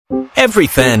Every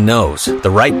fan knows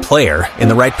the right player in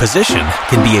the right position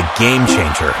can be a game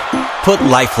changer. Put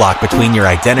LifeLock between your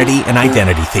identity and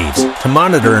identity thieves to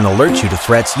monitor and alert you to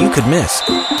threats you could miss.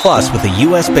 Plus, with a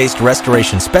U.S.-based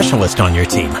restoration specialist on your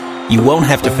team, you won't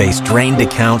have to face drained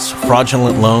accounts,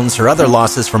 fraudulent loans, or other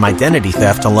losses from identity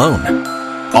theft alone.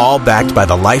 All backed by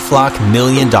the LifeLock $1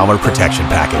 Million Protection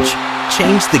Package.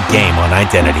 Change the game on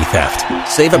identity theft.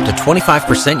 Save up to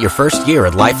 25% your first year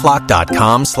at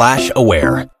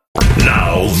LifeLock.com/aware.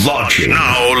 Now launching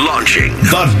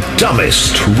the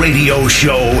dumbest radio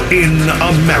show in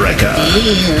America.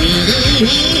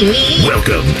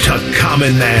 Welcome to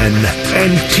Common Man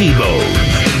and T-Bone.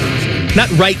 Not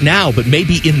right now, but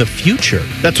maybe in the future.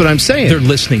 That's what I'm saying. They're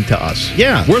listening to us.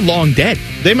 Yeah. We're long dead.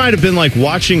 They might have been like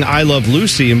watching I Love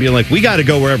Lucy and being like, we got to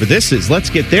go wherever this is. Let's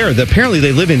get there. Apparently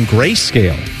they live in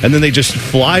grayscale. And then they just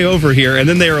fly over here. And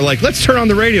then they are like, let's turn on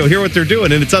the radio, hear what they're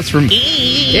doing. And it's us from...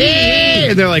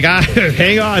 And they're like,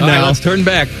 hang on now. Right, let's turn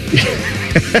back.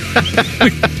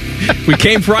 We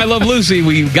came for I Love Lucy.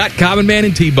 We got Common Man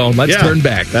and T-Bone. Let's turn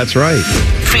back. That's right.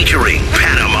 Featuring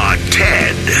Panama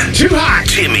Ted. Too hot.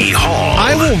 Timmy Hall.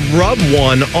 I will rub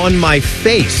one on my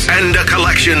face. And a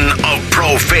collection of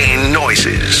profane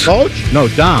noises. Coach? No,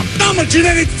 Dom. I'm a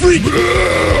genetic freak.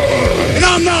 And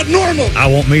I'm not normal. I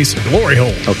want me some glory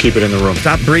hole. I'll keep it in the room.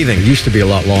 Stop breathing. It used to be a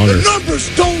lot longer. The numbers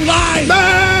don't lie.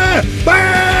 Bah!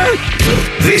 Bah!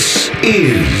 This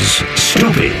is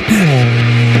Stupid.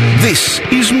 This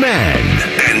is Man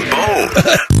and Bone.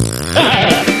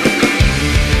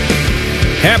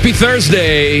 Happy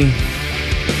Thursday.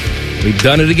 We've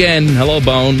done it again. Hello,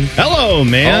 Bone. Hello,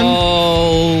 man.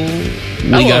 Oh,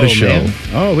 we got a show. Man.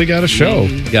 Oh, we got a show.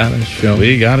 We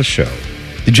got a show.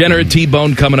 Degenerate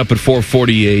T-Bone coming up at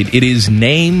 4:48. It is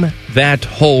Name That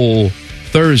Hole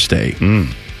Thursday.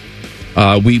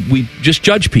 We just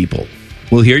judge people.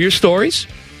 We'll hear your stories.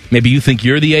 Maybe you think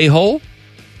you're the a-hole.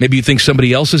 Maybe you think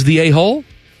somebody else is the a-hole.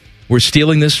 We're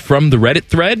stealing this from the Reddit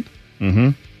thread.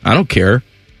 I don't care.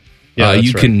 Yeah,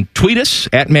 you can tweet us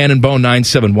at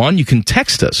manandbone971. You can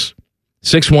text us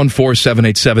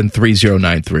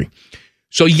 614-787-3093.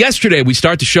 So yesterday we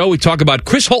start the show. We talk about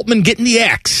Chris Holtmann getting the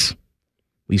axe.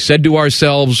 We said to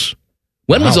ourselves,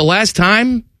 when was the last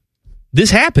time this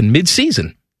happened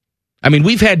mid-season? I mean,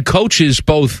 we've had coaches,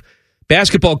 both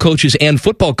basketball coaches and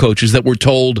football coaches, that were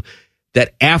told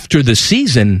that after the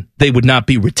season they would not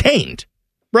be retained.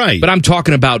 Right. But I'm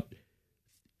talking about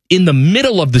in the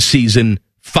middle of the season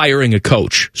firing a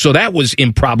coach. So that was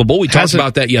improbable. We talked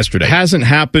about that yesterday. Hasn't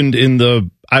happened in the,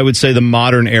 I would say, the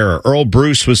modern era. Earl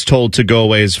Bruce was told to go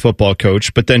away as a football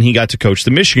coach, but then he got to coach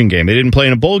the Michigan game. They didn't play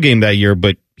in a bowl game that year,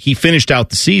 but he finished out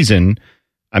the season.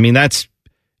 I mean,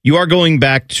 you are going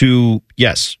back to,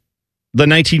 yes, the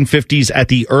 1950s at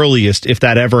the earliest, if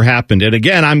that ever happened. And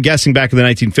again, I'm guessing back in the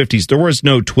 1950s, there was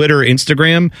no Twitter,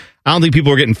 Instagram. I don't think people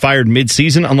were getting fired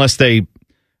mid-season unless they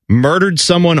murdered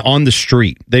someone on the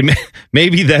street.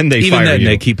 Maybe then they even fire then you.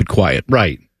 they keep it quiet,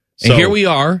 right? And here we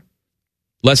are,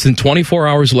 less than 24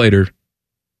 hours later,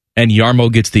 and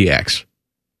Jarmo gets the axe.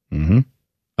 It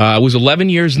was 11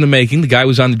 years in the making. The guy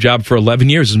was on the job for 11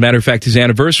 years. As a matter of fact, his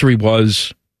anniversary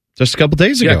was just a couple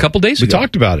days ago. Yeah, a couple days ago. We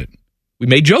talked about it. We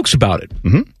made jokes about it.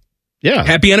 Yeah,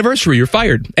 happy anniversary. You're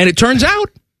fired. And it turns out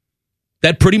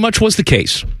that pretty much was the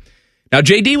case. Now,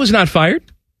 JD was not fired.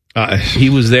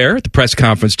 He was there at the press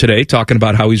conference today talking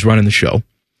about how he's running the show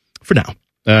for now.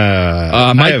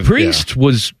 Mike Priest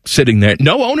was sitting there.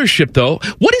 No ownership, though.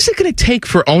 What is it going to take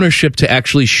for ownership to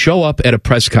actually show up at a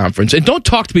press conference? And don't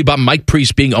talk to me about Mike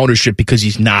Priest being ownership, because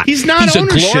he's not. He's not He's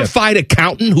ownership. a glorified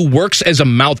accountant who works as a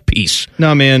mouthpiece.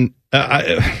 No, man.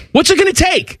 What's it going to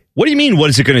take? What do you mean, what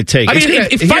is it going to take? I mean,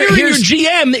 if firing your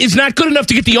GM is not good enough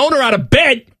to get the owner out of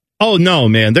bed. Oh, no,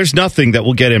 man. There's nothing that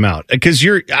will get him out. Because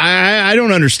I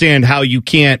don't understand how you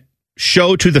can't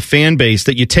show to the fan base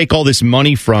that you take all this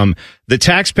money from the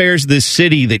taxpayers of this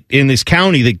city, that in this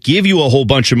county, that give you a whole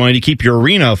bunch of money to keep your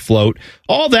arena afloat.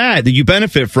 All that you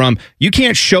benefit from. You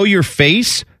can't show your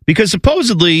face because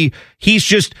supposedly he's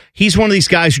one of these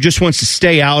guys who just wants to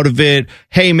stay out of it.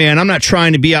 Hey, man, I'm not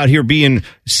trying to be out here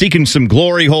seeking some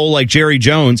glory hole like Jerry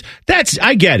Jones.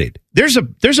 I get it. There's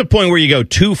a point where you go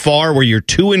too far, where you're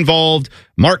too involved.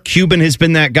 Mark Cuban has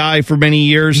been that guy for many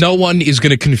years. No one is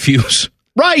going to confuse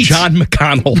John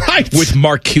McConnell with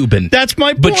Mark Cuban. That's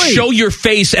my point. But show your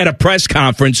face at a press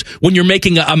conference when you're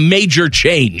making a major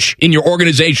change in your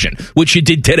organization, which you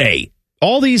did today.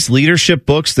 All these leadership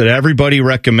books that everybody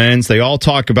recommends, they all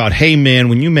talk about, hey, man,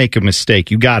 when you make a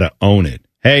mistake, you got to own it.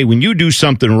 Hey, when you do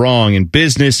something wrong in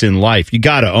business, in life, you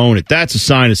got to own it. That's a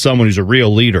sign of someone who's a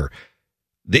real leader.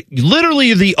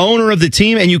 literally the owner of the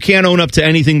team, and you can't own up to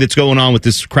anything that's going on with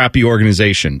this crappy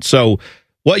organization. So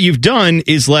what you've done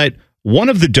is let one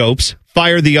of the dopes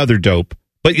fire the other dope,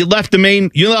 but you left the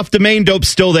main dope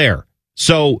still there.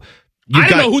 So I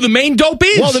don't know who the main dope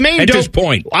is. Well, the main at dope, this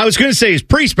point, I was going to say is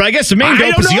Priest, but I guess the main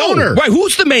dope is the owner. Right?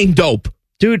 Who's the main dope,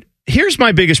 dude? Here's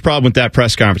my biggest problem with that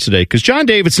press conference today, because John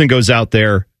Davidson goes out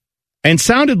there and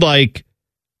sounded like.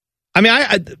 I mean,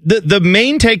 the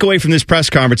main takeaway from this press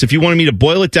conference, if you wanted me to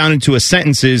boil it down into a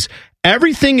sentence, is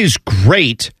everything is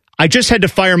great. I just had to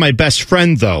fire my best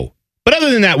friend, though. But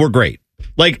other than that, we're great.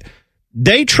 Like,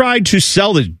 they tried to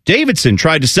sell this. Davidson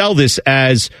tried to sell this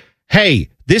as, hey,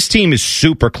 this team is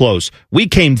super close. We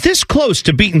came this close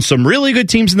to beating some really good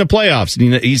teams in the playoffs.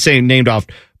 And he's saying named off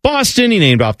Boston. He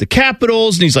named off the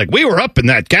Capitals. And he's like, we were up in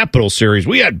that Capitals series.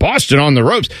 We had Boston on the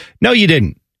ropes. No, you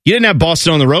didn't. You didn't have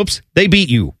Boston on the ropes. They beat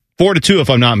you. 4-2, if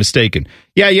I'm not mistaken.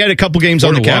 Yeah, you had a couple games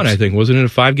on the Caps. 4-1, I think. Wasn't it a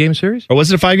 5-game series? Or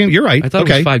was it a 5-game? You're right. I thought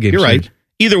it was a 5-game You're series. right.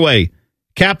 Either way,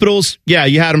 Capitals, yeah,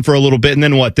 you had them for a little bit, and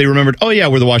then what? They remembered, oh, yeah,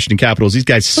 we're the Washington Capitals. These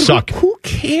guys suck. Who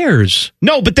cares?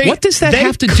 No, but what does that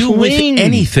have to do with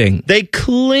anything? They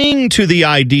cling to the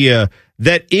idea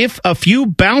that if a few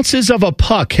bounces of a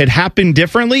puck had happened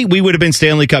differently, we would have been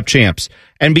Stanley Cup champs.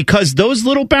 And because those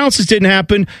little bounces didn't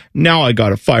happen, now I got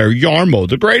to fire Jarmo,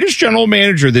 the greatest general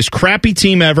manager this crappy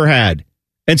team ever had.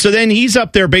 And so then he's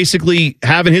up there basically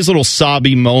having his little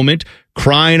sobby moment,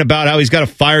 crying about how he's got to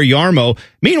fire Jarmo.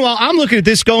 Meanwhile, I'm looking at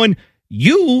this going,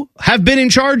 you have been in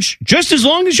charge just as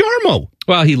long as Jarmo.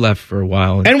 Well, he left for a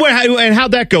while. And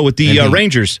how'd that go with the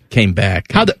Rangers? Came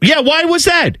back. Why was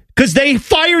that? Because they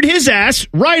fired his ass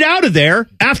right out of there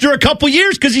after a couple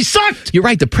years because he sucked. You're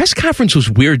right. The press conference was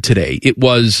weird today. It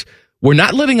was, we're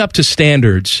not living up to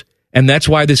standards, and that's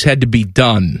why this had to be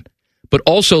done. But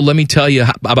also, let me tell you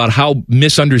about how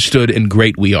misunderstood and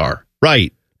great we are.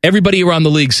 Right. Everybody around the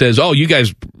league says, oh, you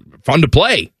guys, fun to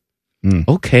play.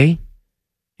 Okay.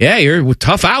 Yeah, you're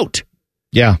tough out.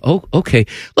 Yeah. Oh, okay.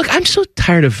 Look, I'm so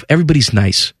tired of everybody's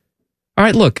nice. All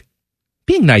right, look,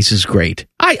 being nice is great.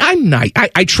 I'm nice.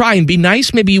 I try and be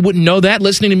nice. Maybe you wouldn't know that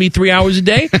listening to me 3 hours a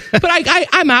day. But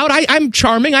I'm out. I'm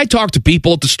charming. I talk to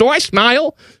people at the store. I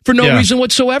smile for no reason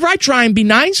whatsoever. I try and be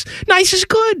nice. Nice is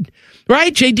good.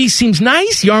 Right? JD seems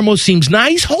nice. Jarmo seems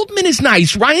nice. Holtmann is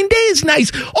nice. Ryan Day is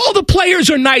nice. All the players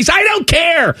are nice. I don't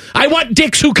care. I want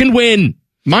dicks who can win.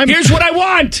 Here's what I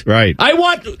want. Right. I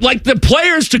want, like, the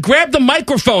players to grab the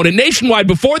microphone at Nationwide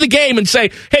before the game and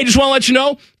say, hey, just want to let you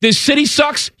know, this city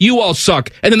sucks. You all suck.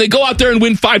 And then they go out there and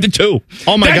win 5-2.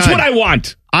 Oh, my God. That's what I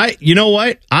want. You know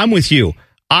what? I'm with you.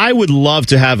 I would love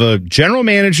to have a general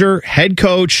manager, head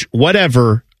coach,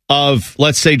 whatever, of,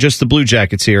 let's say, just the Blue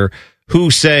Jackets here, who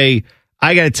say,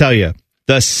 I got to tell you,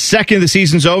 the second the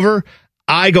season's over,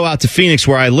 I go out to Phoenix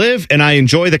where I live and I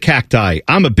enjoy the cacti.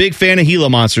 I'm a big fan of Gila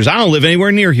monsters. I don't live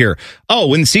anywhere near here. Oh,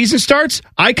 when the season starts,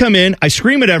 I come in, I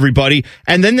scream at everybody,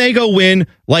 and then they go win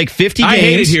like 50 games. I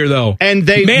hate it here, though. And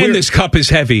this cup is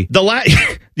heavy. The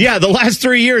last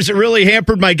 3 years, it really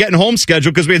hampered my getting home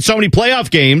schedule because we had so many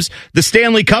playoff games. The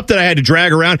Stanley Cup that I had to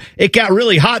drag around, it got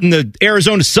really hot in the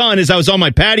Arizona sun as I was on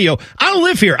my patio. I don't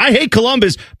live here. I hate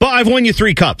Columbus, but I've won you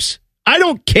 3 cups. I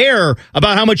don't care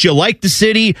about how much you like the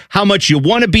city, how much you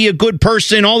want to be a good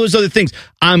person, all those other things.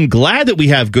 I'm glad that we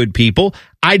have good people.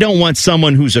 I don't want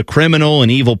someone who's a criminal, an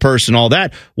evil person, all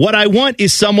that. What I want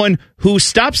is someone who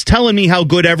stops telling me how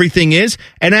good everything is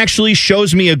and actually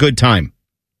shows me a good time.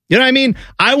 You know what I mean?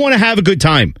 I want to have a good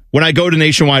time when I go to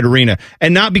Nationwide Arena,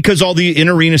 and not because all the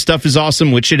in-arena stuff is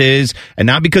awesome, which it is, and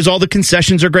not because all the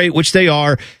concessions are great, which they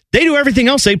are. They do everything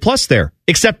else A+ there,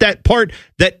 except that part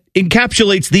that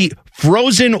encapsulates the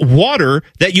frozen water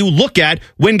that you look at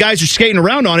when guys are skating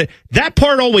around on it. That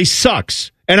part always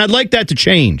sucks, and I'd like that to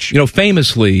change. You know,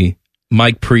 famously,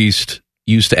 Mike Priest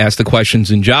used to ask the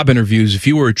questions in job interviews, if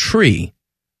you were a tree,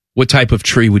 what type of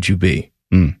tree would you be?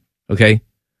 Okay?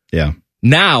 Yeah.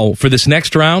 Now, for this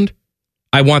next round,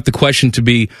 I want the question to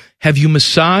be, have you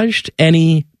massaged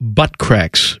any butt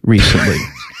cracks recently?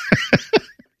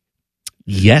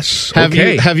 Yes. Have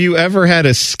you ever had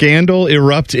a scandal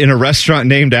erupt in a restaurant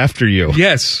named after you?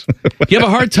 Yes. You have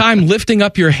a hard time lifting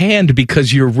up your hand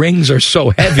because your rings are so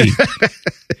heavy.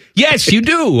 Yes, you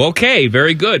do. Okay,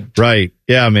 very good. Right.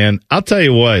 Yeah, man. I'll tell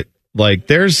you what, like,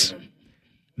 there's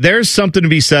something to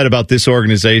be said about this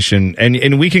organization,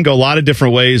 and we can go a lot of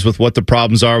different ways with what the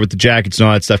problems are with the Jackets and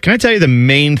all that stuff. Can I tell you the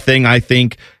main thing I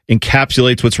think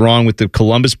encapsulates what's wrong with the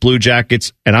Columbus Blue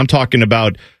Jackets? And I'm talking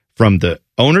about from the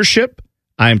ownership.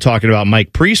 I am talking about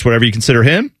Mike Priest, whatever you consider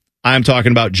him. I'm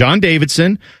talking about John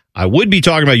Davidson. I would be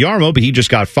talking about Jarmo, but he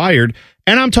just got fired.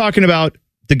 And I'm talking about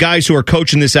the guys who are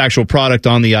coaching this actual product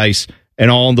on the ice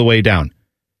and all the way down.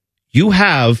 You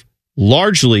have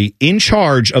largely in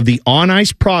charge of the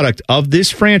on-ice product of this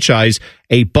franchise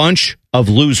a bunch of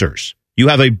losers. You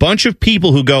have a bunch of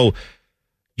people who go,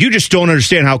 you just don't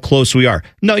understand how close we are.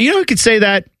 No, you know who could say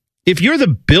that? If you're the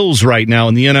Bills right now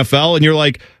in the NFL and you're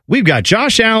like, we've got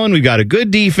Josh Allen, we've got a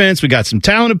good defense, we got some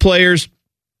talented players,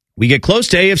 we get close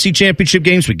to AFC championship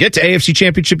games, we get to AFC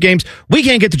championship games, we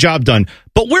can't get the job done,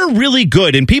 but we're really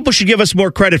good and people should give us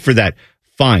more credit for that.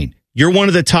 Fine. You're one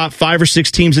of the top 5 or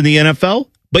 6 teams in the NFL.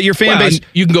 But your fan base...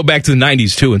 You can go back to the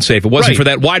 90s, too, and say, if it wasn't for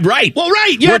that wide right... Well,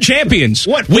 right, yeah. We're champions.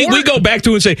 What? We go back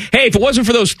to and say, hey, if it wasn't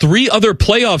for those 3 other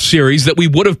playoff series that we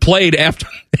would have played after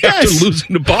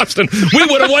losing to Boston, we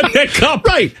would have won that cup.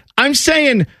 Right. I'm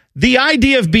saying the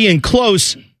idea of being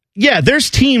close... Yeah, there's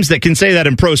teams that can say that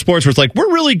in pro sports where it's like,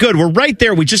 we're really good. We're right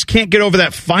there. We just can't get over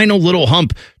that final little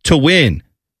hump to win.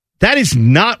 That is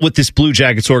not what this Blue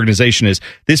Jackets organization is.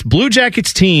 This Blue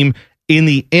Jackets team in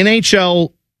the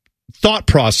NHL... thought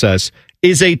process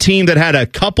is a team that had a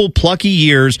couple plucky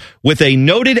years with a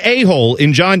noted a-hole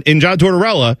in John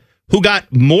Tortorella, who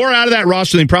got more out of that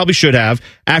roster than he probably should have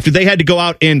after they had to go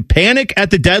out and panic at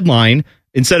the deadline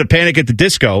instead of panic at the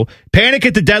disco. Panic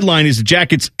at the deadline is the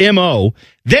Jackets' MO.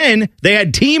 Then they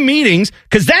had team meetings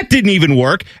because that didn't even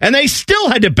work, and they still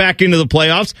had to back into the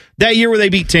playoffs that year where they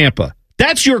beat Tampa.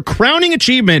 That's your crowning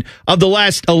achievement of the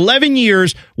last 11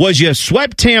 years was you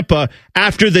swept Tampa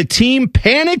after the team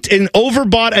panicked and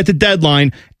overbought at the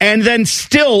deadline and then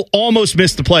still almost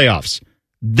missed the playoffs.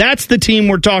 That's the team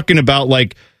we're talking about,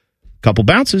 like a couple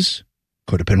bounces.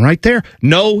 Could have been right there.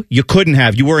 No, you couldn't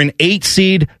have. You were an 8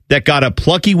 seed that got a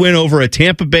plucky win over a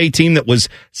Tampa Bay team that was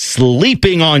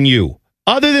sleeping on you.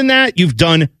 Other than that, you've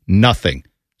done nothing.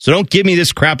 So don't give me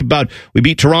this crap about we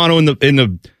beat Toronto in the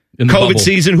COVID bubble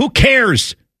season. Who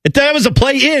cares? That was a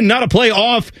play in, not a play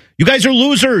off. You guys are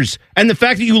losers. And the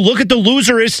fact that you look at the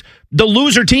loser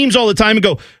teams all the time and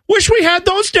go, wish we had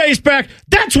those days back.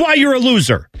 That's why you're a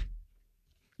loser.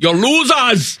 You're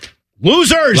losers.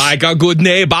 Losers. Like a good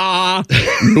neighbor.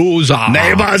 Loser.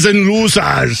 Neighbors and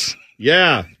losers.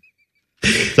 Yeah.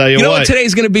 Tell you know what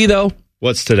today's going to be, though?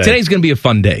 What's today? Today's going to be a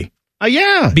fun day.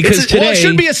 Yeah. Because today... it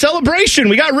should be a celebration.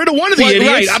 We got rid of one of the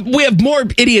idiots. Right. We have more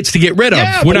idiots to get rid of.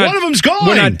 Yeah, but one of them's gone.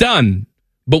 We're not done.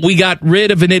 But we got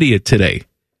rid of an idiot today.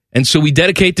 And so we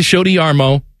dedicate the show to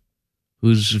Jarmo,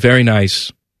 who's very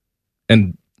nice.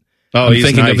 And I'm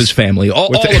thinking of his family.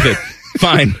 All of it.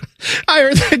 Fine. I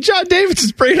heard that John Davis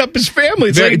is bringing up his family.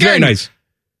 It's very nice.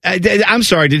 I'm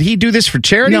sorry. Did he do this for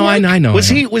charity? No, I know. Was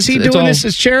he doing this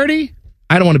as charity?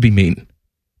 I don't want to be mean.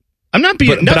 I'm not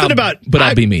being But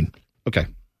I'll be mean. Okay.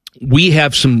 We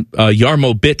have some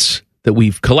Jarmo bits that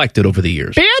we've collected over the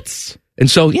years. Bits? And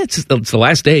so, yeah, it's the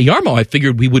last day of Jarmo. I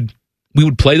figured we would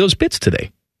play those bits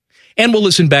today. And we'll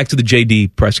listen back to the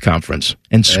JD press conference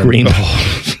and scream.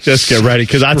 Just get ready,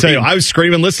 because I'll tell you, I was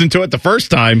screaming listening to it the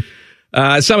first time.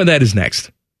 Some of that is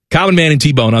next. Common Man and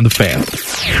T-Bone on the Fan.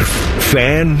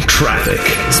 Fan Traffic.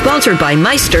 Sponsored by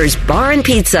Meister's Bar and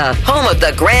Pizza, home of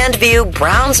the Grandview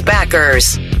Browns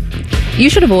backers. You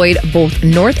should avoid both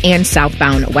north and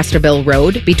southbound Westerville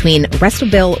Road between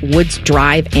Westerville Woods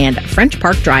Drive and French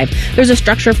Park Drive. There's a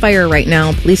structure fire right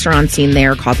now. Police are on scene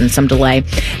there, causing some delay.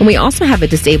 And we also have a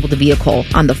disabled vehicle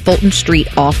on the Fulton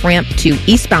Street off-ramp to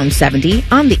eastbound 70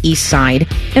 on the east side.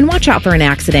 And watch out for an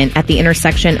accident at the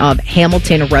intersection of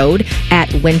Hamilton Road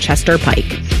at Winchester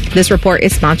Pike. This report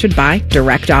is sponsored by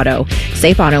Direct Auto.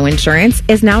 Safe Auto Insurance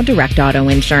is now Direct Auto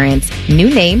Insurance.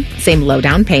 New name, same low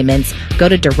down payments. Go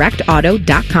to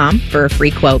directauto.com for a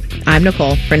free quote. I'm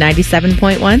Nicole for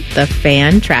 97.1, The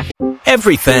Fan Traffic.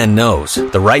 Every fan knows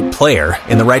the right player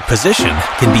in the right position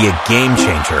can be a game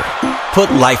changer. Put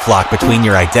LifeLock between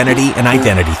your identity and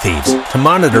identity thieves to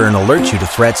monitor and alert you to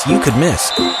threats you could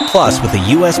miss. Plus, with a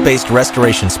U.S.-based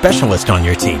restoration specialist on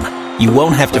your team, you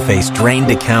won't have to face drained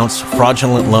accounts,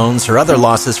 fraudulent loans, or other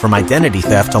losses from identity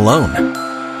theft alone.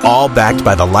 All backed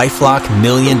by the LifeLock $1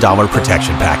 Million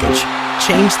Protection Package.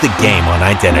 Change the game on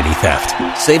identity theft.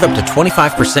 Save up to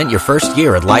 25% your first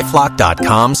year at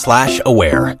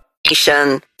LifeLock.com/aware.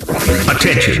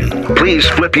 Attention. Please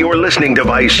flip your listening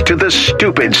device to the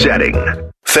stupid setting.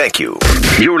 Thank you.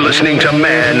 You're listening to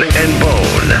Man and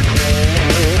Bone.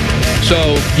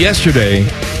 So, yesterday,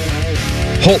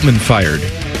 Holtmann fired.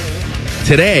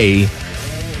 Today,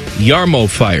 Jarmo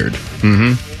fired.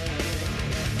 Mm-hmm.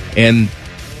 And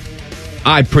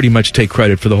I pretty much take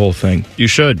credit for the whole thing. You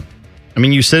should. I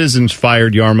mean, you citizens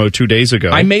fired Jarmo 2 days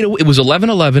ago. It was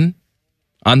 11:11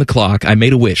 on the clock. I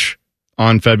made a wish.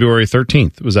 On February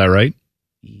 13th. Was that right?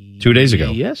 2 days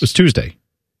ago. Yes. It was Tuesday.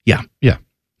 Yeah. Yeah.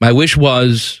 My wish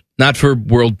was not for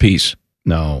world peace.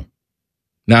 No.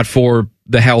 Not for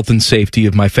the health and safety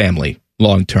of my family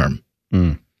long term.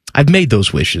 I've made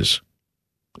those wishes,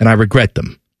 and I regret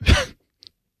them.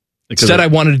 Said I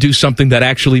wanted to do something that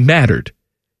actually mattered,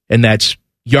 and that's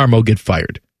Jarmo get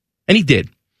fired. And he did.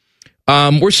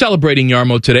 We're celebrating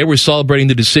Jarmo today. We're celebrating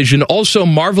the decision, also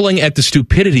marveling at the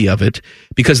stupidity of it,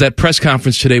 because that press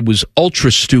conference today was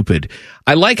ultra stupid.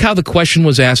 I like how the question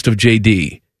was asked of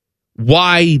JD.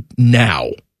 Why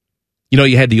now? You know,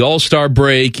 you had the All-Star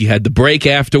break, you had the break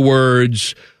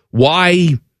afterwards.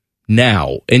 Why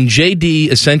now? And JD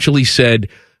essentially said,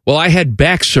 well, I had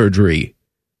back surgery,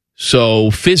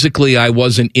 so physically I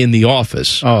wasn't in the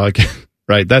office. Oh, okay.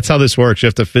 Right. That's how this works. You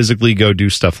have to physically go do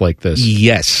stuff like this.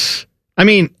 Yes. I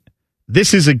mean,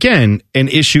 this is, again, an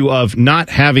issue of not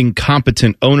having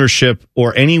competent ownership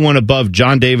or anyone above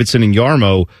John Davidson and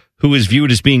Jarmo who is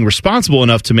viewed as being responsible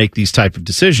enough to make these type of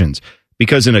decisions.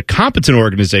 Because in a competent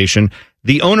organization,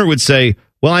 the owner would say,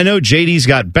 well, I know JD's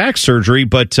got back surgery,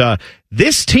 but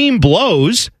this team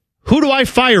blows. Who do I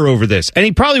fire over this? And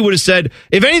he probably would have said,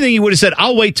 if anything, he would have said,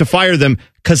 I'll wait to fire them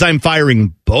because I'm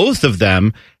firing both of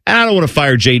them. And I don't want to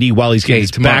fire JD while he's getting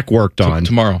his back worked on.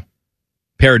 Tomorrow.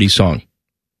 Parody song.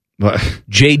 What?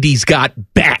 JD's got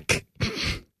back.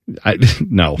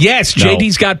 No. Yes, no.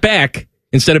 JD's got back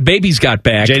instead of baby's got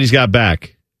back. JD's got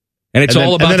back. And it's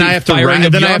all about and then I have to firing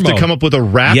of then Jarmo. I have to come up with a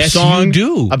rap song you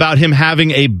do. about him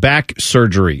having a back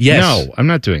surgery. Yes. No, I'm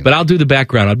not doing that. But I'll do the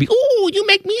background. I'll be, ooh, you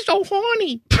make me so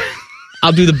horny.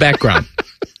 I'll do the background.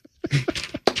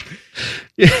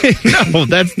 No,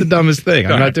 that's the dumbest thing.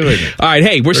 I'm not doing it. All right,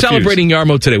 hey, we're celebrating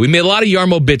Jarmo today. We made a lot of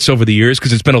Jarmo bits over the years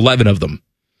because it's been 11 of them.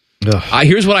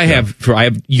 Here's what I have. I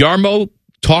have Jarmo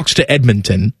talks to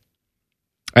Edmonton.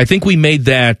 I think we made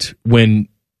that when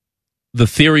the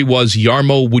theory was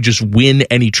Jarmo would just win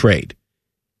any trade.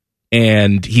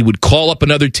 And he would call up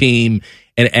another team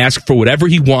and ask for whatever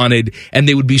he wanted, and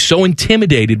they would be so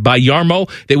intimidated by Jarmo,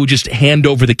 they would just hand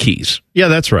over the keys. Yeah,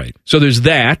 that's right. So there's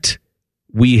that.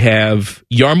 We have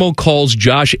Jarmo calls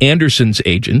Josh Anderson's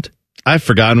agent. I've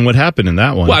forgotten what happened in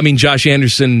that one. Well, I mean, Josh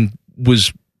Anderson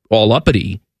was all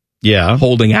uppity. Yeah.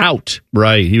 Holding out.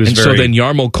 Right. He was and so then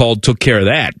Jarmo called, took care of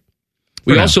that.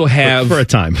 We also have for a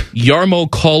time Jarmo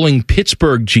calling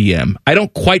Pittsburgh GM. I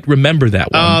don't quite remember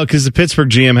that one. Oh, because the Pittsburgh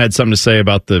GM had something to say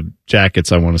about the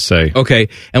jackets, I want to say. Okay.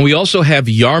 And we also have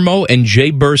Jarmo and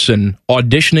Jay Burson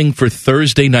auditioning for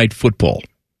Thursday Night Football.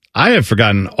 I have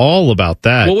forgotten all about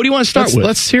that. Well, what do you want to start with?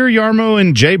 Let's hear Jarmo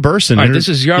and Jay Burson. All right, this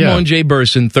is Jarmo and Jay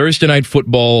Burson, Thursday Night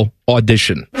Football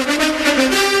audition.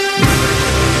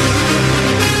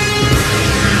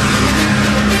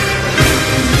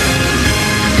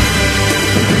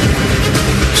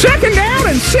 Second down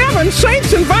and 7,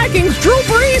 Saints and Vikings. Drew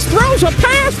Brees throws a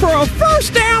pass for a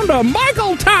first down to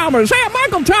Michael Thomas. Hey,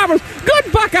 Michael Thomas,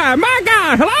 good Buckeye, my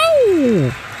guy.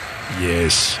 Hello.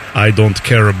 Yes, I don't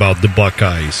care about the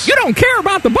Buckeyes. You don't care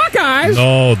about the Buckeyes?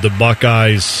 No, the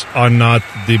Buckeyes are not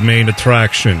the main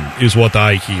attraction, is what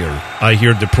I hear. I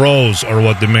hear the pros are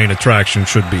what the main attraction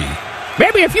should be.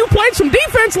 Maybe if you played some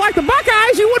defense like the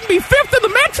Buckeyes, you wouldn't be 5th in the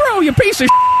Metro, you piece of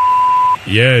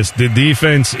Yes, the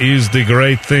defense is the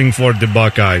great thing for the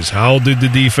Buckeyes. How did the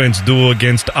defense do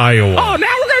against Iowa? Oh,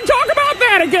 now we're going to talk about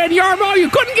that again, Jarmo. You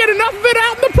couldn't get enough of it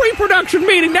out in the pre-production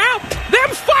meeting. Now,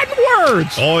 them's fighting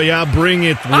words. Oh, yeah, bring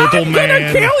it, little I'm man. going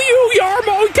to kill you,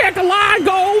 Jarmo.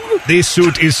 Kekalai. This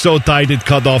suit is so tight it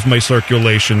cut off my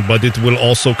circulation, but it will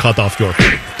also cut off your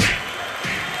head.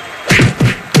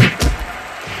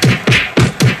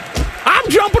 I'm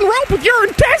jumping rope with your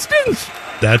intestines.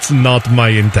 That's not my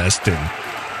intestine.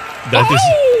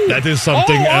 That is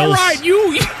something else. All right,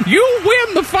 you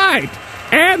win the fight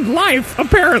and life,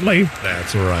 apparently.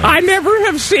 That's right. I never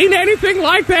have seen anything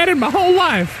like that in my whole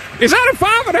life. Is that a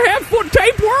 5.5-foot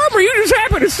tapeworm, or are you just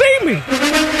happy to see me?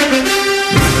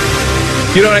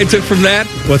 You know what I took from that?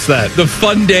 What's that? The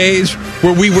fun days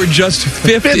where we were just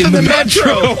fifth in the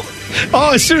Metro.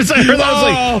 Oh, as soon as I heard that,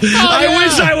 I was like, I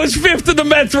wish I was 5th in the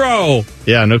Metro.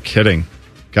 Yeah, no kidding.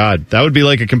 God, that would be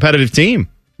like a competitive team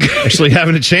actually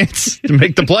having a chance to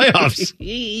make the playoffs.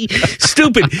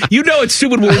 Stupid. You know it's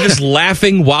stupid when we're just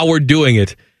laughing while we're doing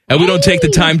it, and we don't take the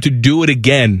time to do it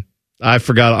again. I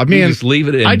forgot. I mean, just leave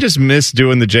it in. I just miss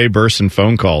doing the Jay Burson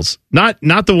phone calls. Not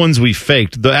the ones we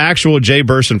faked. The actual Jay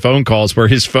Burson phone calls where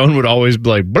his phone would always be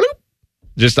like, bloop.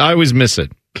 Just, I always miss it.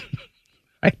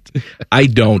 I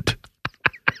don't.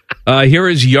 Here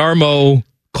is Jarmo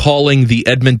calling the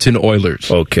Edmonton Oilers.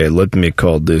 Okay, let me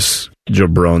call this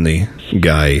jabroni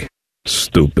guy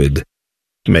stupid.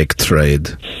 Make trade.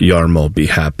 Jarmo be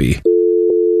happy.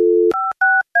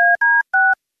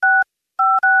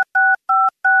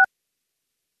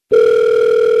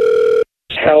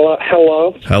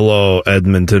 Hello? Hello,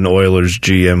 Edmonton Oilers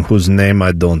GM, whose name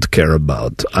I don't care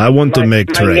about. I want to make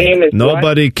my trade. name is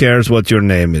Nobody cares what your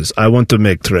name is. I want to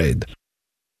make trade.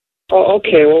 Oh,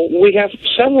 okay. Well, we have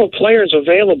several players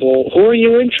available. Who are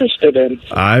you interested in?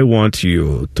 I want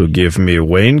you to give me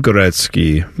Wayne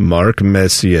Gretzky, Mark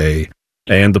Messier,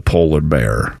 and the Polar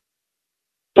Bear.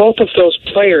 Both of those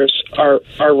players are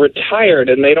retired,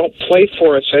 and they don't play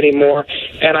for us anymore,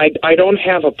 and I don't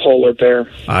have a polar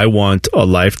bear. I want a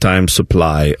lifetime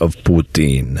supply of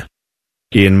poutine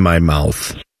in my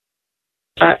mouth.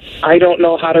 I don't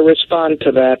know how to respond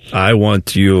to that. I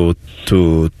want you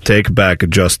to take back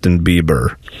Justin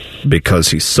Bieber because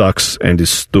he sucks and is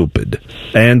stupid,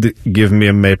 and give me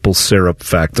a maple syrup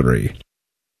factory.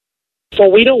 Well,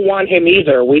 we don't want him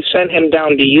either. We sent him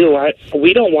down to you.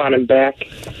 We don't want him back.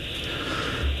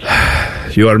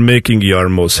 You are making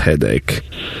Jarmo's headache.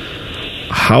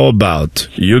 How about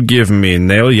you give me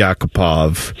Neil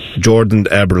Yakupov, Jordan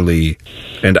Eberle,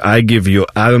 and I give you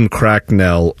Adam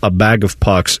Cracknell, a bag of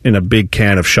pucks, in a big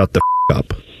can of shut the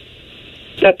up.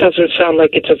 That doesn't sound like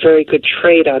it's a very good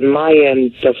trade on my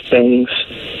end of things.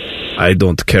 I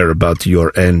don't care about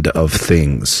your end of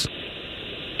things.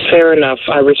 Fair enough.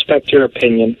 I respect your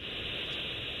opinion.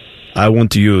 I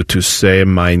want you to say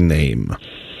my name.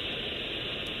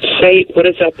 What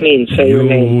does that mean? Say your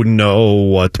name. You know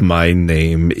what my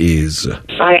name is.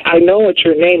 I know what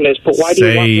your name is, but why do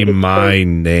you want me to say my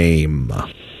name?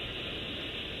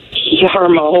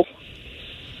 Jarmo.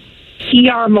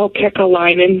 Jarmo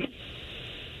Kekalainen.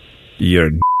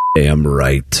 You're damn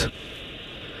right.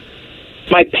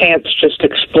 My pants just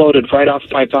exploded right off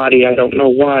my body. I don't know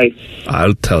why.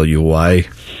 I'll tell you why.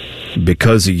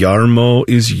 Because Jarmo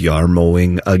is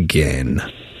Jarmoing again.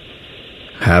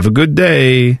 Have a good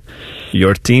day.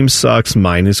 Your team sucks.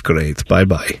 Mine is great.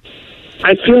 Bye-bye.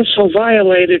 I feel so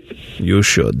violated. You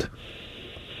should.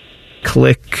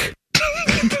 Click.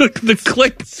 The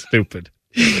click. Stupid.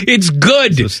 It's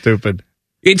good. So stupid.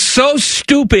 It's so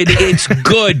stupid. It's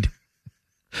good.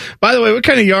 By the way, what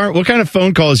kind of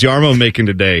phone call is Jarmo making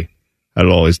today?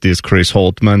 Hello, is this Chris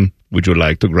Holtmann? Would you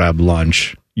like to grab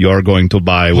lunch? You're going to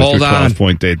buy with Hold your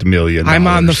 $12.8 million. I'm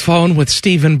on the phone with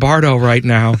Stephen Bardo right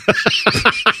now.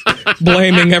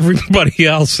 Blaming everybody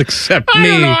else except me. I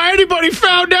don't know how anybody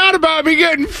found out about me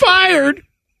getting fired.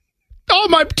 Oh,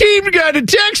 my team got a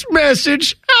text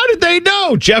message. How did they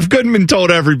know? Jeff Goodman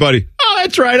told everybody. Oh,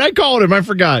 that's right. I called him. I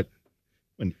forgot.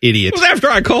 An idiot. It was after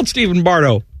I called Stephen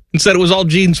Bardo and said it was all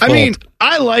Gene's fault. I mean,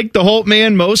 I like the Holt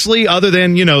man mostly, other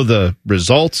than, the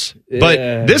results.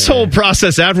 But this whole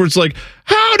process afterwards, like,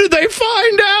 how did they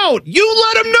find out? You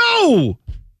let them know.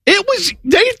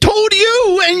 They told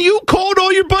you, and you called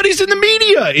all your buddies in the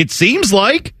media. It seems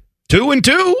like 2 and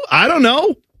 2. I don't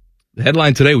know. The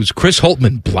headline today was Chris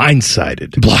Holtmann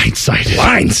blindsided.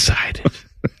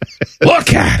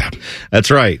 Look at him.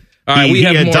 That's right. All right, he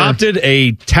adopted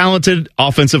a talented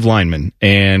offensive lineman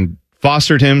and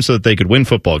fostered him so that they could win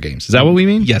football games. Is that what we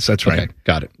mean? Yes, that's right. Okay,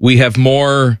 got it. We have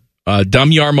more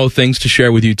dumb Jarmo things to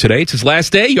share with you today. It's his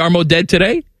last day. Jarmo dead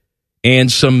today.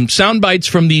 And some sound bites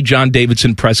from the John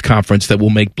Davidson press conference that will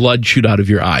make blood shoot out of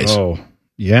your eyes. Oh,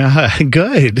 yeah,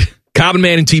 good. Common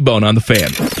Man and T-Bone on the Fan.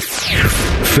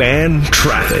 Fan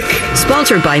Traffic.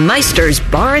 Sponsored by Meister's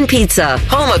Bar and Pizza,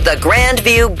 home of the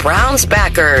Grandview Browns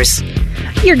backers.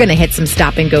 You're going to hit some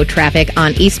stop-and-go traffic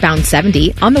on eastbound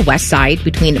 70 on the west side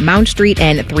between Mount Street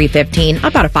and 315,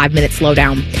 about a 5-minute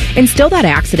slowdown. And still that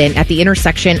accident at the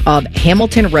intersection of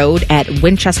Hamilton Road at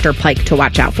Winchester Pike to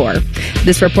watch out for.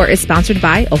 This report is sponsored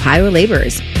by Ohio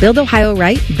Laborers. Build Ohio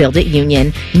right, build it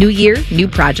Union. New year, new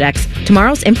projects.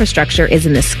 Tomorrow's infrastructure is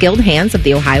in the skilled hands of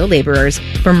the Ohio Laborers.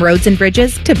 From roads and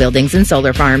bridges to buildings and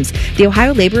solar farms, the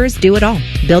Ohio Laborers do it all.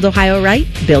 Build Ohio right,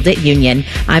 build it Union.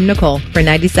 I'm Nicole for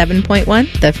 97.1.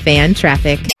 The Fan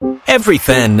Traffic. Every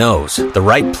fan knows the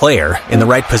right player in the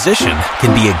right position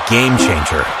can be a game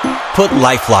changer. Put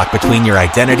LifeLock between your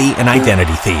identity and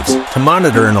identity thieves to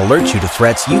monitor and alert you to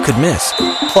threats you could miss.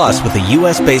 Plus, with a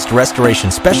U.S.-based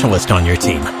restoration specialist on your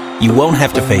team, you won't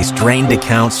have to face drained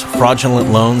accounts,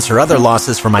 fraudulent loans, or other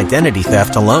losses from identity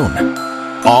theft alone.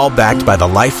 All backed by the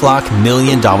LifeLock $1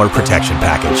 Million Protection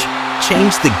Package.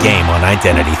 Change the game on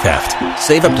identity theft.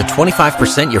 Save up to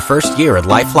 25% your first year at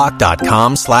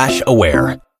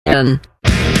LifeLock.com/aware.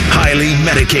 Highly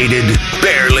medicated,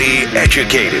 barely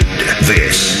educated.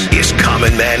 This is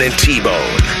Common Man and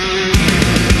T-Bone.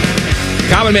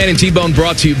 Common Man and T-Bone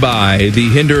brought to you by the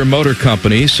Hinder Motor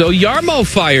Company. So Jarmo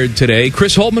fired today.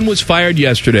 Chris Holtmann was fired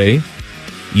yesterday.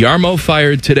 Jarmo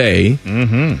fired today.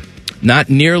 Mm-hmm. Not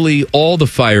nearly all the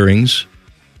firings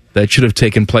that should have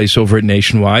taken place over at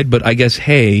Nationwide, but I guess,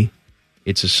 hey,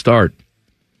 it's a start.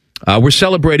 We're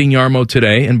celebrating Jarmo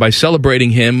today, and by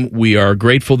celebrating him, we are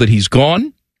grateful that he's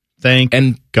gone. Thank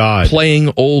God.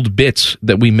 Playing old bits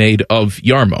that we made of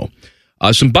Jarmo.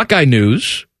 Some Buckeye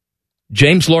news.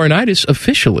 James Laurinaitis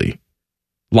officially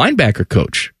linebacker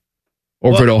coach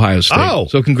over at Ohio State. Oh.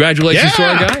 So congratulations to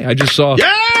our guy. I just saw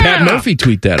Pat Murphy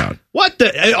tweet that out. What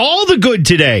the? All the good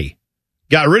today.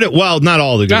 Got rid of, well, not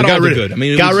all the good. Not all the good. I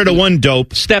mean, got rid of one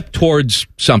dope. Step towards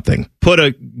something. Put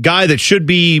a guy that should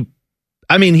be,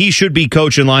 he should be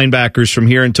coaching linebackers from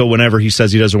here until whenever he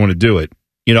says he doesn't want to do it.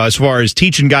 You know, as far as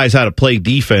teaching guys how to play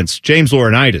defense, James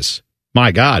Laurinaitis,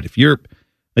 my God,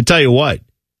 I tell you what,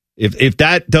 if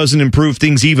that doesn't improve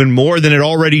things even more than it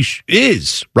already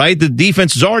is, right? The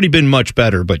defense has already been much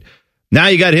better, but now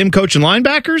you got him coaching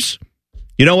linebackers?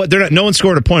 You know what? No one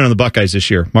scored a point on the Buckeyes this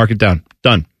year. Mark it down.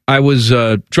 Done. I was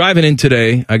driving in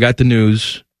today. I got the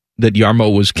news that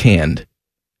Jarmo was canned.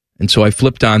 And so I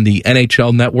flipped on the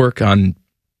NHL network on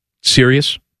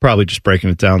Sirius. Probably just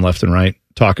breaking it down left and right.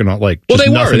 Talking about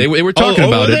they were talking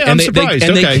about it, and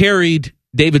they carried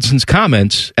Davidson's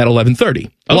comments at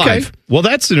 11:30 live. Okay. Well,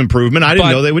 that's an improvement. I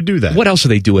didn't know they would do that. What else are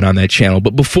they doing on that channel?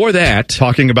 But before that,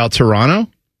 talking about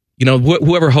Toronto, you know,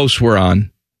 whoever hosts were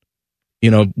on,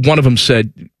 you know, one of them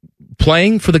said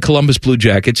playing for the Columbus Blue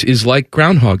Jackets is like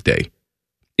Groundhog Day.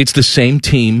 It's the same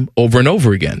team over and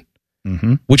over again,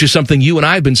 which is something you and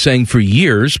I have been saying for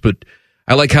years. But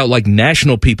I like how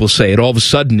national people say it. All of a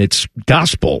sudden, it's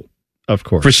gospel. Of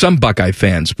course. For some Buckeye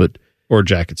fans, or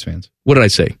Jackets fans. What did I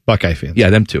say? Buckeye fans. Yeah,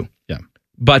 them too. Yeah.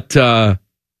 But,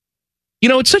 you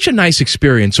know, it's such a nice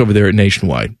experience over there at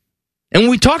Nationwide. And when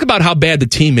we talk about how bad the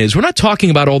team is, we're not talking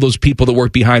about all those people that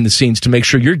work behind the scenes to make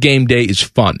sure your game day is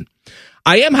fun.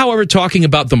 I am, however, talking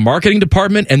about the marketing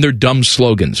department and their dumb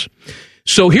slogans.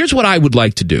 So here's what I would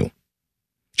like to do.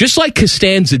 Just like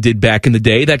Costanza did back in the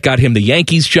day, that got him the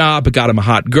Yankees job, it got him a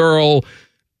hot girl.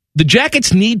 The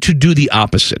Jackets need to do the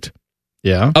opposite.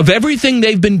 Yeah. Of everything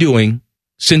they've been doing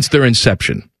since their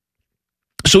inception.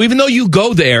 So even though you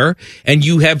go there and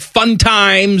you have fun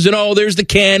times and, there's the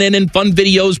cannon and fun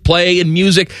videos play and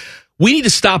music, we need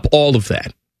to stop all of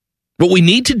that. What we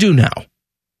need to do now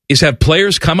is have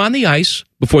players come on the ice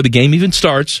before the game even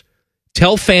starts,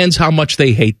 tell fans how much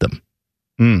they hate them.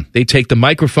 They take the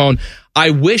microphone. I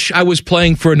wish I was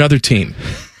playing for another team.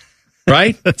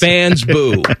 Right? Fans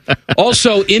boo.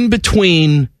 Also, in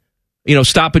between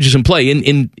stoppages in play,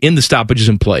 in the stoppages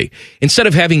in play, instead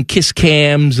of having kiss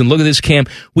cams and look at this cam,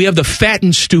 we have the fat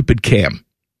and stupid cam.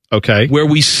 Okay. Where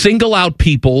we single out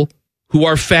people who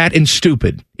are fat and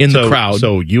stupid in the crowd.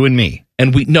 So you and me.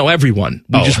 And everyone.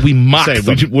 We mock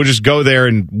them. We'll just go there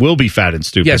and we'll be fat and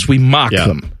stupid. Yes, we mock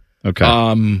them.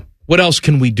 Okay. What else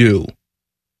can we do?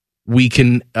 We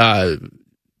can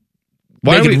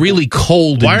make it really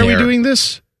cold Why in are there. we doing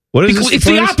this? What is this? It's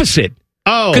the opposite.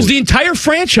 Oh. Because the entire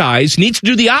franchise needs to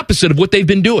do the opposite of what they've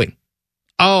been doing.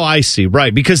 Oh, I see.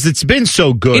 Right. Because it's been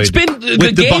so good. It's been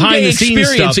the game day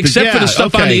experience, except for the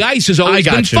stuff on the ice, has always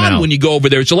been fun when you go over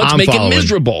there. So let's make it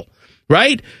miserable.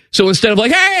 Right? So instead of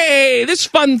hey, this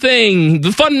fun thing,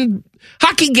 the fun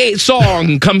hockey game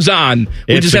song comes on,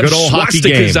 we just have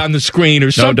swastikas on the screen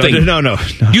or something. No.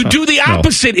 You do the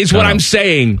opposite is what I'm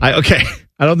saying. Okay.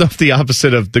 I don't know if the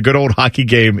opposite of the good old hockey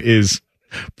game is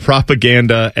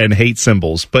propaganda and hate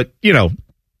symbols, but,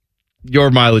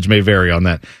 your mileage may vary on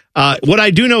that. What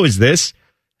I do know is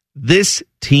this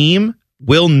team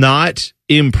will not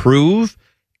improve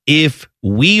if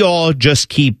we all just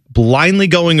keep blindly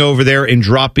going over there and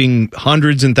dropping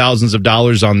hundreds and thousands of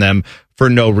dollars on them for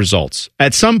no results.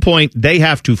 At some point, they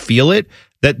have to feel it,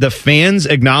 that the fans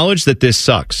acknowledge that this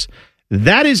sucks.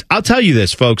 That is, I'll tell you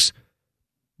this, folks.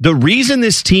 The reason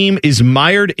this team is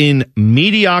mired in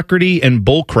mediocrity and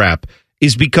bullcrap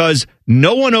is because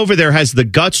no one over there has the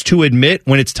guts to admit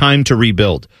when it's time to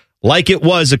rebuild, like it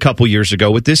was a couple years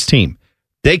ago with this team.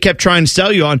 They kept trying to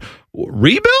sell you on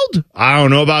rebuild. I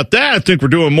don't know about that. I think we're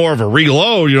doing more of a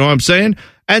reload. You know what I'm saying?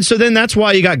 And so then that's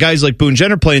why you got guys like Boone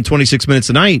Jenner playing 26 minutes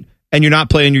a night and you're not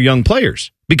playing your young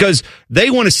players because they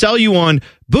want to sell you on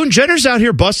Boone Jenner's out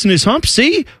here busting his hump.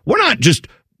 See, we're not just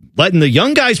letting the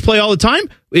young guys play all the time.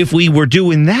 If we were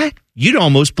doing that, you'd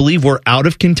almost believe we're out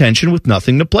of contention with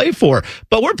nothing to play for.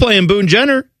 But we're playing Boone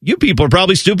Jenner. You people are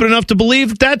probably stupid enough to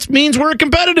believe that means we're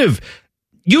competitive.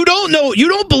 You don't know. You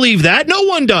don't believe that. No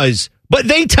one does. But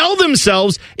they tell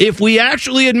themselves if we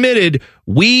actually admitted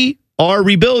we are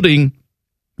rebuilding,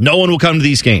 no one will come to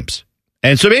these games.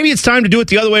 And so maybe it's time to do it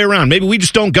the other way around. Maybe we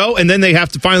just don't go, and then they have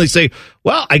to finally say,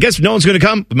 well, I guess no one's going to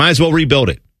come. We might as well rebuild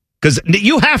it. Because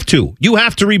you have to. You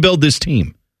have to rebuild this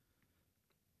team.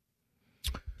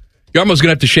 Jarmo's going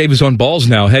to have to shave his own balls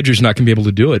now. Hedger's not going to be able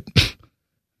to do it.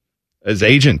 as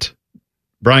agent.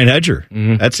 Brian Hedger.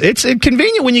 Mm-hmm. It's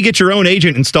convenient when you get your own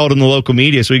agent installed in the local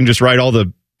media so he can just write all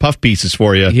the puff pieces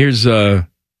for you. Here's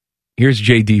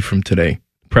JD from today,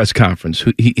 press conference.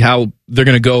 How they're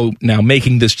going to go now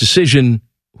making this decision,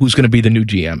 who's going to be the new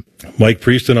GM. Mike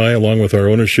Priest and I, along with our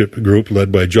ownership group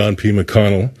led by John P.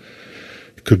 McConnell,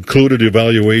 concluded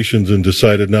evaluations and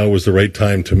decided now was the right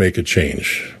time to make a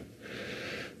change.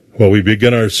 While we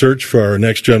begin our search for our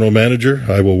next general manager,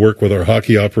 I will work with our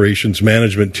hockey operations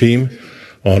management team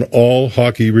on all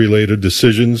hockey-related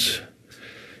decisions,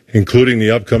 including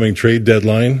the upcoming trade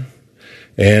deadline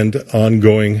and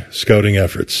ongoing scouting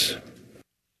efforts.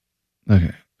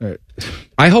 Okay. All right.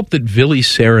 I hope that Villy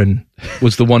Sarin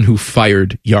was the one who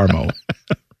fired Jarmo.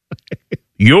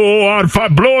 You are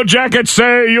Blue Jackets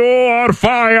say you are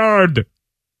fired.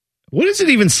 What does it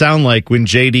even sound like when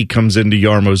JD comes into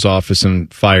Jarmo's office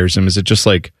and fires him? Is it just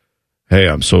like, hey,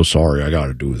 I'm so sorry, I got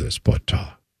to do this, but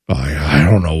I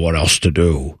don't know what else to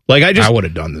do. Like I would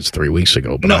have done this 3 weeks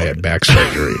ago, but I had back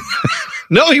surgery.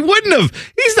 No, he wouldn't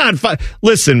have. He's not.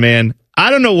 Listen, man, I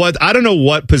don't know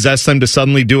what possessed him to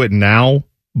suddenly do it now,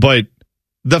 but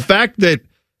the fact that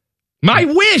my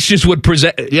wish is what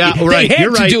present. Yeah, right. They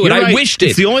had to do it. I wished it.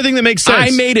 It's the only thing that makes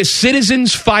sense. I made a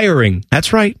citizen's firing.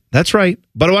 That's right.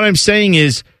 But what I'm saying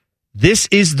is, this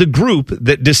is the group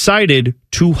that decided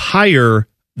to hire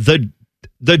the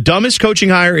dumbest coaching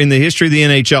hire in the history of the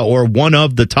NHL, or one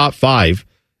of the top 5,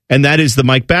 and that is the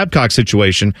Mike Babcock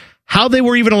situation. How they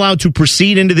were even allowed to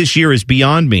proceed into this year is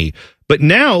beyond me. But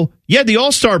now, the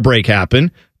All-Star break happened.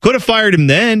 Could have fired him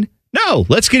then. No,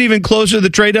 let's get even closer to the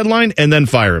trade deadline and then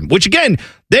fire him. Which, again,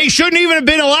 they shouldn't even have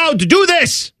been allowed to do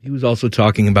this. He was also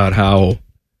talking about how,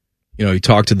 he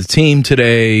talked to the team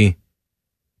today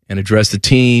and addressed the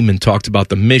team and talked about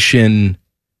the mission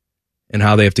and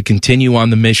how they have to continue on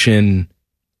the mission.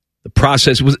 The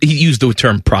process he used the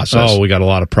term process. Oh, we got a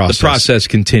lot of process. The process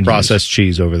continues. Processed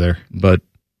cheese over there. But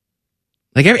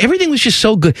everything was just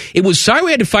so good. It was sorry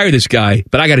we had to fire this guy,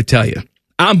 but I got to tell you,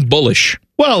 I'm bullish.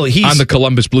 Well, he's on the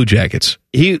Columbus Blue Jackets.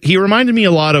 He reminded me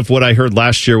a lot of what I heard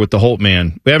last year with the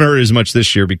Holtmann. We haven't heard as much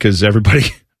this year because everybody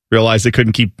realized they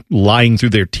couldn't keep lying through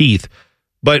their teeth.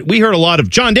 But we heard a lot of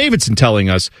John Davidson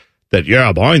telling us that,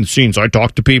 behind the scenes, I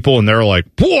talked to people and they're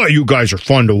like, boy, you guys are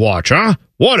fun to watch, huh?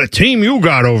 What a team you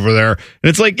got over there. And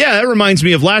it's like, that reminds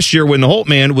me of last year when the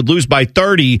Holtmann would lose by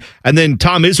 30 and then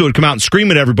Tom Izzo would come out and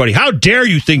scream at everybody, how dare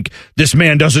you think this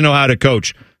man doesn't know how to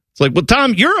coach? It's like, well,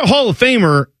 Tom, you're a Hall of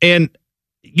Famer and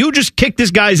you just kicked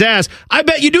this guy's ass. I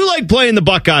bet you do like playing the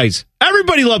Buckeyes.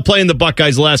 Everybody loved playing the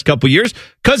Buckeyes the last couple of years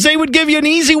because they would give you an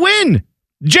easy win.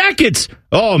 Jackets.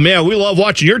 Oh, man, we love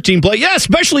watching your team play. Yeah,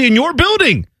 especially in your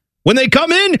building. When they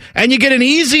come in and you get an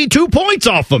easy 2 points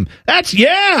off them.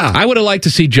 I would have liked to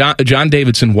see John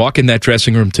Davidson walk in that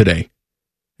dressing room today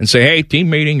and say, hey, team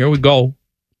meeting, here we go.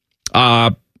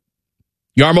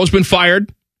 Jarmo's been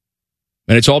fired,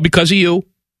 and it's all because of you.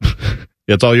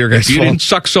 It's all your guys' fault. If you didn't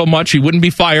suck so much, he wouldn't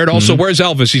be fired. Also, where's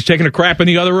Elvis? He's taking a crap in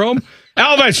the other room?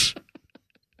 Elvis!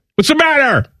 What's the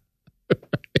matter?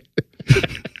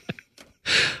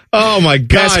 Oh, my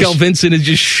gosh. Pascal Vincent is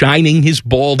just shining his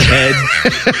bald head.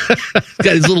 He's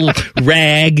got his little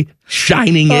rag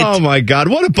shining it. Oh, my God.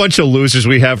 What a bunch of losers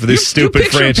we have for this stupid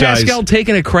franchise. Pascal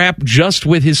taking a crap just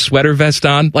with his sweater vest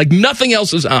on. Like nothing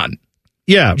else is on.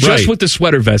 Yeah, just with the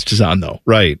sweater vest is on, though.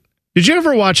 Right. Did you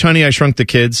ever watch Honey, I Shrunk the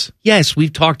Kids? Yes,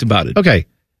 we've talked about it. Okay.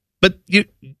 But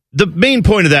the main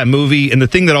point of that movie, and the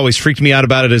thing that always freaked me out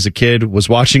about it as a kid, was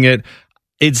watching it.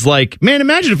 It's like, man,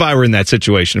 imagine if I were in that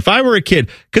situation. If I were a kid,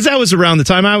 because that was around the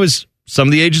time I was some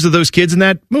of the ages of those kids in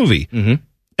that movie. Mm-hmm.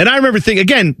 And I remember thinking,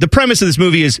 again, the premise of this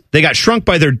movie is they got shrunk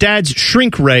by their dad's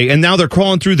shrink ray, and now they're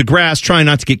crawling through the grass trying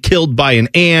not to get killed by an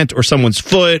ant or someone's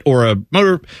foot or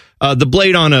the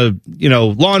blade on a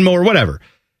lawnmower, whatever.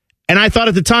 And I thought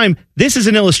at the time, this is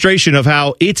an illustration of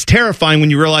how it's terrifying when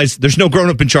you realize there's no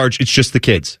grown-up in charge, it's just the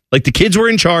kids. Like the kids were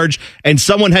in charge, and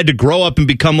someone had to grow up and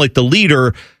become like the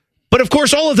leader. But of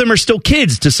course, all of them are still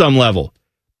kids to some level.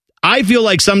 I feel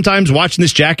like sometimes watching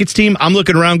this Jackets team, I'm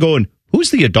looking around going,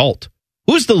 who's the adult?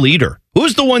 Who's the leader?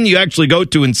 Who's the one you actually go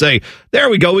to and say, there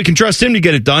we go, we can trust him to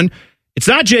get it done? It's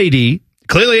not JD.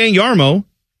 Clearly ain't Jarmo.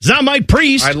 It's not Mike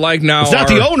Priest. I'd like now it's not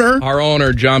the owner. Our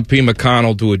owner, John P.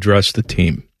 McConnell, to address the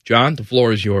team. John, the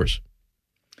floor is yours.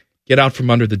 Get out from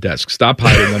under the desk. Stop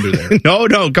hiding under there.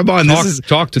 No, come on.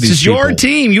 Talk to these people. This is your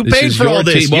team. You paid for all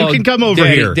this. Well, you can come over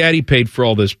here. Daddy paid for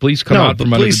all this. Please come out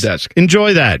from under the desk.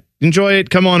 Enjoy that. Enjoy it.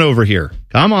 Come on over here.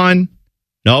 Come on.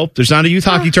 Nope, there's not a youth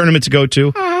hockey tournament to go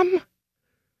to.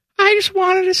 I just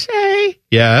wanted to say.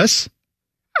 Yes.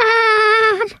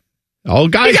 Oh,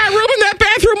 guys. You got room in that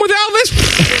bathroom with Elvis?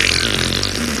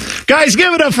 Guys,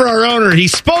 give it up for our owner. He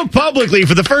spoke publicly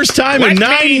for the first time in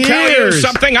 9 years. Tell you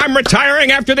something. I'm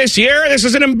retiring after this year. This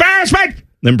is an embarrassment.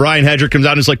 Then Brian Hedger comes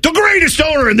out and is like, the greatest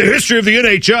owner in the history of the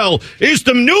NHL is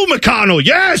the new McConnell.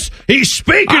 Yes, he's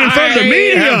speaking in front of the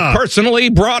media. I have personally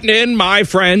brought in my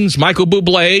friends Michael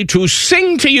Bublé to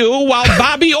sing to you while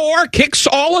Bobby Orr kicks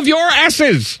all of your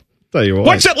asses. Tell you what.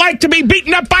 What's it like to be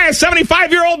beaten up by a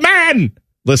 75-year-old man?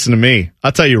 Listen to me.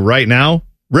 I'll tell you right now,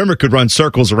 Rimmer could run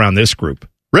circles around this group.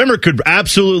 Rimmer could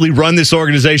absolutely run this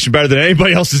organization better than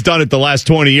anybody else has done it the last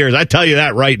 20 years. I tell you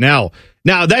that right now.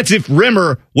 Now, that's if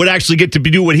Rimmer would actually get to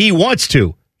do what he wants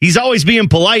to. He's always being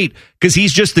polite because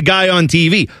he's just the guy on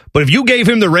TV. But if you gave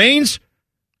him the reins,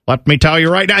 let me tell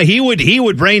you right now, he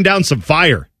would rain down some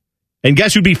fire. And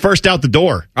guess who'd be first out the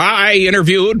door? I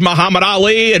interviewed Muhammad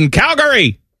Ali in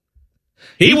Calgary.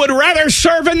 He would rather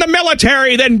serve in the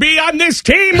military than be on this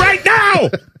team right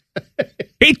now.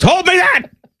 He told me that.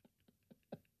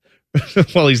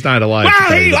 Well, he's not alive.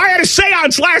 Well, I had a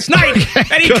seance last night,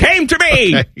 and he came to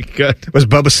me. Okay, good. Was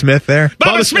Bubba Smith there?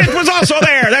 Bubba Smith was also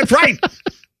there. That's right.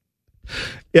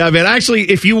 Yeah, man,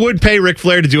 actually, if you would pay Ric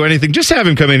Flair to do anything, just have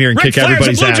him come in here and Ric kick Flair's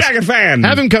everybody's a Blue ass. Jacket fan.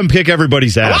 Have him come kick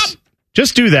everybody's ass.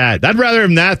 Just do that. I'd rather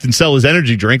him that than sell his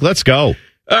energy drink. Let's go. All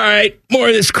right, more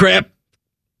of this crap.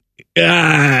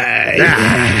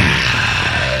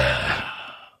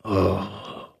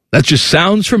 That's just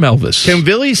sounds from Elvis. Can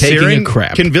Billy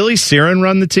Siren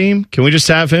run the team? Can we just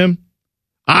have him?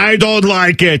 I don't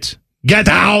like it. Get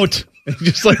out.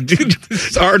 Just like, dude,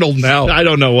 it's Arnold now. I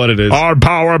don't know what it is. Our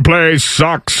power play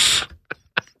sucks.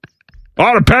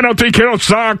 Our penalty kill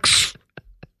sucks.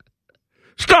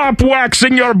 Stop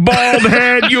waxing your bald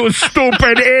head, you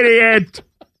stupid idiot.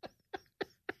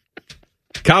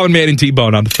 Colin Man and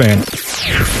T-Bone on the Fan.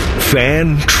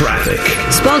 Fan Traffic.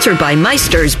 Sponsored by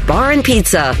Meister's Bar and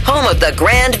Pizza, home of the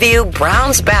Grandview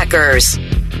Browns backers.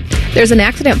 There's an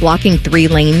accident blocking 3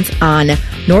 lanes on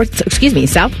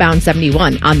southbound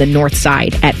 71 on the north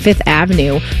side at 5th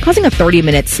Avenue, causing a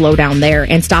 30-minute slowdown there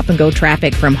and stop-and-go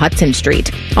traffic from Hudson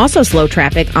Street. Also slow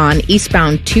traffic on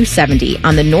eastbound 270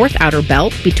 on the north outer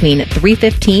belt between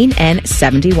 315 and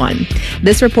 71.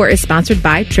 This report is sponsored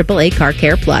by AAA Car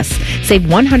Care Plus. Save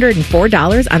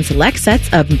 $104 on select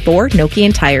sets of 4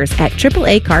 Nokian tires at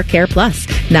AAA Car Care Plus.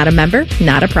 Not a member?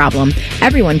 Not a problem.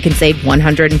 Everyone can save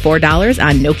 $104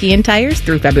 on Nokian tires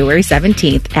through February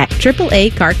 17th at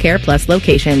AAA Car Care Plus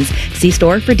locations. See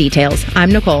store for details.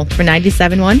 I'm Nicole for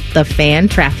 97.1 The Fan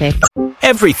Traffic.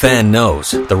 Every fan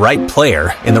knows the right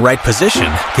player in the right position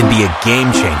can be a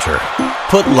game changer.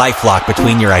 Put LifeLock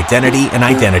between your identity and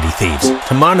identity thieves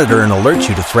to monitor and alert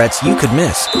you to threats you could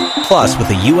miss. Plus,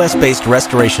 with a U.S.-based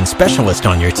restoration specialist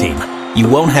on your team, you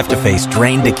won't have to face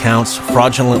drained accounts,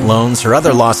 fraudulent loans, or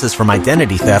other losses from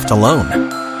identity theft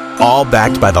alone. All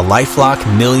backed by the LifeLock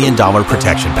 $1 Million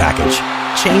Protection Package.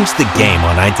 Change the game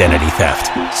on identity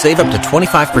theft. Save up to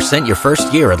 25% your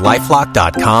first year at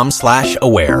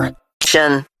LifeLock.com/aware.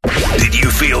 Did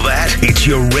you feel that? It's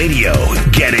your radio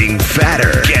getting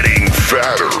fatter. Getting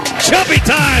fatter. Chubby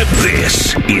time!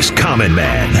 This is Common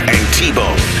Man and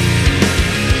T-Bone.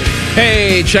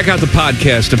 Hey, check out the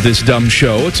podcast of this dumb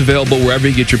show. It's available wherever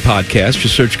you get your podcast.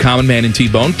 Just search Common Man and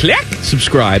T-Bone. Click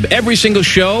subscribe. Every single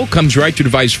show comes right to your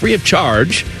device free of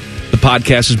charge. The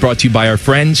podcast is brought to you by our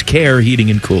friends, Care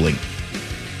Heating and Cooling.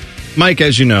 Mike,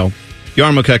 as you know,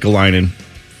 Jarmo Kekalainen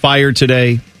fired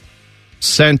today,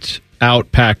 sent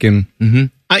out packing. Mm-hmm.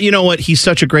 You know what? He's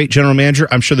such a great general manager.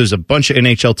 I'm sure there's a bunch of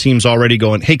NHL teams already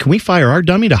going, hey, can we fire our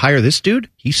dummy to hire this dude?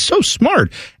 He's so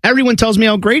smart. Everyone tells me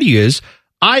how great he is.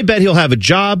 I bet he'll have a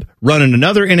job running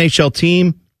another NHL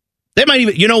team. They might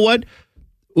even, you know what?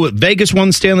 Vegas won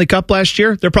the Stanley Cup last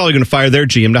year. They're probably going to fire their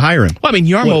GM to hire him. Well, I mean,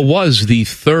 Jarmo was the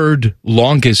 3rd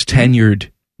longest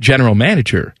tenured general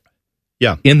manager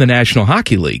in the National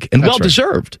Hockey League, and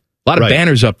well-deserved. A lot of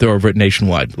banners up there over at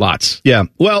Nationwide. Lots. Yeah.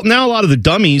 Well, now a lot of the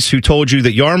dummies who told you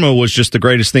that Jarmo was just the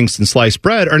greatest thing since sliced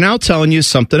bread are now telling you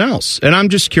something else. And I'm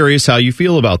just curious how you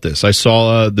feel about this. I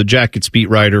saw the Jackets beat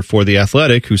writer for The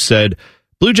Athletic who said,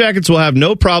 Blue Jackets will have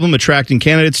no problem attracting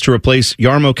candidates to replace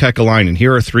Jarmo Kekalainen.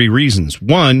 Here are 3 reasons.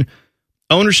 1,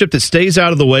 ownership that stays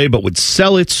out of the way but would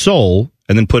sell its soul,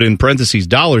 and then put in parentheses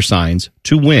 $signs,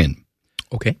 to win.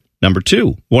 Okay. Number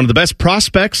 2, one of the best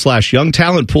prospects / young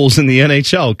talent pools in the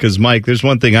NHL, because, Mike, there's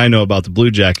one thing I know about the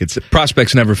Blue Jackets.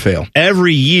 Prospects never fail.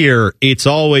 Every year, it's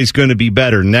always going to be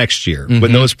better next year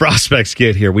when those prospects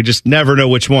get here. We just never know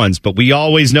which ones, but we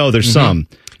always know there's some.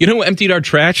 You know who emptied our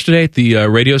trash today at the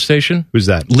radio station? Who's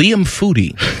that? Liam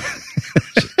Foodie.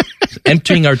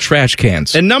 Emptying our trash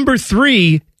cans. And number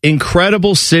 3,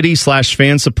 incredible city /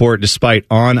 fan support despite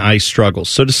on-ice struggles.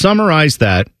 So to summarize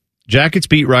that, Jackets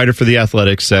beat writer for The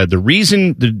Athletic, said the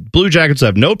reason the Blue Jackets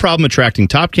have no problem attracting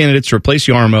top candidates to replace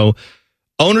Jarmo,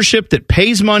 ownership that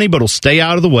pays money but will stay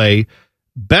out of the way,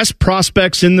 best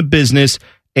prospects in the business,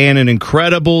 and an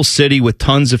incredible city with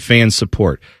tons of fan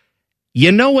support.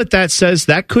 You know what that says?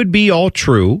 That could be all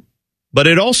true, but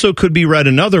it also could be read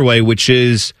another way, which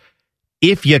is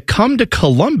if you come to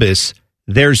Columbus,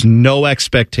 there's no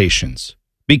expectations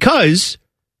because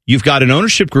you've got an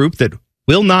ownership group that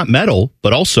will not meddle,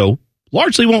 but also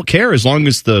largely won't care as long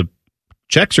as the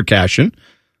checks are cashing.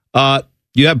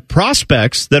 You have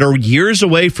prospects that are years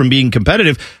away from being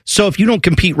competitive. So if you don't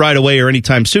compete right away or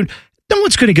anytime soon, no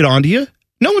one's going to get onto you.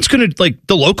 No one's going to,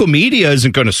 the local media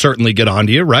isn't going to certainly get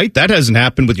onto you, right? That hasn't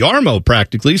happened with Jarmo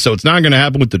practically, so it's not going to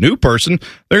happen with the new person.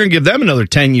 They're going to give them another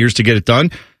 10 years to get it done.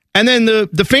 And then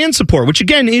the fan support, which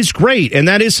again is great, and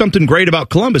that is something great about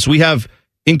Columbus. We have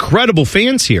incredible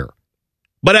fans here.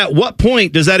 But at what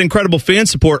point does that incredible fan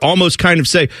support almost kind of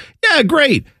say, yeah,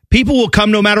 great, people will come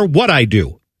no matter what I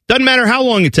do. Doesn't matter how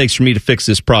long it takes for me to fix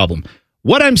this problem.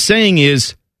 What I'm saying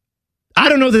is, I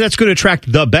don't know that that's going to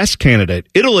attract the best candidate.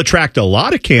 It'll attract a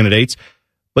lot of candidates,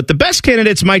 but the best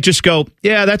candidates might just go,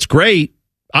 yeah, that's great.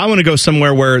 I want to go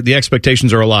somewhere where the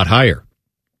expectations are a lot higher.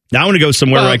 Now I want to go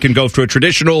somewhere where I can go to a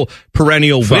traditional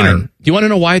perennial winner. Do you want to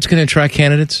know why it's going to attract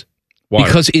candidates? Why?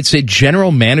 Because it's a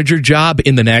general manager job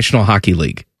in the National Hockey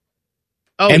League.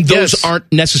 Oh, and those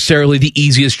aren't necessarily the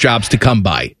easiest jobs to come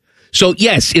by. So,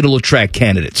 yes, it'll attract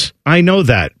candidates. I know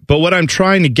that. But what I'm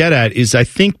trying to get at is I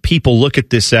think people look at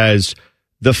this as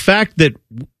the fact that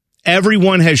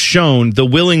everyone has shown the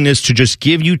willingness to just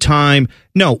give you time.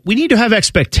 No, we need to have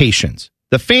expectations.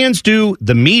 The fans do.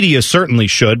 The media certainly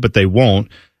should, but they won't.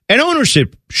 And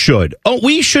ownership should. Oh,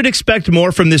 we should expect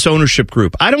more from this ownership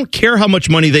group. I don't care how much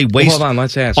money they waste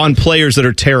let's ask on players that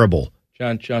are terrible.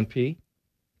 John P.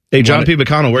 Hey, John P.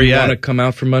 McConnell, where you at? You want to come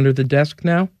out from under the desk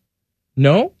now?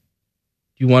 No?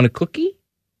 You want a cookie?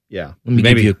 Yeah. Let me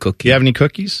give you a cookie. Do you have any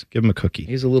cookies? Give him a cookie.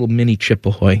 Here's a little mini Chip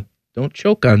Ahoy. Don't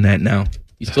choke on that now.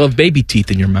 You still have baby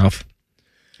teeth in your mouth.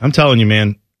 I'm telling you,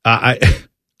 man. I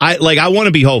want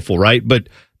to be hopeful, right? But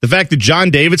the fact that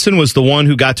John Davidson was the one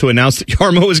who got to announce that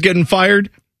Jarmo was getting fired,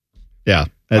 yeah.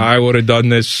 I would have done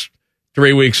this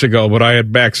 3 weeks ago, but I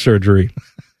had back surgery.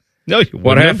 No, you wouldn't.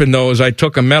 What happened, though, is I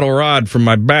took a metal rod from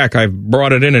my back. I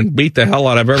brought it in and beat the hell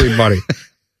out of everybody.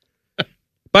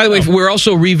 By the way, we're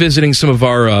also revisiting some of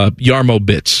our Jarmo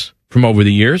bits from over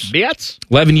the years. Bits?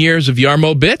 11 years of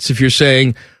Jarmo bits. If you're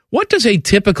saying, what does a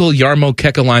typical Jarmo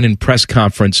Kekalainen press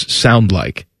conference sound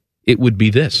like? It would be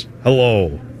this.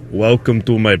 Hello. Welcome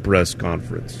to my press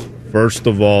conference. First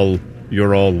of all,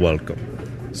 you're all welcome.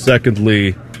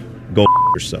 Secondly, go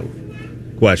yourself.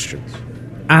 Questions?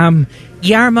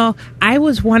 Jarmo, I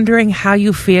was wondering how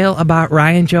you feel about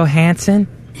Ryan Johansson.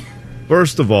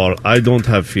 First of all, I don't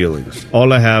have feelings.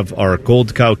 All I have are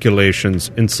cold calculations,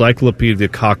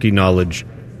 encyclopedic hockey knowledge,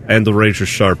 and a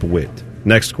razor-sharp wit.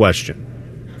 Next question.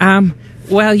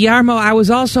 Well, Jarmo, I was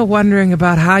also wondering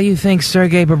about how you think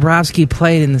Sergei Bobrovsky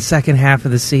played in the second half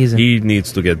of the season. He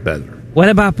needs to get better. What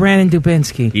about Brandon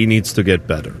Dubinsky? He needs to get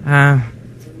better.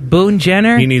 Boone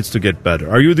Jenner? He needs to get better.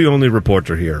 Are you the only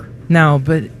reporter here? No,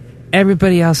 but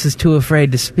everybody else is too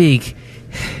afraid to speak.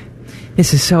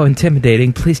 This is so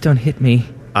intimidating. Please don't hit me.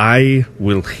 I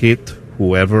will hit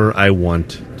whoever I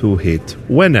want to hit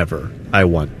whenever I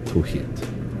want to hit.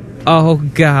 Oh,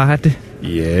 God.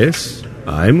 Yes,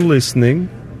 I'm listening.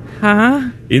 Huh?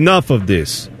 Enough of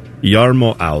this.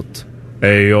 Jarmo out.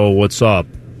 Hey, yo, what's up?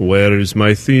 Where is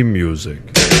my theme music?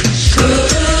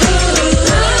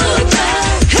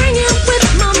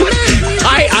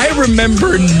 I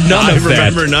remember none of that. I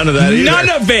remember none of that either. None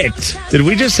of it. Did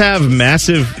we just have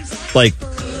massive,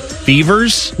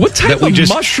 fevers? What type of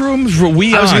mushrooms were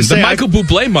we on? The Michael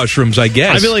Bublé mushrooms, I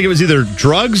guess. I feel like it was either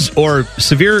drugs or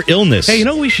severe illness. Hey, you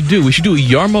know what we should do? We should do a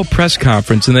Jarmo press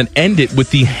conference and then end it with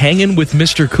the Hangin' with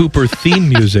Mr. Cooper theme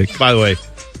music. By the way,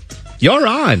 you're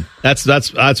on. That's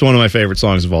one of my favorite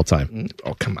songs of all time.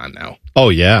 Oh, come on now. Oh,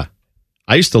 yeah.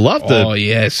 I used to love the... Oh,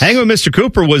 yes. Hangin' with Mr.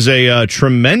 Cooper was a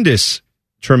tremendous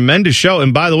show.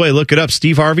 And by the way, look it up.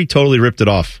 Steve Harvey totally ripped it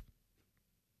off.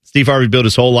 Steve Harvey built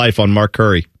his whole life on Mark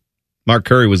Curry. Mark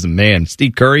Curry was the man.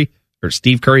 Steve Curry,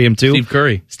 him too? Steve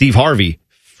Curry. Steve Harvey,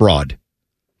 fraud.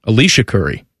 Alicia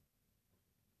Curry.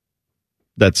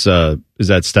 Is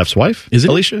that Steph's wife? Is it?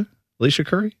 Alicia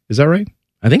Curry? Is that right?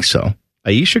 I think so.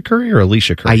 Aisha Curry or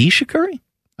Alicia Curry? Aisha Curry?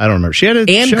 I don't remember. She had a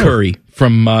Ann show. Curry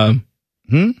from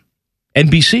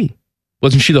NBC.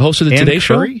 Wasn't she the host of the Today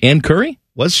Show? Ann Curry?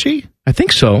 Was she? I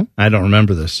think so. I don't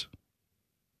remember this.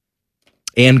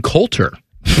 Ann Coulter.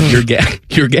 Your gal.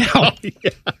 Oh,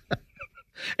 yeah.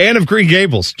 And of Green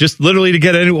Gables, just literally to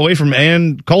get away from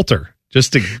Ann Coulter,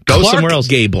 just to go Clark somewhere else.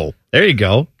 Gable. There you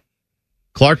go.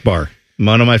 Clark Bar,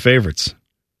 one of my favorites.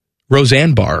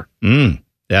 Roseanne Bar.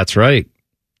 That's right.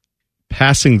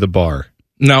 Passing the bar.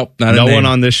 No, not a name. No one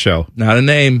on this show. Not a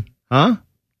name. Huh?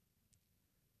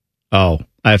 Oh,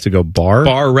 I have to go bar?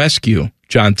 Bar Rescue,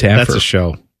 John Taffer. That's a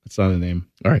show. That's not a name.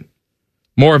 All right.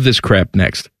 More of this crap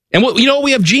next. And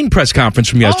we have Gene press conference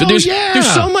from yesterday.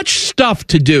 There's so much stuff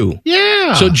to do.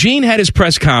 Yeah. So Gene had his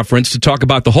press conference to talk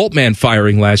about the Holtmann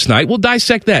firing last night. We'll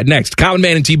dissect that next. Common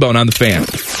Man and T-Bone on the Fan.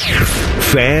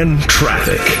 Fan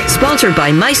Traffic. Sponsored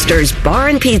by Meister's Bar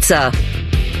and Pizza.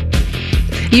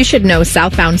 You should know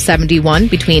southbound 71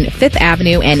 between 5th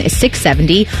Avenue and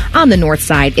 670 on the north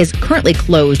side is currently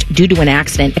closed due to an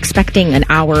accident, expecting an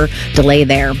hour delay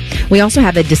there. We also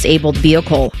have a disabled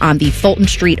vehicle on the Fulton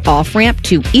Street off-ramp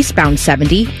to eastbound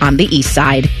 70 on the east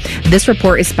side. This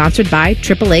report is sponsored by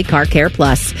AAA Car Care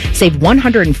Plus. Save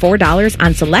 $104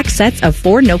 on select sets of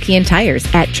 4 Nokian tires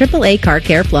at AAA Car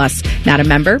Care Plus. Not a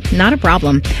member? Not a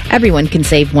problem. Everyone can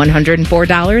save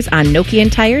 $104 on Nokian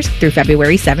tires through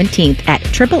February 17th at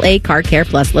AAA Car Care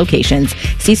Plus locations.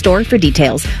 See store for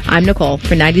details. I'm Nicole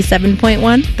for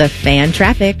 97.1 The Fan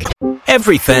Traffic.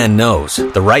 Every fan knows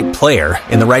the right player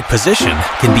in the right position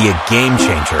can be a game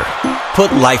changer.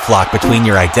 Put LifeLock between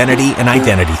your identity and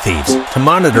identity thieves to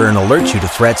monitor and alert you to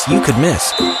threats you could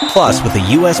miss. Plus, with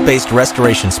a U.S.-based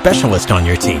restoration specialist on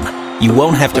your team, you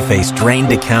won't have to face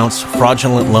drained accounts,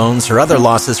 fraudulent loans, or other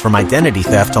losses from identity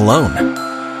theft alone.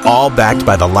 All backed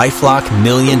by the LifeLock $1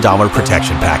 Million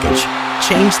Protection Package.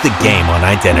 Change the game on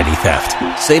identity theft.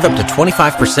 Save up to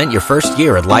 25% your first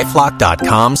year at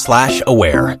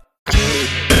LifeLock.com/aware.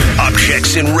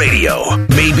 Objects in radio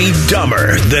may be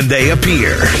dumber than they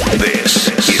appear. This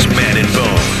is Man and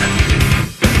Bone.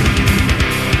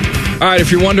 All right,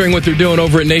 if you're wondering what they're doing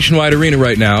over at Nationwide Arena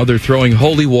right now, they're throwing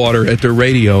holy water at their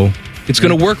radio. It's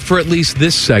going to work for at least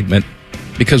this segment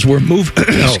because we're moving.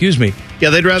 Excuse me. Yeah,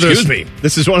 they'd rather. Excuse me.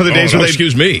 This is one of the days where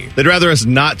they'd rather us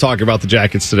not talk about the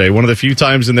Jackets today. One of the few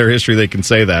times in their history they can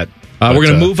say that. We're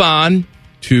going to move on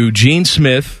to Gene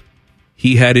Smith.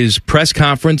 He had his press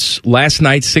conference last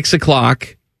night, 6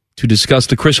 o'clock, to discuss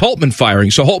the Chris Holtmann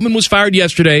firing. So Holtmann was fired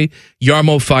yesterday.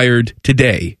 Jarmo fired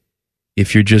today,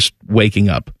 if you're just waking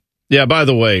up. Yeah, by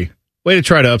the way to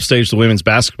try to upstage the women's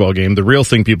basketball game. The real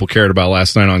thing people cared about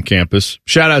last night on campus.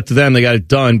 Shout out to them. They got it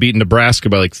done, beating Nebraska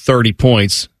by like 30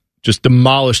 points. Just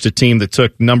demolished a team that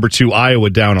took number 2 Iowa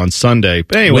down on Sunday.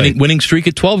 But anyway, winning streak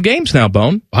at 12 games now,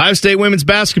 Bone. Ohio State women's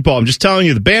basketball. I'm just telling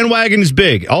you, the bandwagon is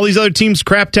big. All these other teams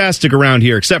craptastic around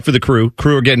here, except for the Crew.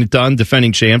 Crew are getting it done,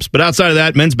 defending champs. But outside of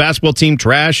that, men's basketball team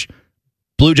trash.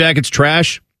 Blue Jackets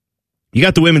trash. You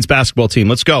got the women's basketball team.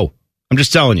 Let's go. I'm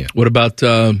just telling you. What about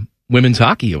women's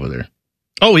hockey over there?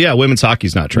 Oh, yeah, women's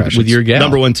hockey's not trash. With your gal.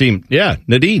 Number 1 team. Yeah,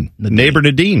 Nadine. Neighbor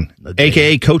Nadine.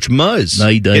 A.K.A. Coach Muzz.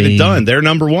 Get it done. They're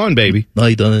number 1, baby.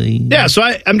 Yeah, so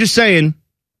I'm just saying,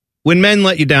 when men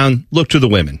let you down, look to the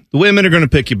women. The women are going to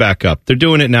pick you back up. They're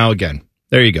doing it now again.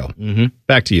 There you go. Mm-hmm.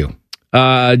 Back to you.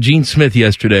 Gene Smith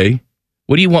yesterday.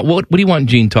 What do you want? What do you want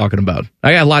Gene talking about?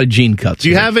 I got a lot of Gene cuts. Do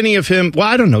you have any of him? Well,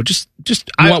 I don't know. Just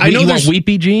I know you want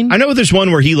Weepy Gene? I know there's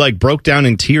one where he broke down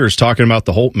in tears talking about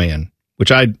the Holtmann,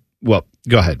 which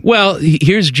go ahead. Well,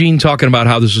 here's Gene talking about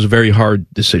how this was a very hard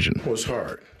decision. It was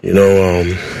hard. You know,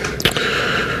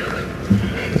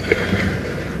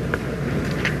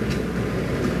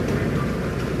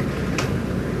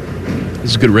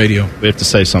 this is good radio. We have to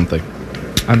say something.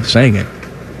 I'm saying it.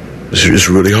 It's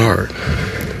really hard.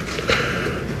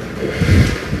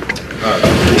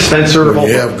 Spencer, when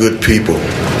you have good people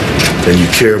and you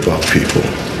care about people,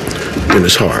 then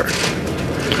it's hard.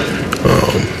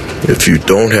 If you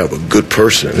don't have a good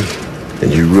person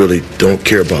and you really don't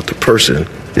care about the person,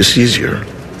 it's easier.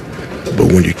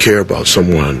 But when you care about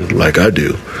someone like I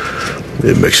do,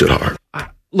 it makes it hard.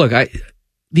 Look,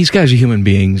 these guys are human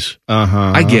beings.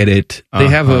 I get it. They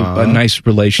have a nice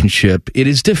relationship. It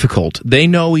is difficult. They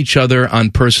know each other on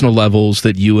personal levels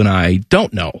that you and I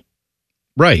don't know.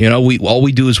 Right. You know, all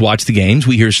we do is watch the games.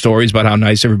 We hear stories about how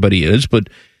nice everybody is, but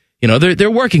you know, they're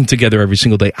working together every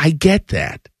single day. I get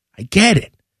that. I get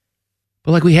it.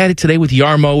 But we had it today with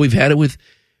Jarmo, we've had it with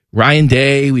Ryan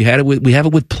Day, we have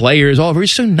it with players. All very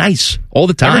so nice all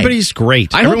the time. Everybody's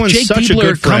great. Everyone's hope Jake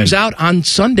Diebler comes out on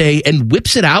Sunday and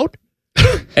whips it out,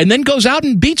 and then goes out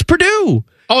and beats Purdue.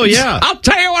 Oh yeah, I'll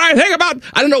tell you what I think about.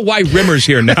 I don't know why Rimmer's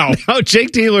here now. No,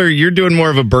 Jake Diebler, you're doing more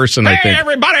of a Burson. I think. Hey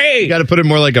everybody, you got to put it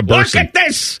more like a Burson. Look at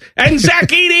this, and Zach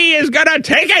Edey is gonna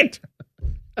take it.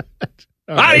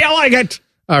 How do you like it?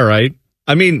 All right.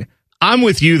 I mean, I'm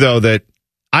with you though that.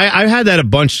 I had that a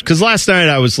bunch, because last night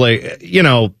I was like,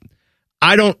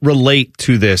 I don't relate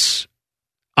to this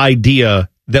idea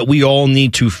that we all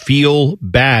need to feel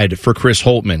bad for Chris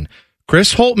Holtmann.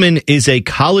 Chris Holtmann is a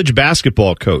college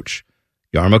basketball coach.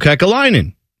 Jarmo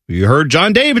Kekalainen. You heard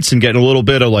John Davidson getting a little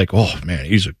bit of like, oh, man,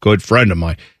 he's a good friend of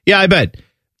mine. Yeah, I bet.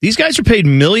 These guys are paid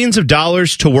millions of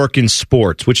dollars to work in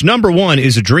sports, which, number one,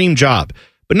 is a dream job.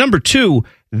 But number two,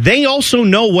 they also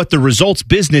know what the results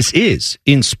business is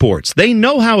in sports. They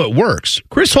know how it works.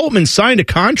 Chris Holtmann signed a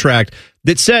contract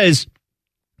that says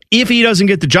if he doesn't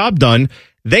get the job done,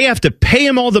 they have to pay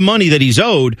him all the money that he's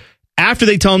owed after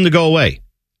they tell him to go away.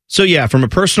 So, yeah, from a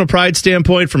personal pride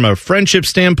standpoint, from a friendship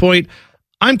standpoint,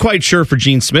 I'm quite sure for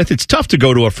Gene Smith, it's tough to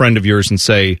go to a friend of yours and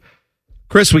say,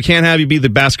 Chris, we can't have you be the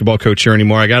basketball coach here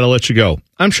anymore. I got to let you go.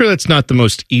 I'm sure that's not the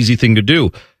most easy thing to do.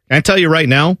 And I tell you right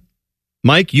now,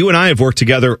 Mike, you and I have worked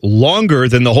together longer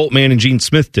than the Holtmann and Gene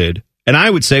Smith did. And I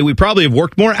would say we probably have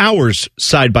worked more hours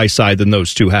side by side than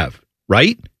those two have,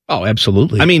 right? Oh,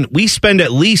 absolutely. I mean, we spend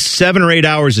at least 7 or 8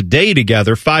 hours a day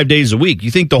together, 5 days a week. You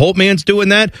think the Holtmann's doing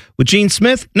that with Gene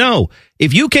Smith? No.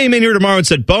 If you came in here tomorrow and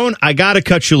said, Bone, I got to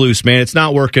cut you loose, man. It's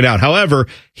not working out. However,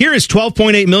 here is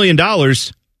 $12.8 million.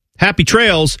 Happy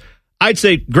trails. I'd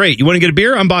say, great. You want to get a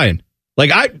beer? I'm buying.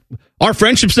 Like, our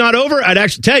friendship's not over. I'd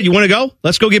actually, Ted, you want to go?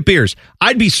 Let's go get beers.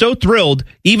 I'd be so thrilled,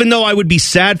 even though I would be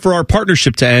sad for our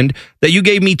partnership to end, that you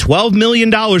gave me $12 million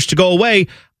to go away.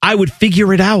 I would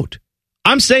figure it out.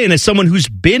 I'm saying, as someone who's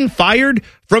been fired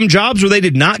from jobs where they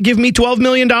did not give me $12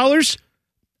 million,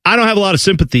 I don't have a lot of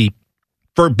sympathy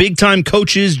for big-time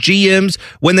coaches, GMs,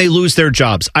 when they lose their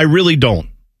jobs. I really don't.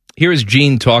 Here is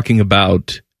Gene talking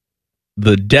about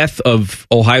the death of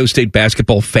Ohio State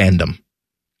basketball fandom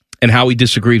and how he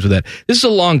disagrees with that. This is a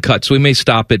long cut, so we may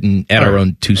stop it and add our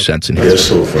own 2 cents in here. It's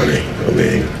so funny. I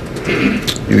mean,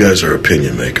 you guys are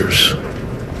opinion makers.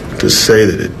 To say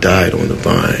that it died on the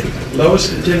vine.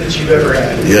 Lowest attendance you've ever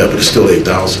had. Yeah, but it's still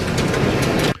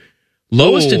 8,000.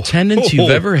 Lowest attendance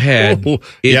you've ever had.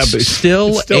 It's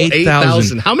still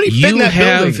 8,000. How many fit in that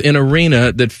have building? an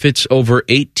arena that fits over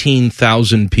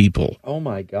 18,000 people. Oh,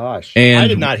 my gosh. And, I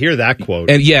did not hear that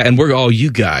quote. And we're all, you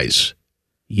guys,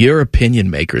 you're opinion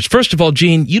makers. First of all,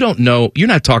 Gene, you don't know, you're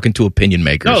not talking to opinion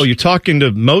makers. No, you're talking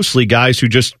to mostly guys who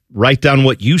just write down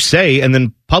what you say and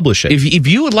then publish it. If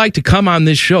you would like to come on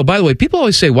this show, by the way, people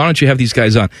always say, why don't you have these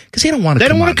guys on? Because they don't want to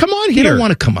come on. They don't want to come on here. They don't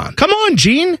want to come on. Come on,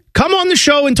 Gene. Come on the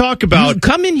show and talk about. You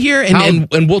come in here and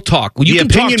we'll talk. You can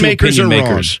talk to opinion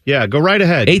makers. Yeah, go right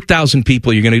ahead. 8,000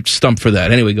 people, you're going to stump for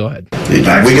that. Anyway, go ahead. We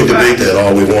can debate that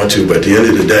all we want to, but at the end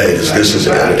of the day, this is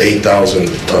 8,000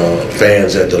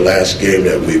 fans at the last game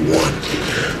that we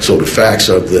won. So the facts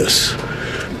are this.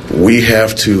 We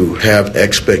have to have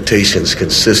expectations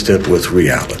consistent with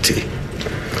reality.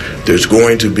 There's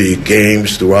going to be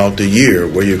games throughout the year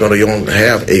where you're going to only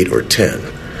have 8 or 10.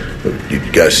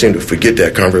 You guys seem to forget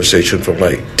that conversation from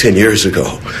like 10 years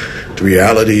ago. The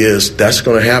reality is that's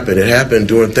going to happen. It happened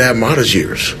during Thad Matta's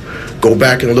years. Go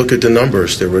back and look at the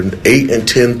numbers. There were 8,000 and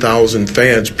 10,000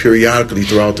 fans periodically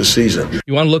throughout the season.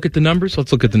 You want to look at the numbers?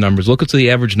 Let's look at the numbers. Look at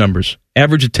the average numbers.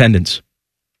 Average attendance.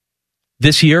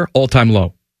 This year, all-time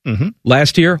low. Mm-hmm.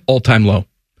 Last year, all-time low.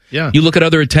 Yeah. You look at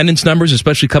other attendance numbers,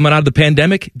 especially coming out of the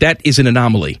pandemic, that is an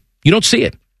anomaly. You don't see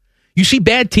it. You see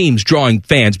bad teams drawing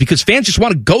fans because fans just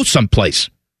want to go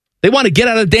someplace. They want to get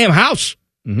out of the damn house.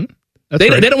 Mm-hmm. They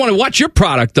don't want to watch your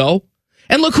product, though.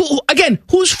 And look,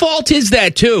 whose fault is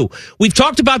that, too? We've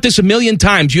talked about this a million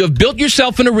times. You have built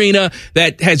yourself an arena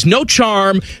that has no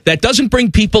charm, that doesn't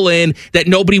bring people in, that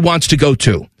nobody wants to go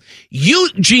to. You,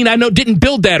 Gene, I know, didn't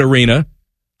build that arena.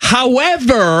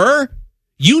 However,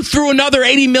 you threw another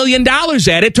 $80 million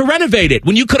at it to renovate it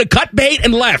when you could have cut bait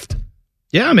and left.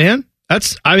 Yeah, man.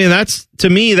 That's to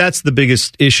me, that's the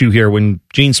biggest issue here when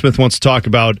Gene Smith wants to talk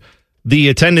about the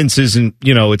attendance isn't,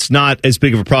 it's not as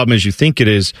big of a problem as you think it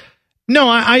is. No,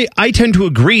 I tend to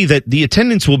agree that the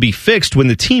attendance will be fixed when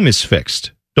the team is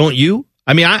fixed. Don't you?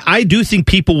 I mean, I do think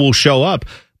people will show up.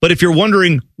 But if you're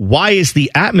wondering, why is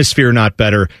the atmosphere not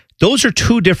better? Those are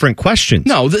two different questions.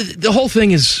 No, the whole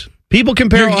thing is people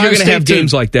compare. You're going to have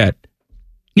games like that.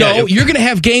 No, you're going to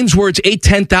have games where it's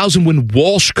 8,000-10,000 when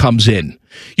Walsh comes in.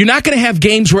 You're not going to have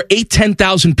games where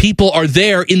 8,000-10,000 people are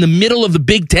there in the middle of the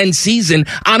Big Ten season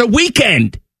on a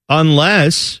weekend.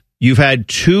 Unless you've had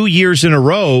 2 years in a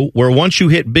row where once you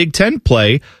hit Big Ten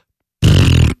play,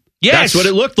 that's what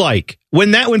it looked like.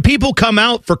 When people come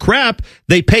out for crap,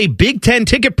 they pay Big Ten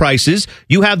ticket prices.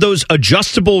 You have those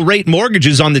adjustable rate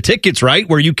mortgages on the tickets, right?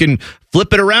 Where you can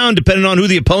flip it around depending on who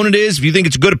the opponent is. If you think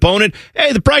it's a good opponent,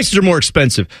 hey, the prices are more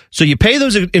expensive. So you pay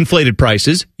those inflated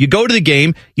prices. You go to the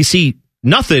game, you see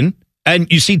nothing,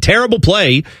 and you see terrible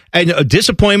play and a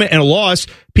disappointment and a loss,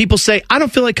 people say, I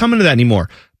don't feel like coming to that anymore.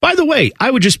 By the way,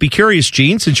 I would just be curious,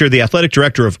 Gene, since you're the athletic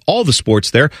director of all the sports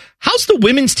there, how's the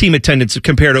women's team attendance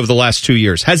compared over the last 2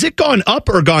 years? Has it gone up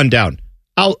or gone down?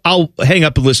 I'll hang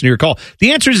up and listen to your call.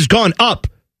 The answer is it's gone up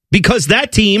because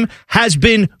that team has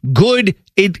been good,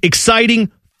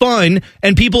 exciting, fun,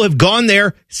 and people have gone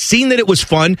there, seen that it was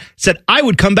fun, said, I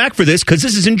would come back for this because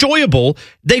this is enjoyable.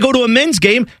 They go to a men's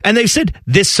game, and they've said,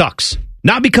 this sucks.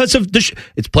 Not because of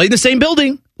it's played in the same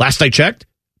building, last I checked,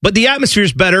 but the atmosphere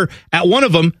is better at one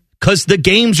of them because the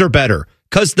games are better,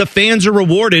 because the fans are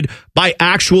rewarded by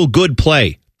actual good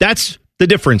play. That's the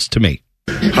difference to me.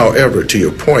 However, to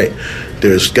your point,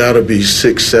 there's got to be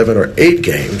 6, 7, or 8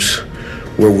 games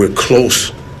where we're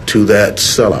close to that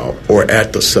sellout or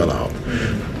at the sellout.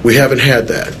 We haven't had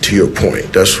that, to your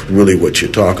point. That's really what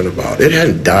you're talking about. It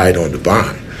hadn't died on the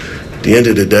vine. At the end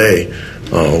of the day,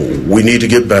 we need to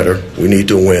get better. We need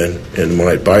to win. And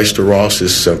my advice to Ross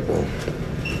is simple.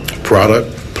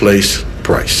 Product, place,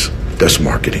 price. That's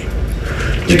marketing.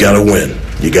 You got to win.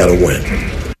 You got to win.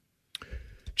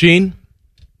 Gene,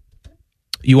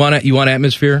 you want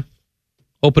atmosphere?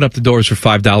 Open up the doors for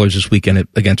 $5 this weekend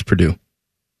against Purdue.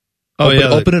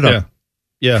 Open it up.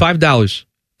 Yeah. $5.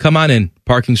 Come on in.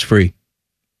 Parking's free.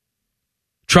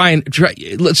 Try.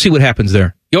 Let's see what happens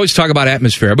there. You always talk about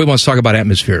atmosphere. Everybody wants to talk about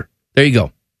atmosphere. There you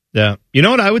go. Yeah. You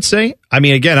know what I would say? I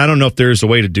mean, again, I don't know if there's a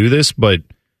way to do this, but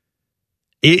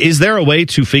is there a way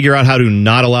to figure out how to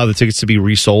not allow the tickets to be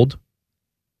resold?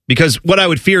 Because what I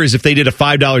would fear is if they did a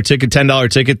 $5 ticket, $10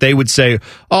 ticket, they would say,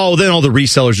 oh, then all the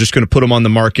resellers are just going to put them on the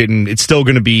market and it's still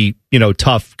going to be,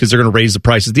 tough because they're going to raise the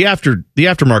prices. The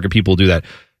aftermarket people do that.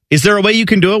 Is there a way you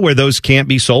can do it where those can't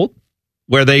be sold?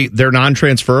 Where they're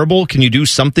non-transferable? Can you do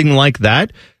something like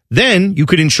that? Then you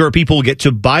could ensure people will get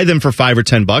to buy them for $5 or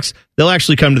 $10. They'll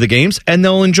actually come to the games and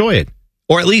they'll enjoy it.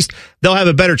 Or at least they'll have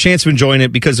a better chance of enjoying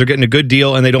it because they're getting a good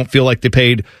deal and they don't feel like they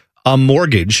paid a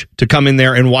mortgage to come in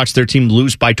there and watch their team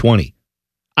lose by 20.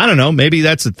 I don't know. Maybe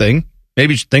that's the thing.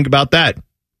 Maybe you should think about that.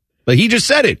 But he just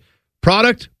said it.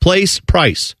 Product, place,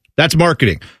 price. That's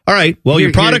marketing. All right. Well,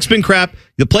 your product's been crap.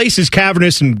 The place is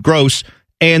cavernous and gross,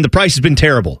 and the price has been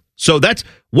terrible. So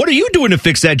what are you doing to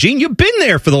fix that, Gene? You've been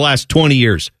there for the last 20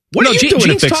 years. What are you doing to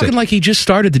fix it? Gene's talking like he just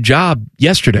started the job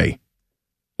yesterday.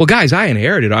 Well, guys, I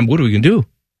inherited. What are we going to do?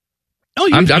 No,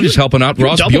 I'm just helping out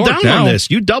Ross Bjork down now. On this.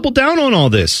 You double down on all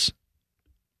this.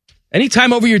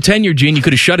 Anytime over your tenure, Gene, you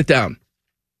could have shut it down.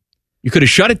 You could have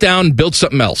shut it down and built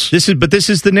something else. This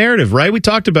is the narrative, right? We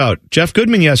talked about Jeff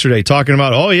Goodman yesterday talking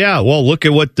about, look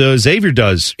at what Xavier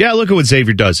does. Yeah, look at what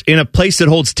Xavier does. In a place that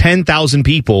holds 10,000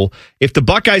 people, if the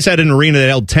Buckeyes had an arena that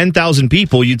held 10,000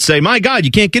 people, you'd say, my God,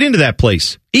 you can't get into that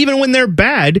place. Even when they're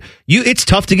bad, it's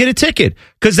tough to get a ticket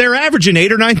because they're averaging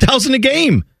 8,000 or 9,000 a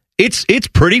game. It's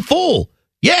pretty full.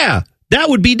 Yeah, that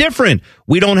would be different.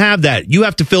 We don't have that. You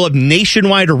have to fill up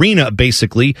nationwide arena,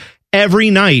 basically,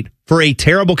 every night for a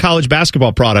terrible college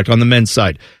basketball product on the men's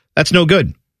side. That's no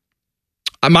good.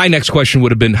 My next question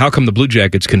would have been, how come the Blue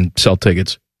Jackets can sell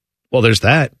tickets? Well, there's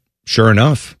that. Sure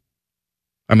enough.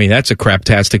 I mean, that's a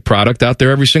craptastic product out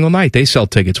there every single night. They sell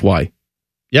tickets. Why?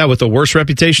 Yeah, with a worse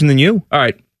reputation than you. All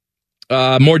right.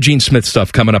 More Gene Smith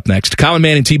stuff coming up next. Colin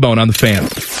Mann and T-Bone on the Fan.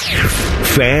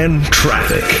 Fan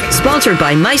Traffic. Sponsored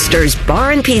by Meister's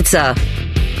Bar and Pizza.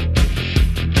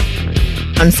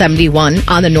 On 71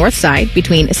 on the north side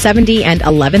between 70 and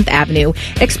 11th Avenue.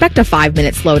 Expect a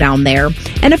 5-minute slowdown there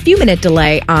and a few-minute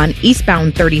delay on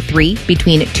eastbound 33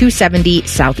 between 270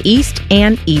 Southeast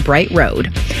and Ebright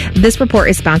Road. This report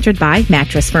is sponsored by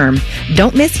Mattress Firm.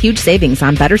 Don't miss huge savings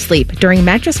on better sleep during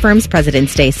Mattress Firm's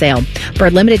President's Day sale. For a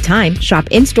limited time, shop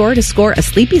in-store to score a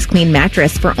Sleepy's Queen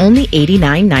mattress for only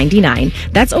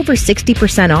 $89.99. That's over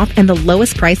 60% off and the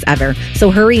lowest price ever. So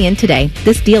hurry in today.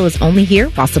 This deal is only here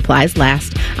while supplies last.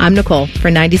 I'm Nicole for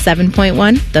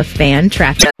 97.1 The Fan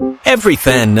Traffic. Every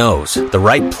fan knows the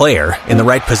right player in the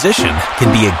right position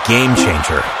can be a game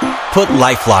changer. Put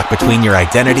LifeLock between your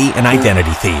identity and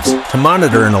identity thieves to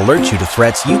monitor and alert you to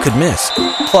threats you could miss.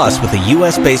 Plus, with a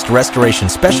U.S.-based restoration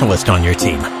specialist on your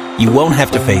team, you won't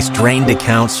have to face drained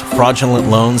accounts, fraudulent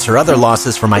loans, or other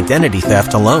losses from identity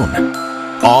theft alone.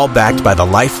 All backed by the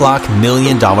LifeLock $1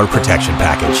 Million Protection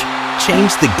Package.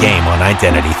 Change the game on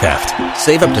identity theft.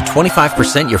 Save up to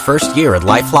 25% your first year at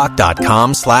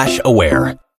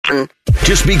LifeLock.com/aware.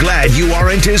 Just be glad you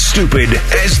aren't as stupid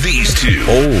as these two.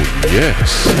 Oh,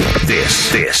 yes.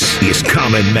 This is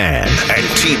Common Man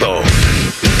and T-Bone.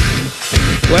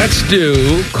 Let's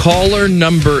do caller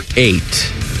number 8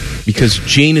 because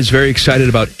Gene is very excited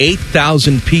about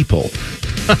 8,000 people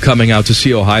coming out to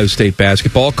see Ohio State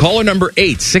basketball. Caller number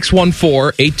 8,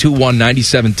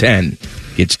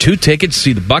 614-821-9710. Gets 2 tickets to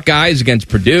see the Buckeyes against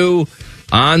Purdue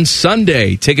on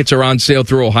Sunday. Tickets are on sale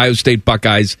through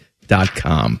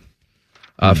ohiostatebuckeyes.com.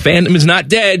 Fandom is not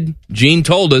dead. Gene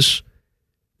told us.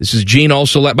 This is Gene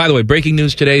also. By the way, breaking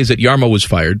news today is that Jarmo was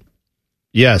fired.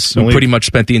 Yes. We pretty much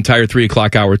spent the entire 3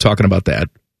 o'clock hour talking about that.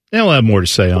 Yeah, we'll have more to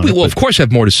say on it. We will, of course,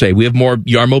 have more to say. We have more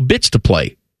Jarmo bits to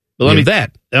play. But let me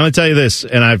tell you this,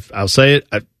 and I'll say it.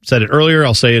 I've said it earlier.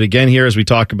 I'll say it again here as we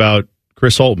talk about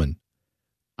Chris Holtmann.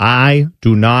 I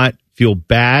do not feel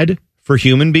bad for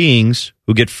human beings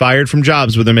who get fired from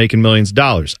jobs where they're making millions of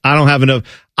dollars. I don't have enough.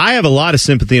 I have a lot of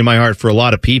sympathy in my heart for a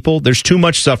lot of people. There's too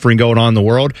much suffering going on in the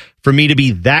world for me to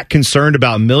be that concerned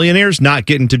about millionaires not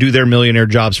getting to do their millionaire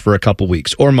jobs for a couple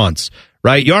weeks or months.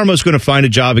 Right? Jarmo's going to find a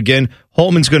job again.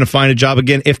 Holtmann's going to find a job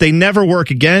again. If they never work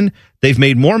again, they've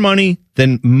made more money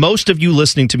than most of you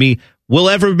listening to me will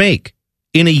ever make.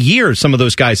 In a year, some of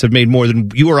those guys have made more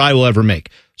than you or I will ever make.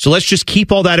 So let's just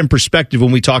keep all that in perspective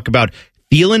when we talk about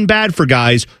feeling bad for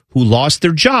guys who lost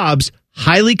their jobs,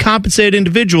 highly compensated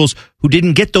individuals who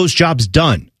didn't get those jobs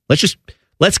done. Let's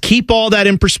keep all that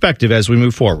in perspective as we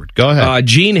move forward. Go ahead.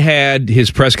 Gene had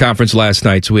his press conference last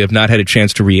night, so we have not had a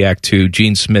chance to react to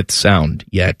Gene Smith's sound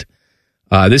yet.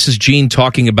 This is Gene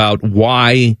talking about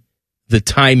why the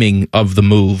timing of the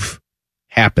move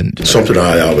happened. Something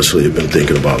I obviously have been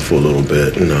thinking about for a little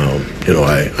bit, and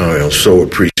I am so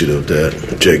appreciative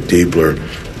that Jake Diebler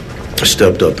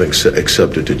stepped up and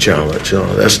accepted the challenge.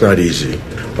 That's not easy.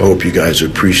 I hope you guys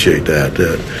appreciate that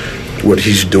what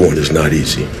he's doing is not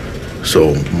easy.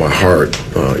 So my heart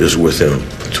is with him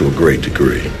to a great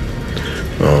degree.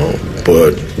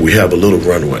 But we have a little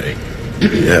runway.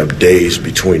 You have days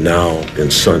between now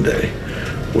and Sunday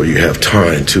where you have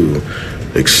time to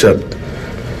accept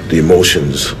the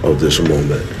emotions of this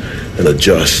moment and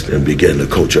adjust and begin to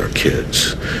coach our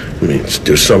kids. I mean,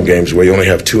 there's some games where you only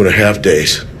have 2.5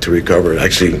 days to recover.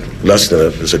 Actually, less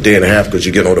than it's a day and a half because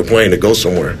you get on a plane to go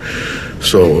somewhere.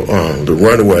 So the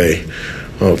runway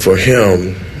for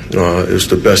him is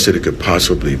the best that it could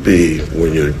possibly be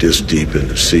when you're this deep in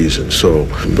the season. So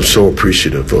I'm so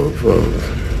appreciative of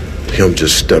him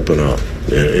just stepping up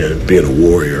and being a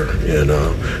warrior and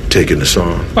taking this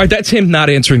on. All right, that's him not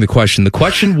answering the question. The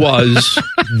question was,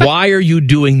 why are you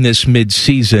doing this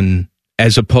mid-season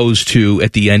as opposed to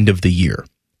at the end of the year?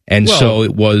 And so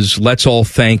it was, let's all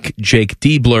thank Jake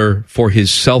Diebler for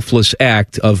his selfless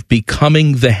act of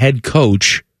becoming the head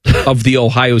coach of the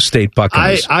Ohio State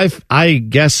Buckeyes. I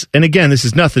guess, and again, this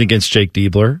is nothing against Jake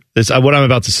Diebler. This what I'm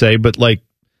about to say, but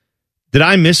did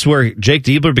I miss where Jake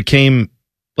Diebler became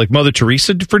like Mother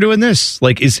Teresa for doing this?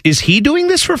 Like, is he doing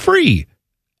this for free?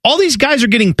 All these guys are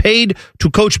getting paid to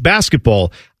coach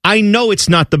basketball. I know it's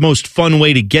not the most fun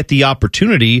way to get the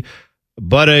opportunity,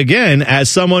 but again, as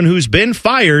someone who's been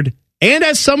fired and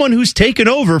as someone who's taken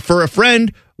over for a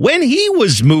friend when he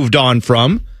was moved on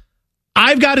from,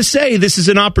 I've got to say this is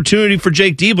an opportunity for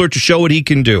Jake Diebler to show what he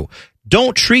can do.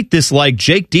 Don't treat this like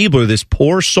Jake Diebler, this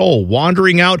poor soul,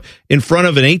 wandering out in front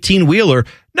of an 18-wheeler.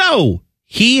 No,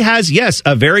 he has, yes,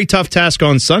 a very tough task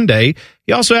on Sunday.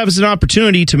 He also has an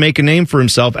opportunity to make a name for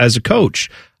himself as a coach.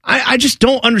 I just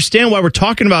don't understand why we're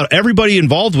talking about everybody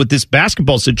involved with this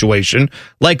basketball situation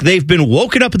like they've been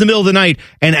woken up in the middle of the night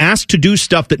and asked to do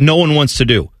stuff that no one wants to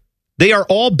do. They are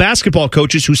all basketball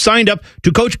coaches who signed up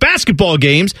to coach basketball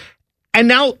games. And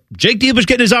now Jake Diebler's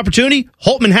getting his opportunity.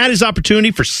 Holtmann had his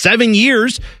opportunity for 7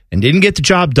 years and didn't get the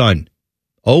job done.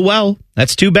 Oh, well,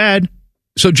 that's too bad.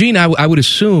 So, Gene, I would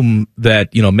assume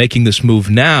that, making this move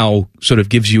now sort of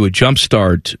gives you a jump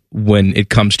start when it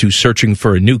comes to searching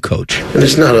for a new coach. And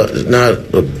it's not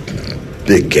a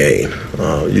big gain.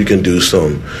 You can do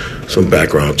some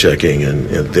background checking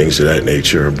and things of that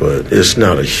nature, but it's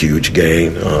not a huge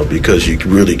gain because you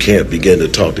really can't begin to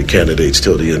talk to candidates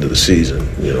till the end of the season.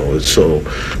 It's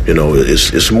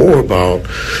more about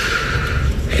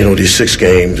these 6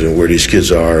 games and where these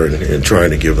kids are and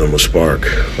trying to give them a spark,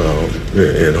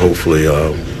 and hopefully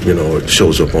it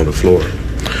shows up on the floor.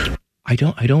 I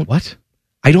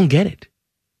don't get it.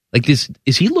 Like this,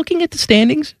 is he looking at the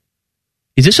standings?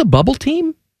 Is this a bubble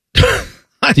team?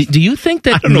 Do you think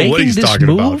that making this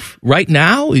move right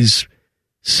now is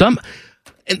some?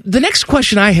 And the next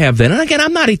question I have then, and again,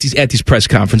 I'm not at these press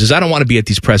conferences. I don't want to be at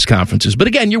these press conferences. But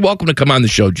again, you're welcome to come on the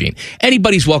show, Gene.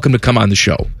 Anybody's welcome to come on the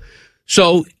show.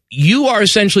 So you are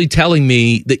essentially telling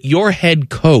me that your head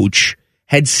coach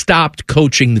had stopped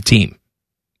coaching the team.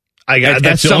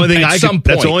 That's the only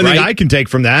thing I can take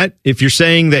from that. If you're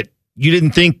saying that you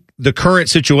didn't think the current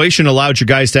situation allowed you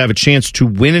guys to have a chance to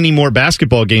win any more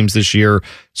basketball games this year.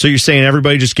 So you're saying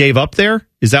everybody just gave up there?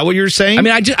 Is that what you're saying? I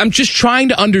mean, I'm just trying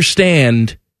to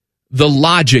understand the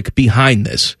logic behind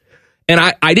this. And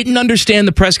I didn't understand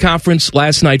the press conference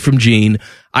last night from Gene.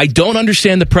 I don't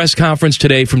understand the press conference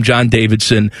today from John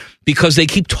Davidson because they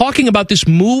keep talking about this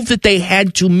move that they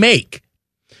had to make.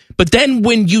 But then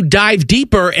when you dive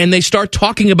deeper and they start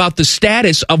talking about the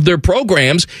status of their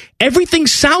programs, everything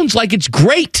sounds like it's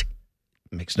great.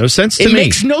 It makes no sense to me. It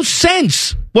makes no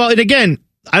sense. Well, and again,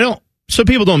 so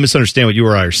people don't misunderstand what you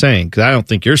or I are saying, because I don't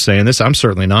think you're saying this. I'm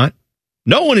certainly not.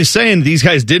 No one is saying these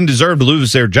guys didn't deserve to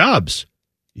lose their jobs.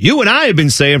 You and I have been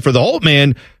saying for the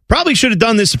Holtmann, probably should have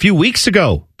done this a few weeks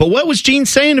ago. But what was Gene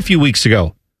saying a few weeks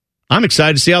ago? I'm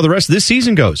excited to see how the rest of this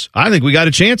season goes. I think we got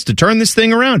a chance to turn this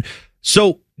thing around.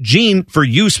 So, Gene, for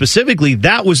you specifically,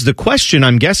 that was the question,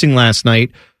 I'm guessing, last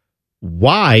night.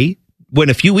 Why, when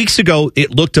a few weeks ago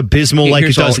it looked abysmal like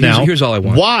it does now, here's all I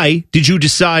want. Why did you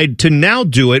decide to now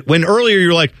do it when earlier you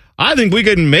were like, I think we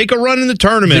can make a run in the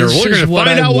tournament, or we're going to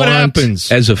find out what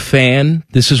happens? As a fan,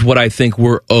 this is what I think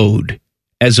we're owed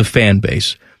as a fan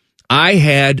base. I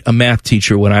had a math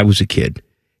teacher when I was a kid,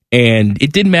 and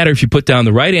it didn't matter if you put down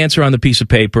the right answer on the piece of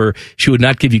paper. She would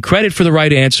not give you credit for the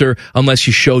right answer unless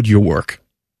you showed your work.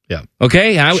 Yeah.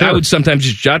 Okay? I would sometimes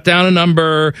just jot down a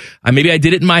number. Maybe I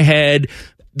did it in my head.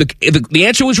 The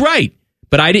answer was right,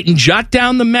 but I didn't jot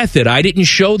down the method. I didn't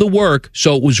show the work,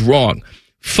 so it was wrong.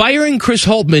 Firing Chris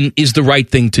Holtmann is the right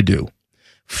thing to do.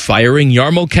 Firing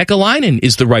Jarmo Kekalainen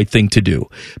is the right thing to do.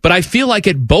 But I feel like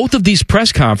at both of these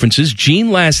press conferences,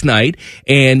 Gene last night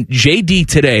and JD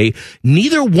today,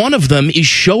 neither one of them is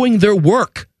showing their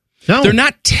work. No. They're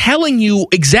not telling you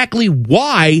exactly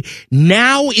why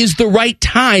now is the right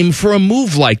time for a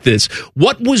move like this.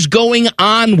 What was going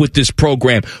on with this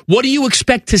program? What do you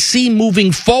expect to see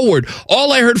moving forward?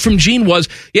 All I heard from Gene was,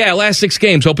 last 6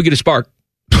 games, hope we get a spark.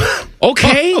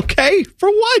 Okay. Okay. For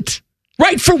what?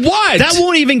 Right, for what? That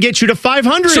won't even get you to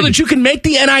 500. So that you can make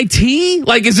the NIT?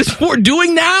 Like, is this what we're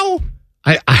doing now?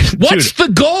 What's the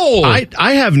goal?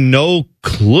 I have no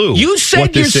clue. You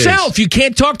said yourself you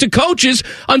can't talk to coaches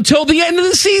until the end of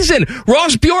the season.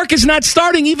 Ross Bjork is not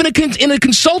starting even in a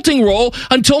consulting role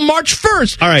until March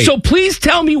 1st. All right. So please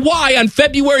tell me why on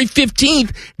February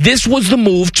 15th this was the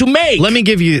move to make.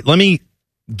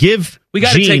 We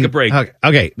got to take a break.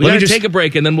 Okay. We got to take a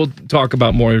break, and then we'll talk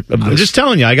about more of this. I'm just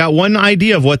telling you, I got one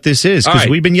idea of what this is, because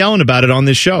we've been yelling about it on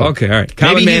this show. Okay, all right.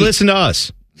 Maybe he listened to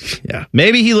us. Yeah.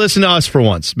 Maybe he listened to us for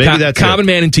once. Maybe that's Common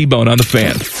Man and T-Bone on the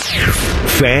Fan.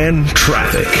 Fan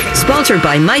Traffic. Sponsored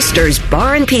by Meister's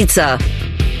Bar and Pizza.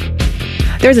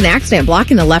 There's an accident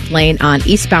blocking the left lane on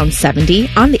eastbound 70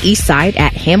 on the east side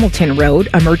at Hamilton Road.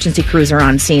 Emergency crews are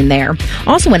on scene there.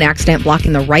 Also an accident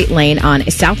blocking the right lane on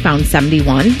southbound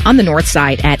 71 on the north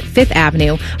side at 5th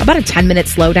Avenue. About a 10-minute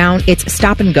slowdown. It's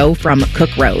stop and go from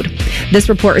Cook Road. This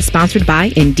report is sponsored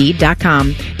by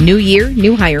Indeed.com. New year,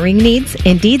 new hiring needs.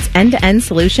 Indeed's end-to-end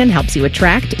solution helps you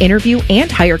attract, interview,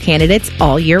 and hire candidates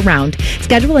all year round.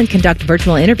 Schedule and conduct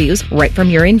virtual interviews right from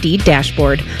your Indeed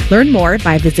dashboard. Learn more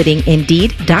by visiting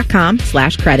Indeed.com/credit.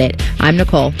 I'm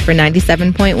Nicole for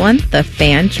 97.1 The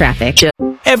Fan Traffic.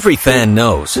 Every fan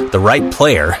knows the right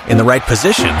player in the right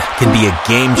position can be a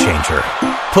game changer.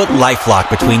 Put LifeLock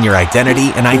between your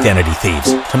identity and identity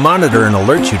thieves to monitor and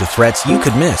alert you to threats you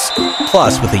could miss.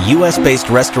 Plus, with a U.S.-based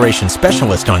restoration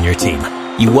specialist on your team,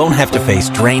 you won't have to face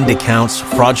drained accounts,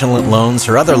 fraudulent loans,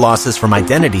 or other losses from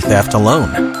identity theft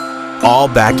alone. All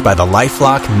backed by the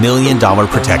LifeLock $1 Million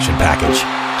Protection Package.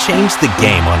 Change the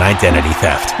game on identity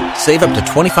theft. Save up to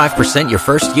 25% your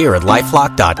first year at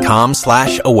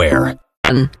LifeLock.com/aware.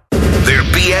 Their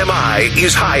BMI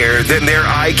is higher than their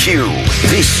IQ.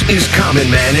 This is Common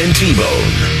Man and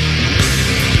T-Bone.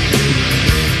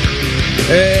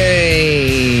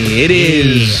 Hey, it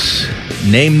is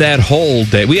Name That Hole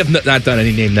Day. We have not done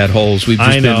any Name That Holes. We've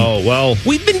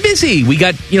been busy. We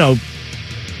got,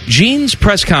 Gene's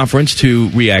press conference to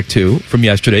react to from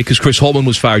yesterday, because Chris Holtmann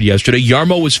was fired yesterday.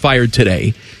 Jarmo was fired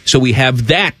today. So we have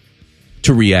that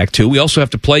to react to. We also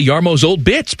have to play Jarmo's old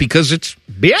bits, because it's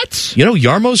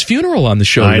Jarmo's funeral on the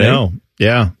show today. I know.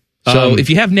 Yeah. So if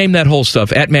you have Name That Hole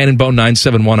stuff, at Man and Bone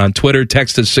 971 on Twitter,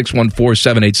 text us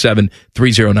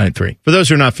 614-787-3093. For those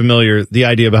who are not familiar, the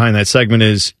idea behind that segment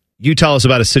is you tell us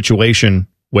about a situation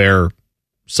where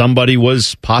somebody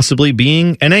was possibly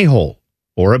being an A-hole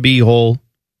or a B-hole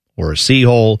or a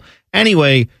C-hole.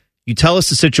 Anyway, you tell us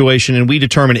the situation and we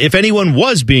determine if anyone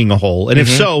was being a hole, and if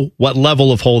so, what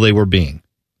level of hole they were being.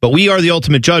 But we are the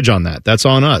ultimate judge on that. That's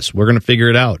on us. We're going to figure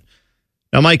it out.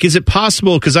 Now, Mike, is it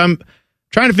possible, because I'm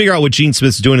trying to figure out what Gene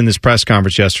Smith's doing in this press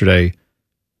conference yesterday,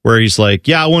 where he's like,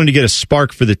 yeah, I wanted to get a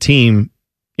spark for the team,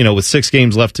 with 6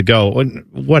 games left to go.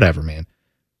 Whatever, man.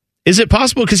 Is it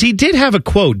possible? Because he did have a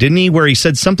quote, didn't he, where he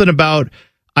said something about,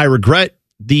 I regret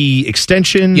the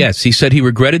extension? Yes, he said he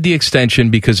regretted the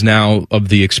extension because now of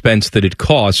the expense that it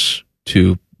costs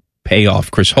to pay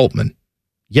off Chris Holtmann.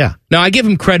 Yeah. Now, I give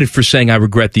him credit for saying I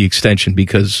regret the extension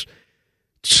because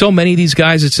so many of these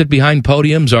guys that sit behind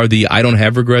podiums are the I don't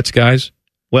have regrets guys.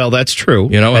 Well, that's true.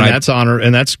 And that's honor,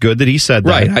 and that's good that he said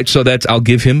that. Right. So I'll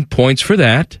give him points for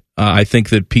that. I think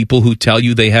that people who tell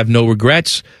you they have no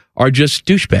regrets are just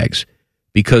douchebags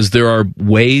because there are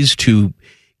ways to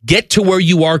get to where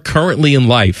you are currently in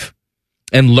life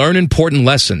and learn important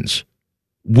lessons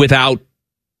without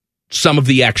some of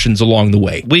the actions along the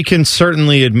way. We can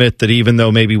certainly admit that even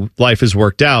though maybe life has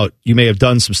worked out, you may have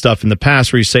done some stuff in the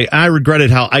past where you say, I regretted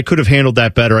how I could have handled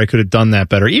that better. I could have done that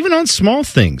better, even on small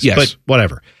things. Yes. But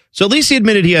whatever. So at least he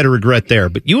admitted he had a regret there.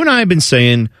 But you and I have been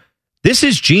saying this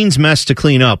is Gene's mess to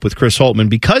clean up with Chris Holtmann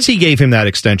because he gave him that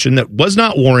extension that was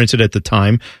not warranted at the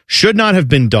time, should not have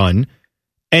been done.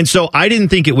 And so I didn't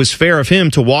think it was fair of him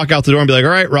to walk out the door and be like,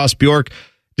 all right, Ross Bjork,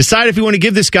 decide if you want to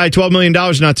give this guy $12 million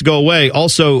not to go away.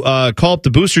 Also, call up the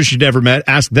boosters you never met,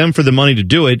 ask them for the money to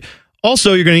do it.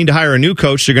 Also, you're going to need to hire a new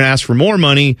coach. So you're going to ask for more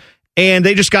money. And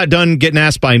they just got done getting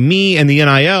asked by me and the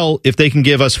NIL if they can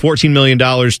give us $14 million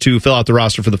to fill out the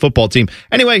roster for the football team.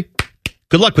 Anyway,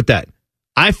 good luck with that.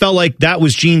 I felt like that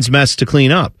was Gene's mess to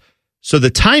clean up. So the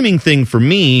timing thing for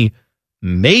me,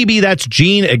 maybe that's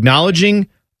Gene acknowledging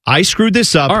I screwed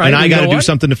this up and I got to do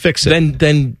something to fix it.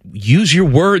 Then use your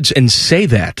words and say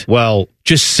that. Well,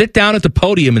 just sit down at the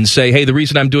podium and say, hey, the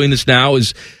reason I'm doing this now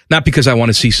is not because I want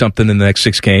to see something in the next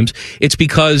 6 games. It's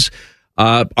because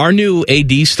our new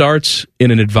AD starts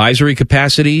in an advisory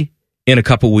capacity in a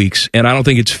couple weeks. And I don't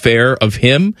think it's fair of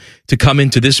him to come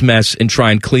into this mess and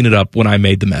try and clean it up when I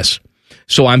made the mess.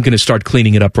 So I'm going to start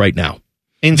cleaning it up right now.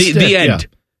 Instead, the end.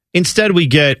 Yeah. Instead, we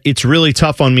get, it's really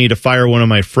tough on me to fire one of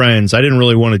my friends. I didn't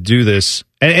really want to do this.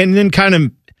 And then kind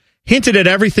of hinted at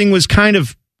everything was kind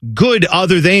of good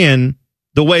other than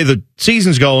the way the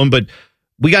season's going. But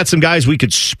we got some guys we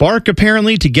could spark,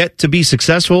 apparently, to get to be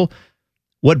successful.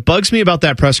 What bugs me about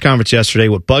that press conference yesterday,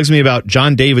 what bugs me about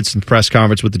John Davidson's press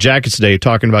conference with the Jackets today,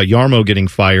 talking about Jarmo getting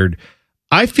fired,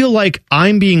 I feel like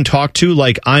I'm being talked to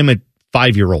like I'm a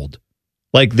 5-year-old.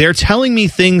 Like they're telling me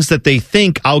things that they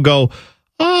think I'll go,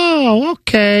 oh,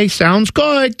 okay, sounds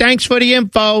good. Thanks for the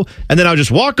info. And then I'll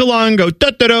just walk along and go,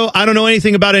 da-da-da. I don't know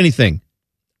anything about anything.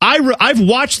 I've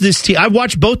watched this team. I've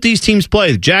watched both these teams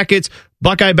play. The Jackets,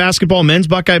 Buckeye basketball, men's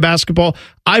Buckeye basketball.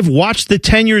 I've watched the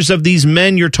tenures of these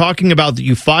men you're talking about that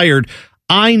you fired.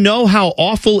 I know how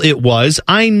awful it was.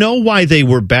 I know why they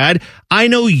were bad. I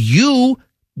know you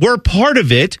were part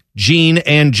of it, Gene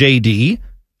and JD.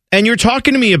 And you're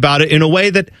talking to me about it in a way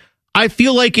that I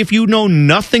feel like if you know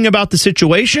nothing about the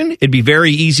situation, it'd be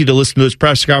very easy to listen to those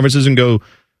press conferences and go,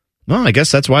 well, I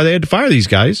guess that's why they had to fire these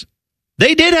guys.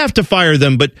 They did have to fire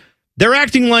them, but they're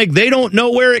acting like they don't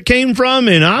know where it came from.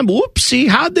 And whoopsie,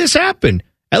 how'd this happen?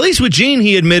 At least with Gene,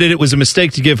 he admitted it was a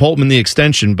mistake to give Holtmann the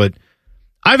extension. But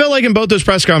I felt like in both those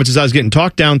press conferences, I was getting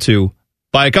talked down to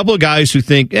by a couple of guys who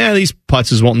think, these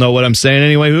putzes won't know what I'm saying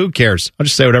anyway. Who cares? I'll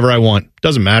just say whatever I want.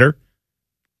 Doesn't matter.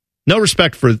 No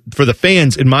respect for the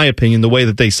fans, in my opinion, the way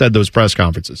that they said those press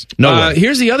conferences. No way.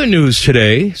 Here's the other news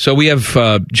today. So we have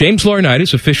James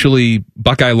Laurinaitis, officially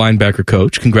Buckeye linebacker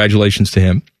coach. Congratulations to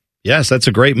him. Yes, that's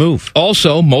a great move.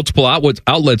 Also, multiple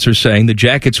outlets are saying the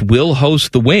Jackets will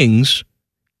host the Wings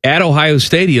at Ohio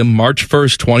Stadium March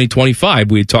 1st,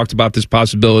 2025. We had talked about this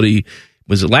possibility.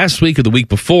 Was it last week or the week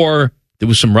before? There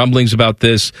was some rumblings about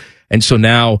this. And so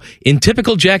now, in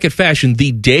typical Jacket fashion,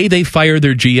 the day they fire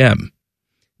their GM,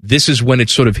 this is when it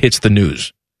sort of hits the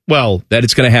news. Well, that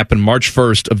it's going to happen March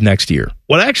 1st of next year.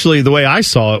 Well, actually, the way I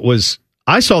saw it was,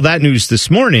 I saw that news this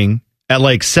morning at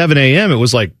like 7 a.m. It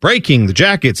was like breaking, the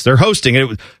Jackets, they're hosting. And it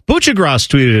was, Buchagras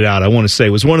tweeted it out, I want to say,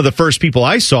 was one of the first people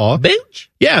I saw. Booch?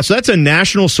 Yeah, so that's a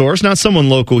national source, not someone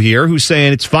local here, who's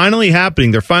saying it's finally happening.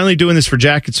 They're finally doing this for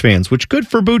Jackets fans, which good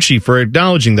for Bucci for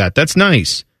acknowledging that. That's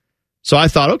nice. So I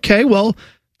thought, okay, well,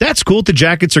 that's cool. The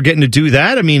Jackets are getting to do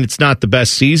that. I mean, it's not the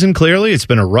best season, clearly. It's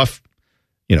been a rough,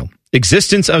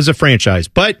 existence as a franchise.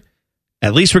 But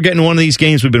at least we're getting one of these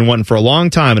games we've been wanting for a long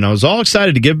time. And I was all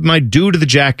excited to give my due to the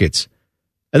Jackets.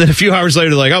 And then a few hours later,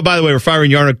 they're like, oh, by the way, we're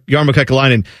firing Jarmo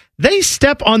Kekalainen. They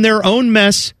step on their own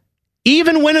mess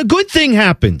even when a good thing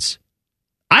happens.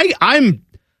 I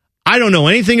don't know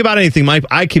anything about anything, Mike.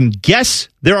 I can guess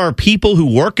there are people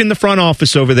who work in the front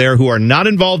office over there who are not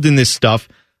involved in this stuff.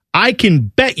 I can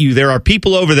bet you there are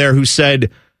people over there who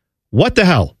said, what the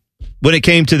hell, when it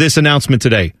came to this announcement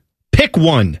today? Pick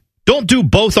one. Don't do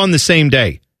both on the same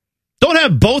day. Don't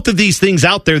have both of these things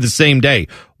out there the same day.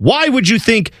 Why would you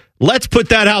think, let's put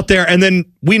that out there and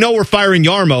then we know we're firing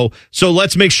Jarmo, so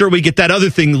let's make sure we get that other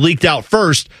thing leaked out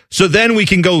first, so then we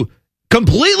can go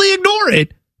completely ignore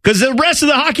it, because the rest of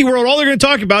the hockey world, all they're going to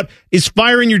talk about is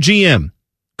firing your GM.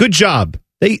 Good job.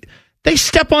 They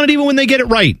step on it even when they get it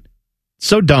right.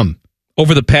 So dumb.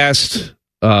 Over the past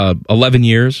 11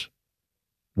 years,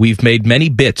 we've made many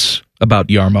bits about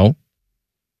Jarmo.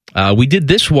 We did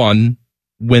this one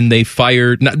when they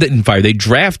they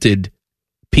drafted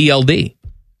PLD.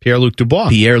 Pierre-Luc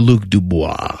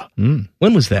Dubois. When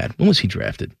was that? When was he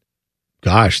drafted?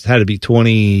 Gosh, it had to be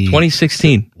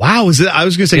 2016. Wow, I was going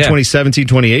to say 2017,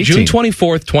 2018. June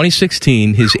 24th,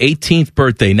 2016, his 18th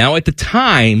birthday. Now, at the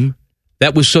time,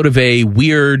 that was sort of a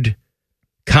weird,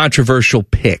 controversial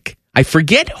pick. I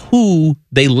forget who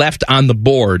they left on the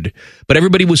board, but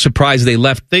everybody was surprised they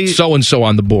left so-and-so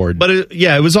on the board. But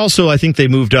it was also, I think they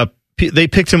moved up. They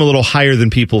picked him a little higher than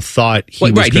people thought he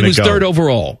was going to go. He was third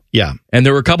overall. Yeah. And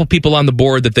there were a couple people on the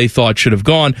board that they thought should have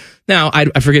gone. Now,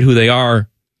 I forget who they are,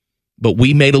 but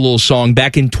we made a little song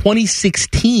back in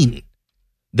 2016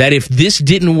 that if this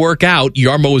didn't work out,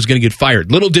 Jarmo was going to get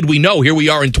fired. Little did we know, here we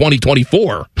are in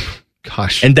 2024.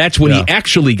 Gosh. And that's when he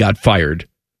actually got fired.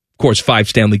 Of course, 5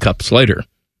 Stanley Cups later.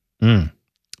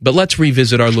 But let's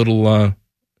revisit our little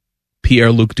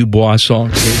Pierre-Luc Dubois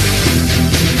song.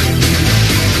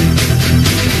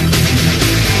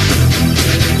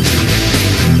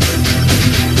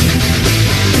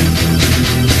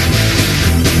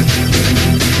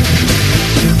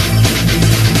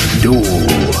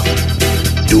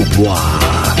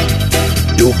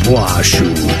 Dubois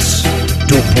shoots.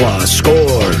 Dubois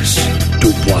scores.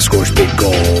 Dubois scores big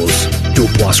goals.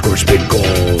 Dubois scores big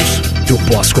goals.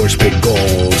 Dubois scores big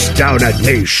goals. Down at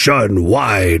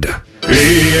Nationwide.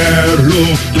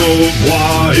 Pierre-Luc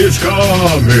Dubois is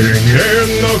coming. In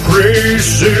the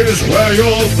creases where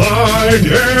you'll find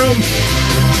him.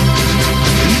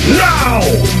 Now!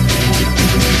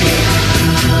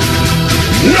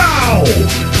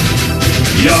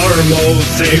 Jarmo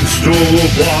thinks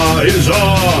Dubois is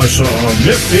awesome.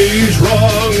 If he's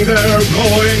wrong, they're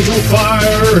going to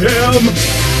fire him.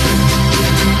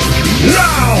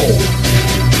 Now!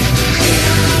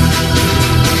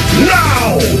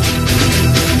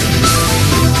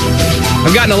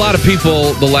 I've gotten a lot of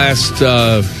people the last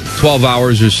 12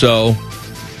 hours or so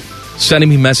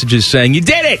sending me messages saying, you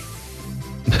did it!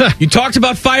 You talked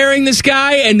about firing this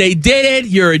guy, and they did it.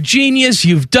 You're a genius.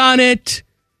 You've done it.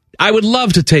 I would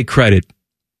love to take credit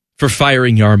for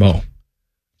firing Jarmo.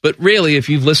 But really, if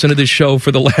you've listened to this show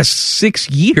for the last 6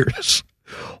 years,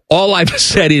 all I've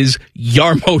said is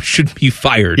Jarmo should be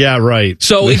fired. Yeah, right.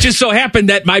 So it just so happened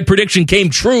that my prediction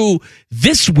came true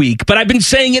this week, but I've been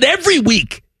saying it every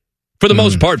week for the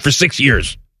most part for 6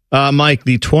 years. Mike,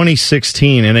 the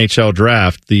 2016 NHL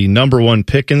draft, the number one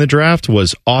pick in the draft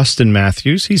was Austin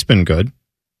Matthews. He's been good.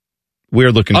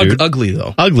 Weird looking dude. Ugly,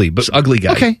 though. Ugly, but ugly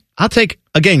guy. Okay. I'll take,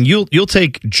 again, you'll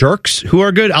take jerks who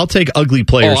are good. I'll take ugly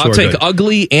players who are good. I'll take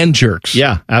ugly and jerks.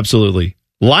 Yeah, absolutely.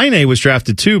 Line was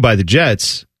drafted 2 by the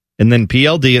Jets, and then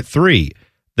PLD at 3.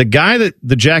 The guy that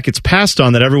the Jackets passed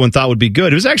on that everyone thought would be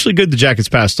good, it was actually good the Jackets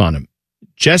passed on him.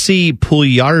 Jesse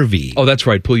Puljujarvi. Oh, that's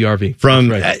right,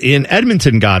 Puljujarvi. In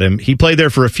Edmonton got him. He played there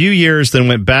for a few years, then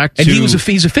went back to... And he's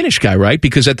a Finnish guy, right?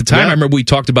 Because at the time, I remember we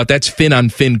talked about that's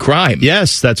Finn-on-Finn crime.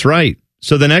 Yes, that's right.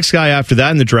 So the next guy after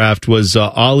that in the draft was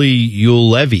Olli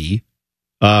Juolevi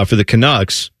for the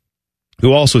Canucks,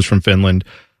 who also is from Finland.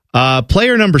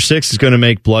 Player number 6 is going to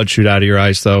make blood shoot out of your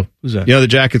eyes, though. Who's that? You know, the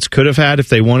Jackets could have had if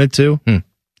they wanted to.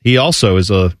 He also is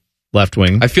a left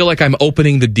wing. I feel like I'm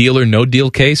opening the deal or no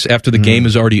deal case after the game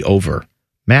is already over.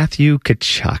 Matthew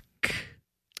Tkachuk.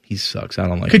 He sucks. I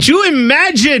don't like him. Could you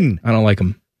imagine? I don't like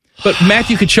him. But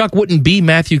Matthew Tkachuk wouldn't be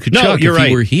Matthew Tkachuk if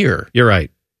he were here. You're right.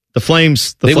 The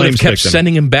Flames would have kept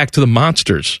sending him back to the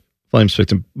Monsters. Flames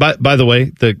picked him. By the way,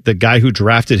 the guy who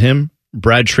drafted him,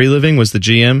 Brad Treliving, was the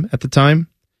GM at the time.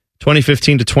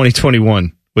 2015 to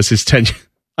 2021 was his tenure.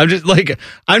 I'm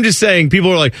just saying,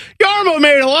 people are like, Jarmo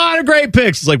made a lot of great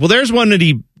picks. It's like, well, there's one that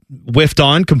he whiffed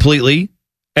on completely.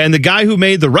 And the guy who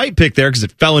made the right pick there, because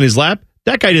it fell in his lap,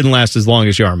 that guy didn't last as long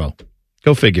as Jarmo.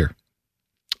 Go figure.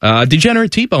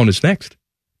 Degenerate T-Bone is next.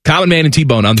 Common Man and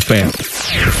T-Bone on the Fan.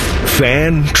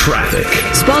 Fan Traffic.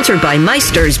 Sponsored by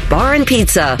Meister's Bar and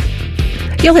Pizza.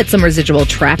 You'll hit some residual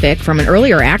traffic from an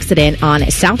earlier accident on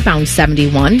southbound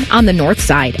 71 on the north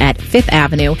side at 5th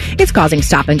Avenue. It's causing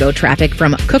stop-and-go traffic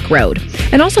from Cook Road.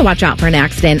 And also watch out for an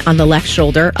accident on the left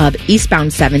shoulder of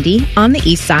eastbound 70 on the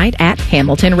east side at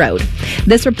Hamilton Road.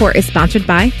 This report is sponsored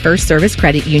by First Service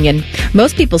Credit Union.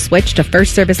 Most people switch to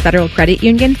First Service Federal Credit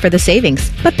Union for the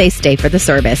savings, but they stay for the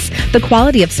service. The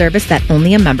quality of service that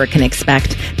only a member can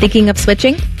expect. Thinking of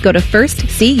switching? Go to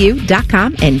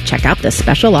firstcu.com and check out the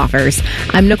special offers.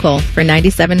 I'm Nicole for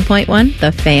 97.1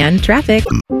 The Fan Traffic.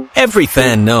 Every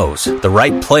fan knows the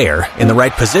right player in the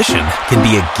right position can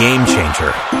be a game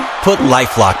changer. Put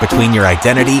LifeLock between your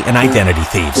identity and identity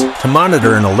thieves to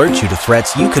monitor and alert you to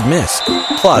threats you could miss.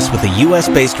 Plus, with a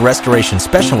U.S.-based restoration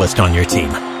specialist on your team,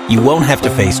 you won't have to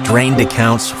face drained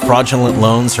accounts, fraudulent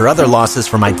loans, or other losses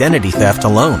from identity theft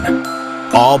alone.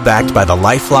 All backed by the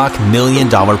LifeLock $1 Million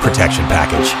Protection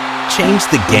Package. Change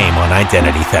the game on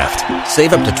identity theft.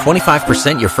 Save up to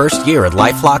 25% your first year at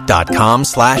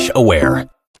LifeLock.com/aware.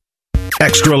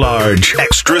 Extra large,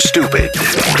 extra stupid.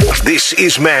 This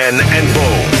is Man and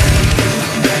Bone.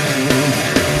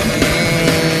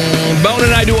 Bone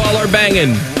and I do all our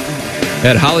banging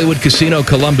at Hollywood Casino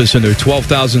Columbus in their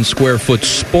 12,000 square foot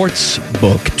sports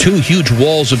book. 2 huge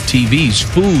walls of TVs,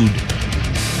 food,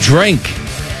 drink.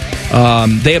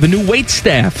 They have a new wait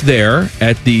staff there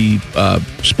at the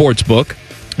sports book.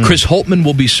 Chris Holtmann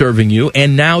will be serving you,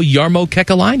 and now Jarmo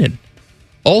Kekalainen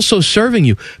also serving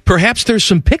you. Perhaps there's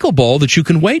some pickleball that you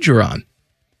can wager on.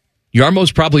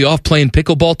 Jarmo's probably off playing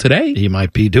pickleball today. He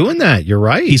might be doing that. You're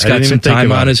right. He's got some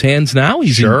time on his hands now.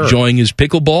 He's enjoying his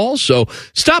pickleball. So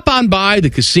stop on by the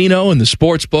casino and the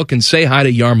sports book and say hi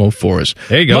to Jarmo for us.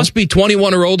 There you go. Must be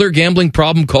 21 or older. Gambling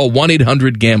problem? Call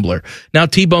 1-800-GAMBLER. Now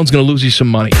T-Bone's going to lose you some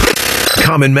money.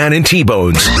 Common Man and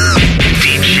T-Bones.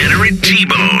 Degenerate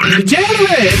T-Bone.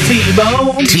 Degenerate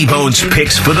T-Bone. T-Bone's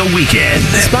picks for the weekend.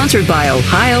 Sponsored by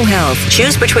Ohio Health.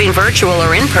 Choose between virtual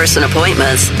or in-person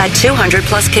appointments at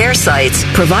 200-plus care sites,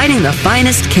 providing the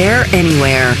finest care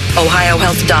anywhere.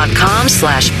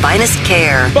 OhioHealth.com/finest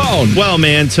care. Bone. Well,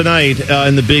 man, tonight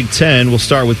in the Big Ten, we'll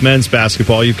start with men's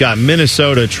basketball. You've got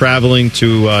Minnesota traveling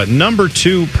to number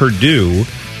 2 Purdue,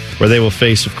 where they will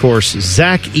face, of course,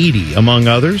 Zach Edey, among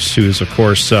others, who is, of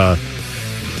course,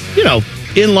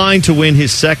 in line to win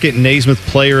his second Naismith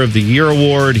Player of the Year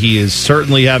award. He is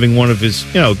certainly having one of his,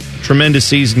 tremendous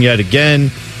season yet again.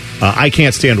 I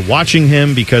can't stand watching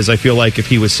him because I feel like if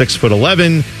he was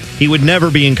 6'11", he would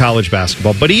never be in college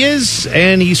basketball. But he is,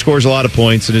 and he scores a lot of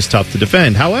points and is tough to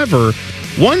defend. However,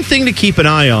 one thing to keep an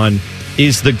eye on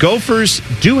is the Gophers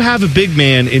do have a big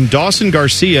man in Dawson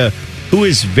Garcia, who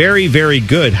is very, very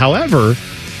good. However,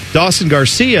 Dawson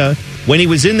Garcia, when he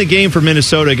was in the game for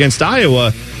Minnesota against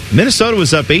Iowa, Minnesota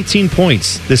was up 18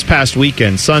 points this past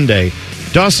weekend, Sunday.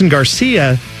 Dawson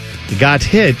Garcia got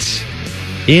hit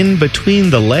in between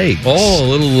the legs. Oh, a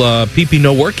little pee-pee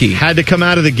no worky. Had to come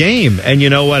out of the game. And you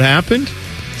know what happened?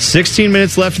 16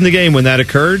 minutes left in the game when that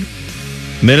occurred.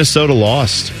 Minnesota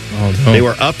lost. Oh, no. They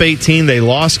were up 18. They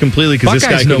lost completely because this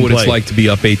guy couldn't play. Know what it's like to be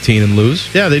up 18 and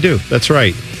lose. Yeah, they do. That's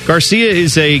right. Garcia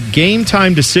is a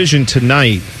game-time decision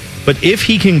tonight, but if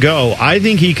he can go, I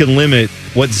think he can limit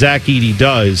what Zach Edey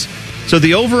does. So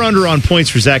the over-under on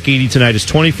points for Zach Edey tonight is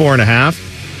 24.5.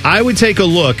 I would take a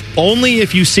look only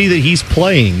if you see that he's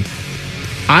playing.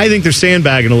 I think they're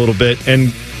sandbagging a little bit,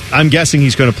 and I'm guessing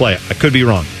he's going to play. I could be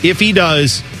wrong. If he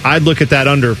does, I'd look at that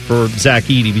under for Zach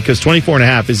Edey because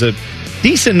 24.5 is a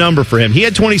decent number for him. He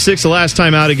had 26 the last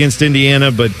time out against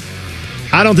Indiana, but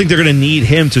I don't think they're going to need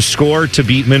him to score to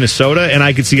beat Minnesota, and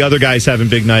I could see other guys having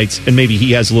big nights, and maybe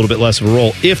he has a little bit less of a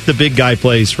role if the big guy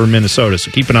plays for Minnesota,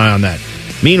 so keep an eye on that.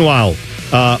 Meanwhile,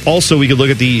 also we could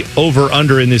look at the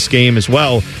over-under in this game as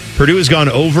well. Purdue has gone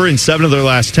over in 7 of their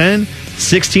last 10,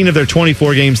 16 of their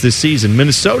 24 games this season.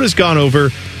 Minnesota's gone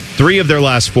over 3 of their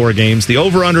last 4 games. The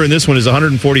over-under in this one is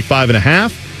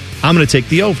 145.5. I'm going to take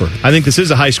the over. I think this is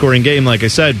a high-scoring game, like I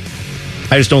said.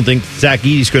 I just don't think Zach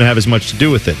Edey's going to have as much to do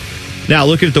with it. Now,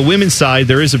 looking at the women's side,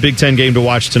 there is a Big Ten game to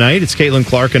watch tonight. It's Caitlin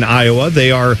Clark and Iowa.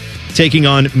 They are taking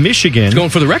on Michigan. It's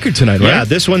going for the record tonight, right? Yeah,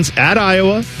 this one's at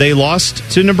Iowa. They lost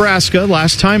to Nebraska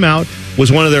last time out.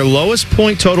 Was one of their lowest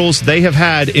point totals they have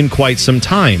had in quite some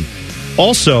time.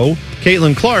 Also,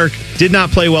 Caitlin Clark did not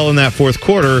play well in that fourth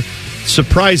quarter,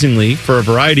 surprisingly, for a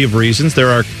variety of reasons. There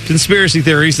are conspiracy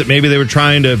theories that maybe they were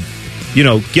trying to,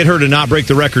 get her to not break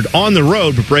the record on the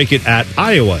road, but break it at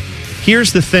Iowa.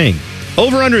 Here's the thing.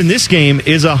 Over-under in this game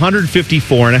is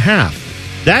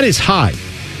 154.5. That is high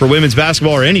for women's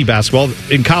basketball or any basketball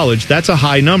in college. That's a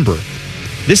high number.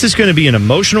 This is going to be an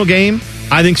emotional game.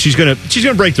 I think she's going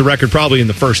to break the record probably in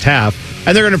the first half.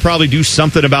 and they're going to probably do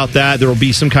something about that. There will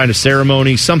be some kind of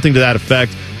ceremony, something to that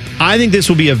effect. I think this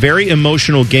will be a very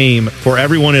emotional game for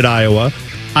everyone at Iowa.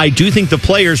 I do think the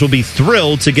players will be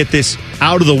thrilled to get this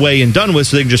out of the way and done with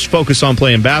so they can just focus on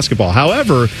playing basketball.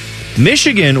 However,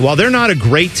 Michigan, while they're not a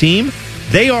great team,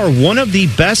 they are one of the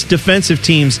best defensive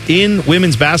teams in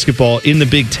women's basketball in the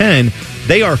Big Ten.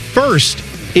 They are first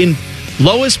in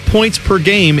lowest points per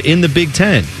game in the Big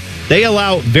Ten. They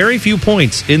allow very few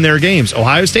points in their games.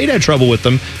 Ohio State had trouble with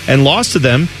them and lost to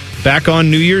them back on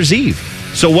New Year's Eve.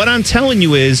 So what I'm telling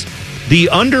you is the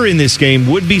under in this game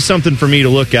would be something for me to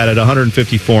look at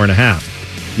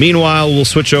 154.5. Meanwhile, we'll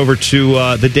switch over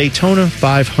to the Daytona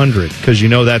 500 because you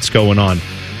know that's going on.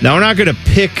 Now, we're not going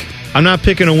to pick... I'm not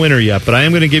picking a winner yet, but I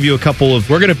am going to give you a couple of...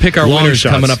 We're going to pick our winners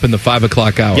shots coming up in the 5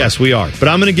 o'clock hour. Yes, we are. But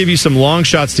I'm going to give you some long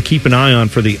shots to keep an eye on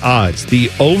for the odds.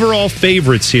 The overall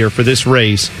favorites here for this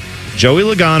race, Joey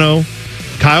Logano,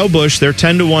 Kyle Busch, they're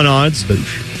 10-1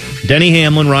 odds. Denny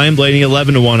Hamlin, Ryan Blaney,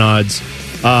 11-1 odds.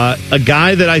 A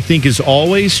guy that I think is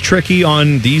always tricky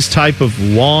on these type of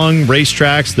long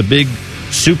racetracks, the big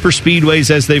super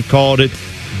speedways as they've called it,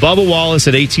 Bubba Wallace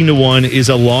at 18-1 is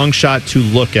a long shot to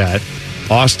look at.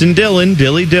 Austin Dillon,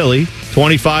 Dilly,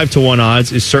 25-1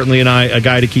 odds, is certainly a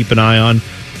guy to keep an eye on.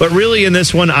 But really in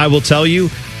this one, I will tell you,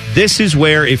 this is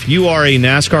where if you are a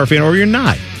NASCAR fan or you're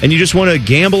not, and you just want to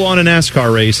gamble on a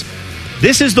NASCAR race,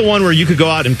 this is the one where you could go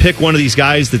out and pick one of these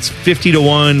guys that's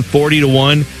 50-1,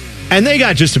 40-1, and they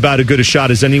got just about as good a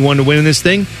shot as anyone to win in this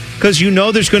thing because you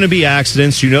know there's going to be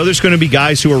accidents. You know there's going to be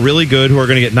guys who are really good who are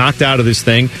going to get knocked out of this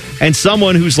thing, and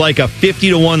someone who's like a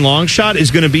 50-1 long shot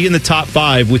is going to be in the top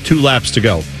 5 with 2 laps to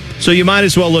go. So you might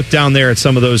as well look down there at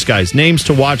some of those guys. Names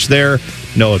to watch there,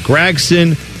 Noah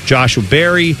Gragson, Joshua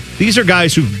Berry. These are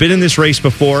guys who've been in this race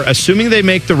before, assuming they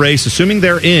make the race, assuming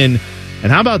they're in.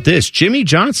 And how about this? Jimmy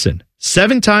Johnson,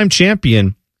 7-time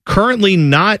champion, currently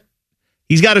not,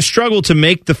 he's got to struggle to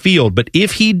make the field, but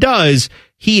if he does,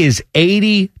 he is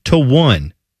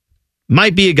 80-1.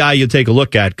 Might be a guy you'll take a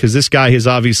look at because this guy has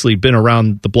obviously been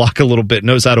around the block a little bit,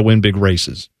 knows how to win big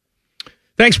races.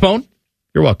 Thanks, Bone.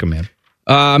 You're welcome, man.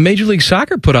 Major League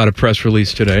Soccer put out a press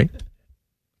release today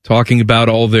talking about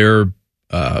all their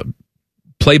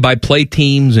play-by-play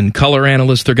teams and color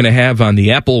analysts they're going to have on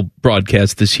the Apple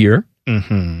broadcast this year.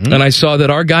 Mm-hmm. And I saw that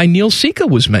our guy Neil Sika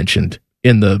was mentioned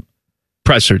in the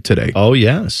presser today. Oh,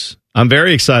 yes. I'm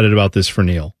very excited about this for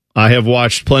Neil. I have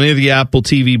watched plenty of the Apple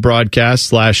TV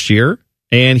broadcasts last year,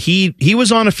 and he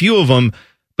was on a few of them,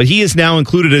 but he is now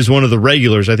included as one of the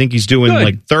regulars. I think he's doing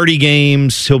like 30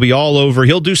 games. He'll be all over.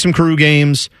 He'll do some crew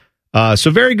games.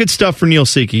 So very good stuff for Neil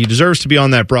Sika. He deserves to be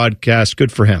on that broadcast.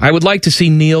 Good for him. I would like to see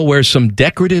Neil wear some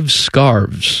decorative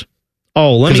scarves.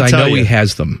 Oh, let me tell you. Because I know he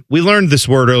has them. We learned this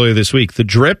word earlier this week. The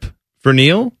drip for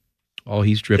Neil. Oh,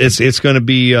 he's dripping. It's going to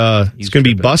be be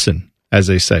bussin', as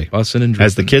they say. Bussin' and dripping.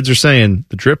 As the kids are saying,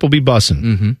 the drip will be bussin'.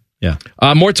 Mm-hmm. Yeah.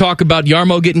 More talk about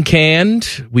Jarmo getting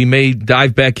canned. We may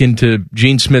dive back into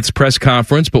Gene Smith's press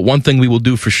conference, but one thing we will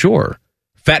do for sure,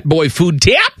 Fat Boy Food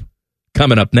Tap,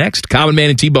 coming up next. Common Man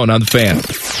and T-Bone on the Fan.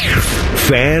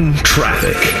 Fan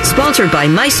Traffic. Sponsored by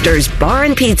Meister's Bar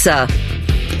and Pizza.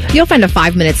 You'll find a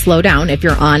 5-minute slowdown if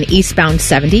you're on eastbound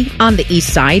 70 on the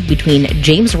east side between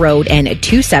James Road and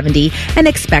 270, and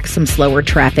expect some slower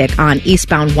traffic on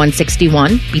eastbound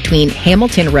 161 between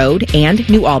Hamilton Road and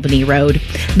New Albany Road.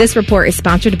 This report is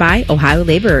sponsored by Ohio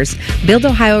Laborers. Build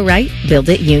Ohio right, build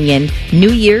it Union.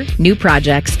 New year, new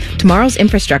projects. Tomorrow's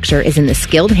infrastructure is in the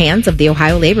skilled hands of the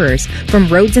Ohio Laborers. From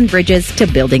roads and bridges to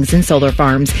buildings and solar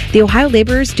farms, the Ohio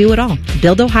Laborers do it all.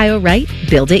 Build Ohio right,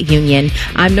 build it Union.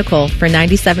 I'm Nicole for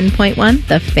 97.1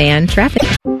 The Fan Traffic.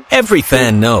 Every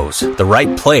fan knows the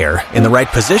right player in the right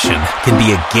position can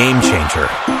be a game changer.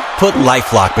 Put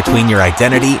LifeLock between your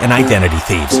identity and identity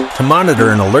thieves to monitor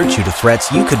and alert you to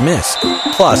threats you could miss.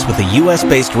 Plus, with a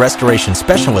U.S.-based restoration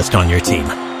specialist on your team,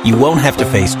 you won't have to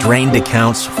face drained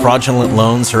accounts, fraudulent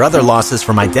loans, or other losses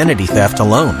from identity theft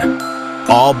alone.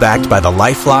 All backed by the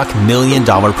LifeLock $1 Million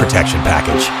Protection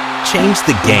Package. Change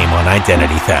the game on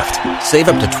identity theft. Save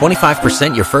up to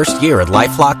 25% your first year at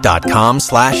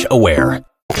LifeLock.com/aware.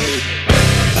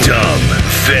 Dumb.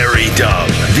 Very dumb.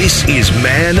 This is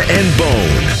Man and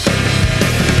Bone.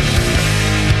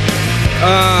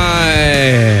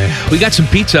 We got some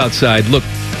pizza outside. Look,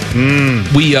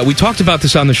 we talked about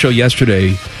this on the show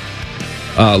yesterday.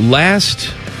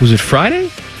 Was it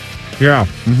Friday? Yeah.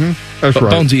 Mm-hmm. That's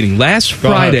right. Bones eating. Last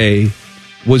Friday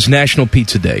was National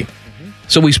Pizza Day.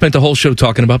 So we spent the whole show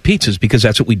talking about pizzas because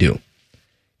that's what we do.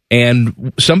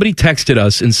 And somebody texted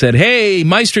us and said, hey,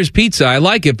 Meister's Pizza, I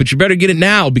like it, but you better get it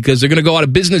now because they're going to go out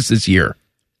of business this year.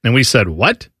 And we said,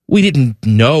 what? We didn't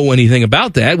know anything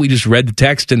about that. We just read the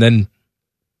text and then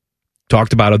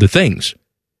talked about other things.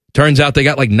 Turns out they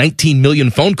got like 19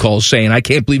 million phone calls saying, I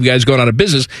can't believe you guys are going out of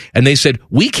business. And they said,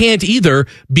 we can't either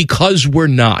because we're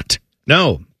not.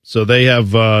 No. So they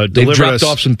have They've dropped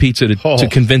off some pizza to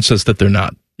convince us that they're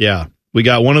not. Yeah. We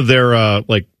got one of their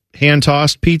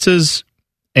hand-tossed pizzas.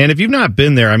 And if you've not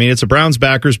been there, I mean, it's a Browns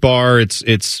backers bar.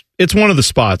 It's one of the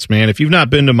spots, man. If you've not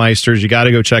been to Meister's, you got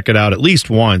to go check it out at least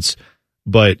once.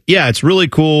 But yeah, it's really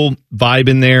cool vibe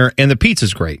in there, and the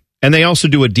pizza's great. And they also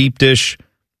do a deep dish.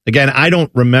 Again, I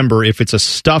don't remember if it's a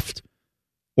stuffed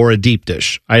or a deep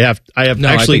dish. I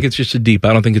think it's just a deep.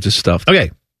 I don't think it's a stuffed. Okay,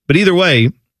 but either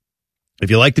way, if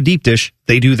you like the deep dish,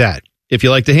 they do that. If you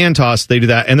like the hand toss, they do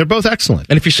that, and they're both excellent.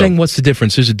 And if you're saying what's the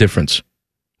difference, there's a difference.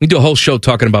 We do a whole show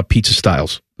talking about pizza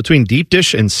styles. Between deep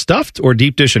dish and stuffed, or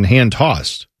deep dish and hand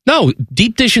tossed? No,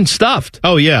 deep dish and stuffed.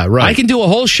 Oh, yeah, right. I can do a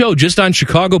whole show just on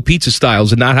Chicago pizza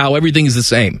styles and not how everything is the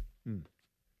same.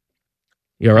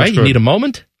 You all right? You need a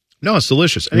moment? No, it's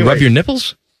delicious. Anyway, you rub your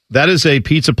nipples? That is a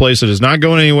pizza place that is not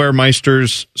going anywhere,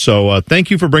 Meister's. So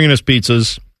thank you for bringing us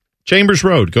pizzas. Chambers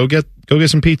Road. Go get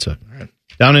some pizza. Right.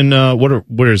 Down in,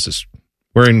 where is this?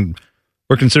 We're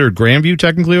considered Grandview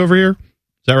technically over here.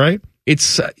 Is that right?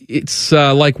 It's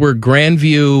like where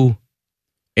Grandview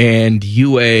and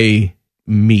UA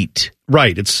meet.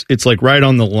 Right. It's like right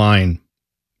on the line,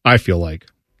 I feel like.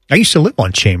 I used to live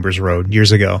on Chambers Road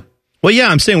years ago. Well, yeah,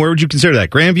 I'm saying, where would you consider that?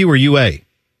 Grandview or UA?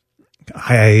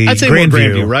 I'd say Grandview, more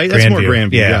Grandview, right? That's more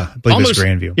Grandview. Yeah. I believe it's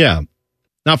Grandview. Yeah.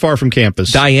 Not far from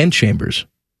campus. Diane Chambers.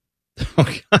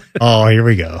 Oh, here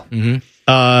we go. Mm-hmm.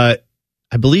 I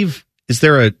believe, is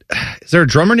there a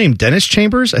drummer named Dennis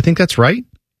Chambers? I think that's right.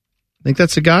 I think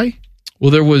that's the guy. Well,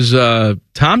 there was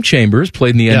Tom Chambers,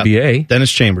 played in the NBA.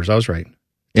 Dennis Chambers, I was right.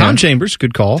 Tom Chambers,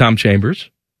 good call. Tom Chambers.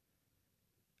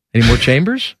 Any more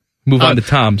Chambers? Move on to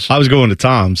Tom's. I was going to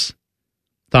Tom's.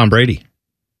 Tom Brady.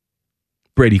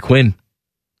 Brady Quinn.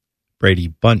 Brady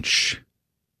Bunch.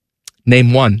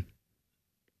 Name one.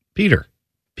 Peter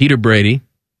Brady.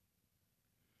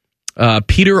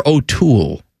 Peter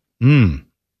O'Toole.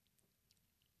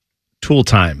 Tool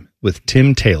Time with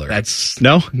Tim Taylor.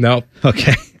 No?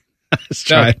 Okay. Let's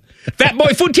try it. Fat Boy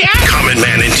Food Tap. Common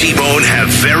Man and T-Bone have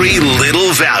very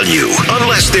little value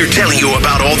unless they're telling you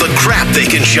about all the crap they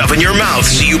can shove in your mouth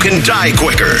so you can die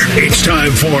quicker. It's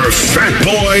time for Fat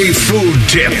Boy Food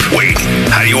Tip. Wait,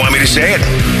 how do you want me to say it?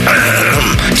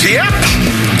 Tip.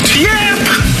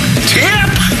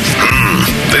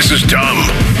 This is dumb.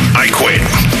 I quit.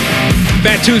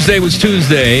 Fat Tuesday was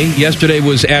Tuesday. Yesterday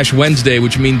was Ash Wednesday,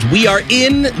 which means we are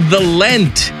in the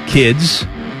Lent, kids.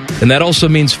 And that also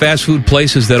means fast food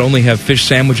places that only have fish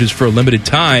sandwiches for a limited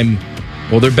time,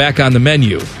 well, they're back on the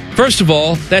menu. First of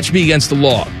all, that should be against the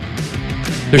law.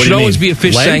 There should always be a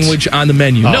fish sandwich on the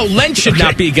menu. Oh. No, Lent should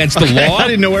not be against the law. I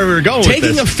didn't know where we were going with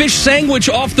Taking a fish sandwich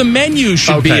off the menu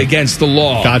should be against the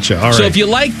law. Gotcha. All right. So if you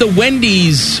like the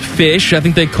Wendy's fish, I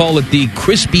think they call it the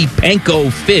crispy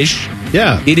panko fish.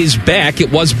 Yeah. It is back.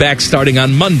 It was back starting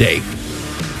on Monday.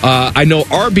 I know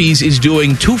Arby's is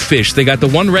doing two fish. They got the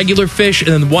one regular fish and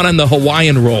then one on the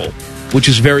Hawaiian roll, which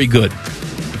is very good.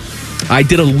 I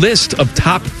did a list of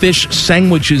top fish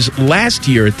sandwiches last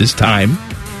year at this time.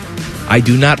 I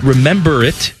do not remember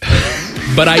it,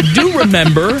 but I do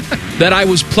remember that I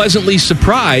was pleasantly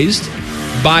surprised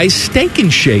by Steak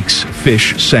and Shake's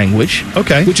fish sandwich.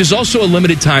 Okay. Which is also a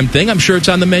limited time thing. I'm sure it's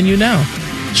on the menu now.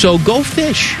 So go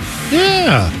fish.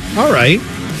 Yeah. All right.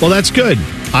 Well, that's good.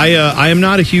 I am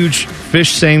not a huge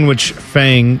fish sandwich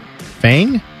sandwich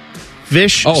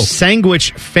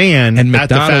fan and at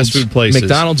the fast food places.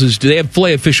 McDonald's they have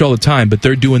filet of fish all the time, but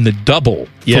they're doing the double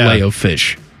filet of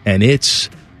fish, and it's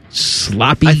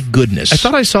sloppy goodness. I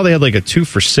thought I saw they had like a 2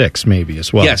 for $6 maybe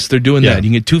as well. Yes, they're doing that. You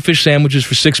can get 2 fish sandwiches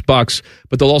for $6,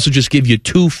 but they'll also just give you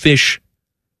 2 fish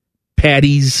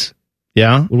patties.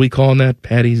 Yeah, what are we calling that?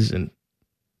 Patties and.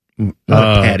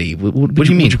 Not a patty. What do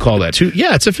you mean? Would you call that?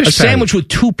 Yeah, it's a fish patty. Sandwich with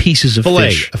 2 pieces of fillet.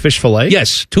 Fish. A fish fillet?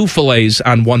 Yes, 2 fillets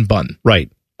on 1 bun.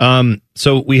 Right.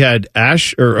 So we had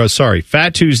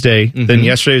Fat Tuesday, then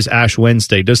yesterday was Ash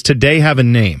Wednesday. Does today have a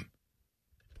name?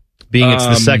 Being it's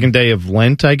the second day of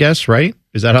Lent, I guess, right?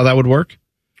 Is that how that would work?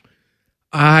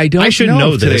 I should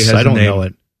know this. I don't know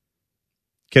it.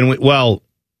 Can we? Well,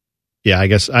 yeah, I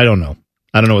guess I don't know.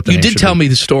 I don't know what the name You did tell me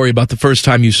the story about the first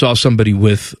time you saw somebody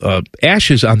with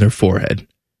ashes on their forehead.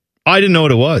 I didn't know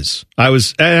what it was.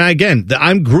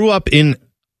 I grew up in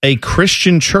a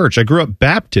Christian church. I grew up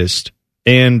Baptist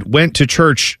and went to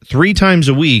church 3 times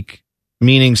a week,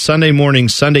 meaning Sunday morning,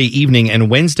 Sunday evening, and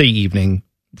Wednesday evening.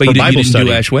 But you didn't study.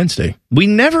 do Ash Wednesday. We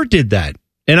never did that.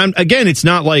 And it's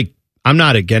not like I'm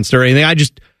not against it or anything.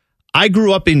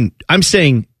 I'm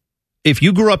saying if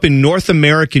you grew up in North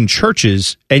American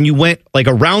churches and you went like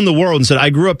around the world and said, I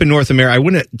grew up in North America, I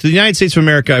went to the United States of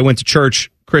America, I went to church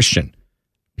Christian.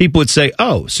 People would say,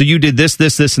 oh, so you did this,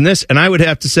 this, this, and this. And I would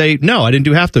have to say, no, I didn't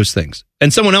do half those things.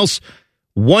 And someone else,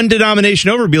 one denomination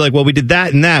over, would be like, well, we did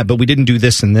that and that, but we didn't do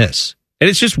this and this. And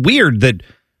it's just weird that,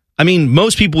 I mean,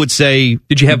 most people would say...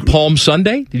 Did you have Palm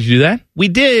Sunday? Did you do that? We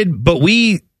did, but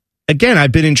again,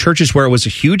 I've been in churches where it was a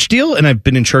huge deal, and I've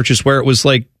been in churches where it was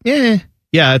like, yeah,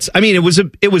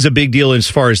 it was a big deal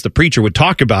as far as the preacher would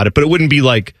talk about it, but it wouldn't be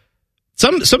like,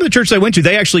 some of the churches I went to,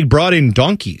 they actually brought in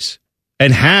donkeys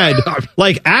and had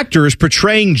like actors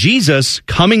portraying Jesus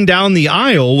coming down the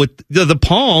aisle with the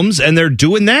palms, and they're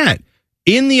doing that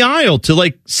in the aisle to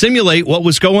like simulate what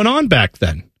was going on back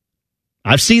then.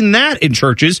 I've seen that in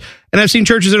churches, and I've seen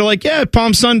churches that are like, yeah,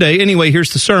 Palm Sunday. Anyway,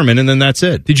 here's the sermon, and then that's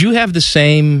it. Did you have the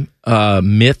same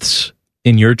myths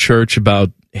in your church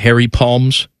about hairy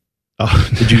palms? Oh,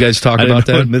 did you guys talk about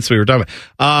that? What myths we were talking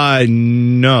about?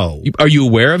 No. Are you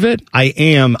aware of it? I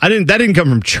am. That didn't come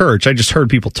from church. I just heard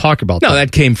people talk about that. No,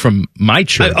 that came from my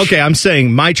church. Okay, I'm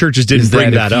saying my churches didn't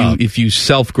bring that up. If you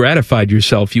self-gratified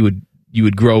yourself, you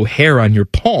would grow hair on your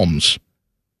palms.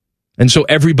 And so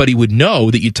everybody would know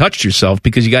that you touched yourself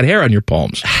because you got hair on your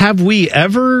palms. Have we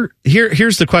ever...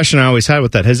 Here's the question I always had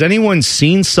with that. Has anyone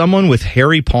seen someone with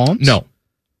hairy palms? No.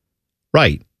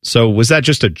 Right. So was that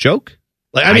just a joke?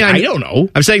 Like, I don't know.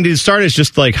 I'm saying, did it start as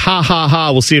just like, ha, ha,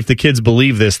 ha, we'll see if the kids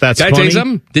believe this. That's funny. Can I tell you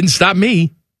something? Didn't stop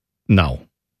me. No.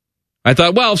 I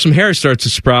thought, well, if some hair starts to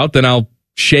sprout, then I'll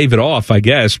shave it off, I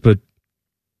guess. But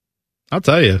I'll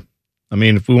tell you. I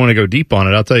mean, if we want to go deep on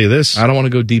it, I'll tell you this. I don't want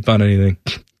to go deep on anything.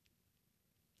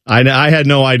 I had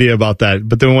no idea about that.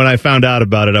 But then when I found out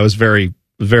about it, I was very,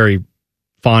 very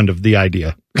fond of the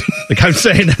idea. Like I'm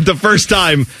saying that the first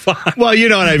time. Well, you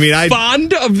know what I mean.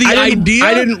 Fond of the idea?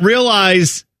 I didn't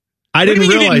realize. You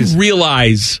didn't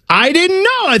realize? I didn't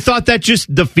know. I thought that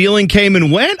just the feeling came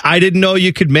and went. I didn't know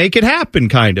you could make it happen,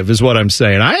 kind of, is what I'm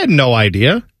saying. I had no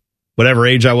idea. Whatever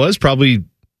age I was, probably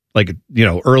like,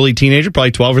 early teenager,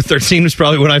 probably 12 or 13 was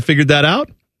probably when I figured that out.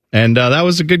 And that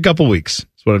was a good couple weeks,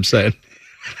 is what I'm saying.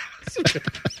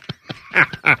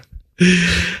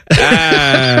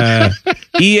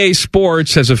 EA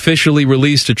Sports has officially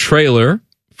released a trailer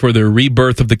for the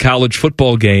rebirth of the college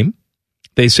football game.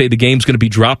 They say the game's going to be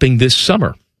dropping this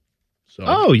summer. So,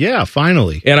 oh, yeah,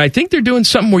 finally. And I think they're doing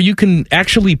something where you can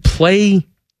actually play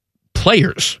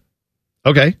players.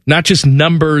 Okay. Not just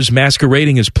numbers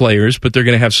masquerading as players, but they're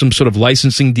going to have some sort of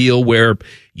licensing deal where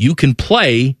you can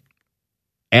play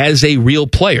as a real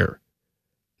player.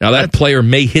 Now, that player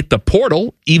may hit the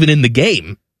portal even in the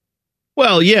game.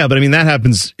 Well, yeah, but I mean, that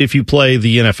happens if you play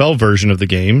the NFL version of the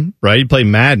game, right? You play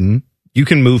Madden. You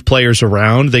can move players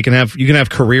around. You can have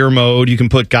career mode. You can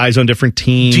put guys on different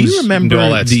teams. Do you remember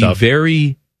all that the stuff.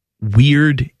 Very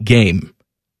weird game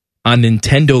on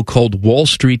Nintendo called Wall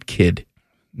Street Kid?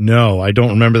 No, I don't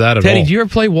remember that at all. Teddy, did you ever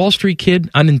play Wall Street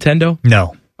Kid on Nintendo?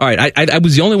 No. All right, I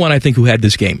was the only one, I think, who had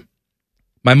this game.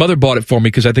 My mother bought it for me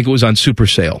because I think it was on super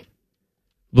sale.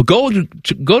 Well, go to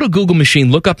Google machine,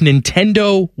 look up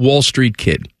Nintendo Wall Street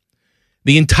Kid.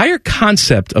 The entire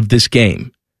concept of this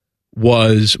game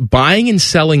was buying and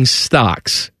selling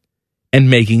stocks and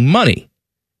making money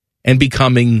and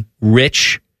becoming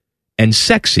rich and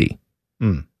sexy.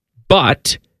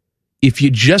 But if you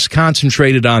just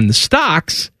concentrated on the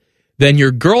stocks, then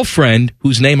your girlfriend,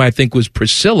 whose name I think was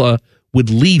Priscilla, would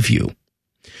leave you.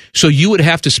 So you would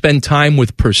have to spend time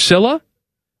with Priscilla.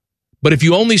 But if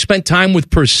you only spent time with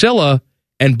Priscilla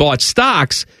and bought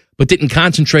stocks, but didn't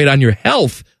concentrate on your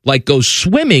health, like go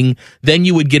swimming, then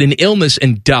you would get an illness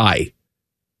and die.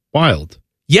 Wild.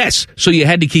 Yes. So you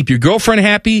had to keep your girlfriend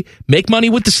happy, make money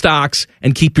with the stocks,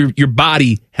 and keep your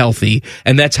body healthy.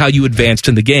 And that's how you advanced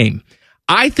in the game.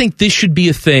 I think this should be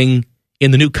a thing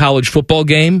in the new college football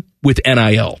game with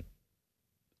NIL.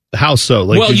 How so?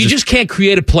 Like you just can't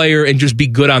create a player and just be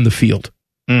good on the field.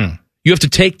 You have to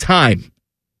take time.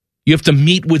 You have to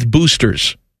meet with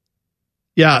boosters.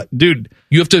 Yeah, dude.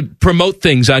 You have to promote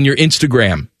things on your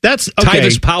Instagram. That's okay.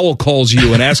 Tyvis Powell calls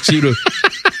you and asks you to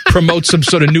promote some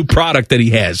sort of new product that he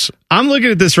has. I'm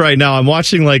looking at this right now. I'm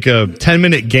watching like a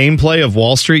 10-minute gameplay of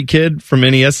Wall Street Kid from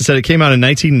NES. It said it came out in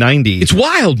 1990. It's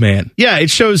wild, man. Yeah, it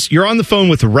shows you're on the phone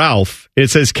with Ralph. It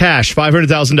says cash,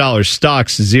 $500,000,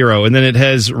 stocks, 0. And then it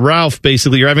has Ralph,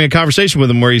 basically, you're having a conversation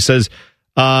with him where he says,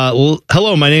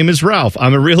 hello, my name is Ralph.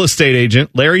 I'm a real estate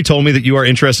agent. Larry told me that you are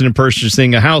interested in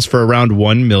purchasing a house for around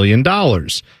 $1 million.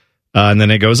 And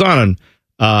then it goes on.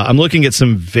 I'm looking at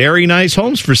some very nice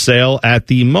homes for sale at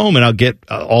the moment. I'll get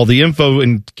all the info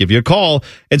and give you a call.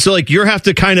 And so, like, you have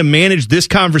to kind of manage this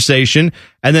conversation,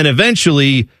 and then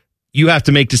eventually you have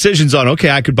to make decisions on, okay,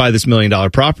 I could buy this $1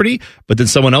 million property, but then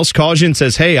someone else calls you and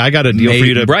says, hey, I got a deal for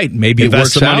you to maybe invest it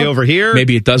works some money out. over here.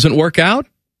 Maybe it doesn't work out.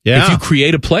 Yeah. If you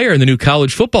create a player in the new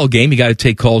college football game, you got to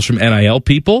take calls from NIL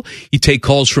people. You take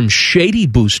calls from shady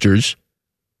boosters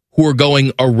who are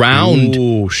going around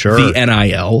the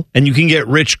NIL. And you can get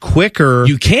rich quicker.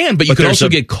 You can, but you can also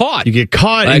get caught. You get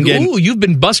caught. Like, you've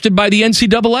been busted by the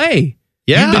NCAA.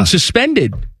 Yeah. You've been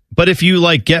suspended. But if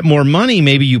you get more money,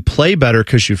 maybe you play better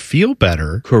because you feel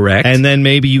better. Correct. And then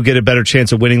maybe you get a better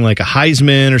chance of winning like a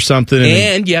Heisman or something.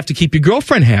 And you have to keep your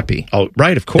girlfriend happy. Oh,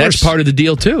 right, of course. That's part of the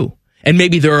deal, too. And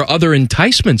maybe there are other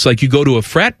enticements, like you go to a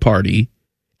frat party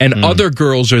and other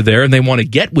girls are there and they want to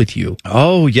get with you.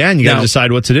 Oh, yeah, and you got to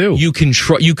decide what to do. You can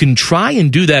try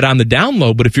and do that on the down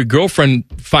low, but if your girlfriend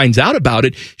finds out about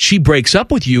it, she breaks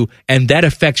up with you, and that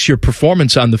affects your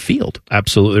performance on the field.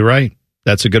 Absolutely right.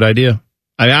 That's a good idea.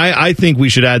 I think we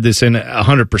should add this in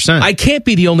 100%. I can't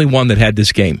be the only one that had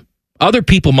this game. Other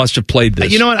people must have played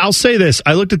this. You know what? I'll say this.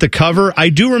 I looked at the cover. I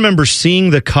do remember seeing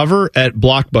the cover at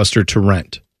Blockbuster to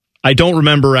rent. I don't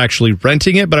remember actually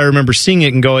renting it, but I remember seeing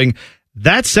it and going,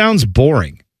 that sounds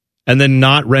boring, and then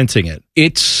not renting it.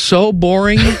 It's so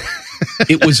boring,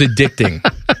 it was addicting.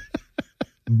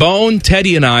 Bone,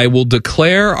 Teddy, and I will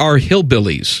declare our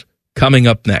hillbillies coming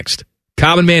up next.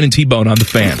 Common Man and T-Bone on the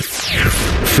Fan.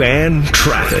 Fan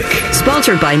Traffic.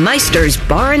 Sponsored by Meister's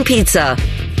Bar and Pizza.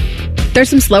 There's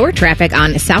some slower traffic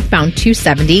on southbound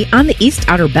 270 on the east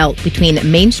outer belt between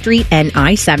Main Street and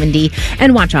I-70.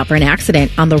 And watch out for an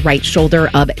accident on the right shoulder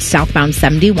of southbound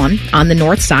 71 on the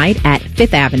north side at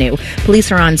 5th Avenue. Police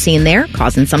are on scene there,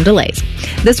 causing some delays.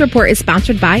 This report is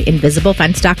sponsored by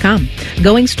InvisibleFence.com.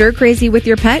 Going stir crazy with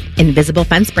your pet? Invisible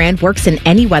Fence brand works in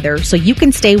any weather so you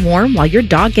can stay warm while your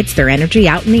dog gets their energy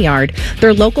out in the yard.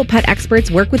 Their local pet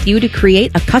experts work with you to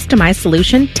create a customized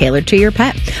solution tailored to your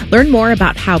pet. Learn more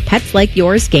about how pets like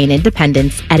yours gain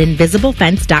independence at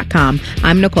InvisibleFence.com.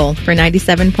 I'm Nicole for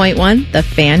 97.1 The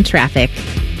Fan Traffic.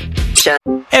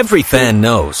 Every fan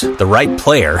knows the right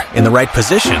player in the right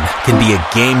position can be a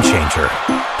game changer.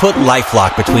 Put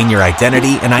LifeLock between your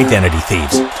identity and identity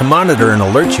thieves to monitor and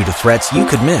alert you to threats you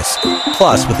could miss.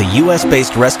 Plus, with a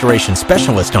U.S.-based restoration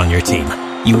specialist on your team,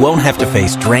 you won't have to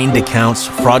face drained accounts,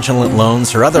 fraudulent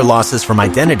loans, or other losses from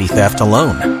identity theft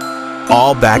alone.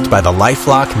 All backed by the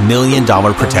LifeLock $1 Million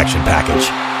Protection Package.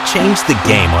 Change the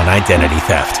game on identity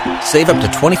theft. Save up to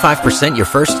 25% your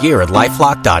first year at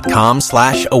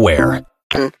LifeLock.com/aware.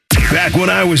 Back when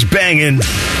I was banging,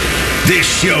 this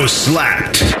show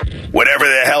slapped. Whatever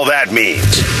the hell that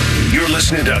means. You're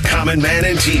listening to Common Man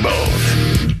and T-Bone.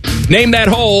 Name That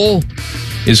Hole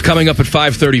is coming up at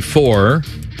 5:34.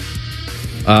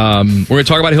 We're going to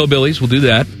talk about hillbillies. We'll do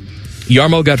that.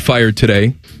 Jarmo got fired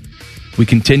today. We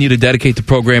continue to dedicate the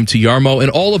program to Jarmo and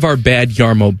all of our bad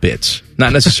Jarmo bits.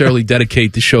 Not necessarily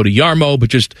dedicate the show to Jarmo, but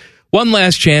just one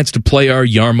last chance to play our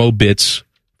Jarmo bits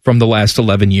from the last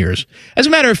 11 years. As a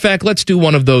matter of fact, let's do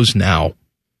one of those now.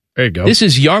 There you go. This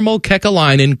is Jarmo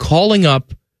Kekalainen calling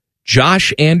up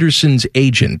Josh Anderson's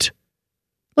agent.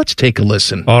 Let's take a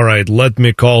listen. All right, let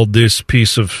me call this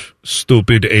piece of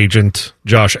stupid agent,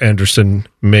 Josh Anderson,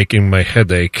 making my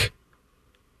headache.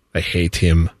 I hate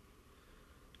him.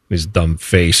 His dumb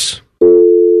face.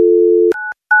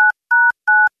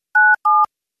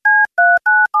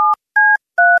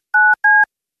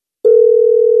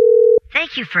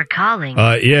 Thank you for calling.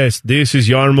 Yes, this is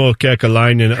Jarmo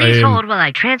Kekalainen. Please hold while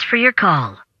I transfer your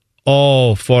call.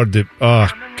 Oh,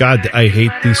 God, I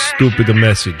hate this stupid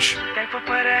message.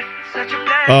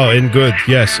 Oh, and good.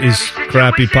 Yes, is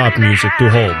crappy pop music to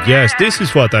hold. Yes, this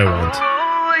is what I want.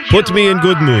 Put me in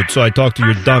good mood so I talk to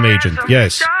your dumb agent.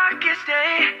 Yes.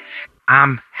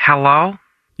 Hello?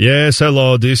 Yes,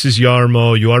 hello. This is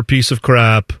Jarmo. You are a piece of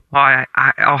crap.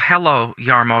 Hello,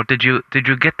 Jarmo. Did you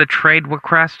get the trade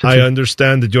request? I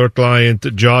understand that your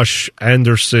client, Josh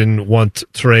Anderson, want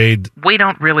trade. We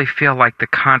don't really feel like the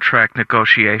contract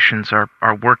negotiations are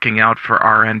working out for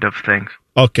our end of things.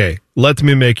 Okay, let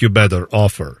me make you better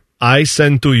offer. I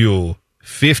send to you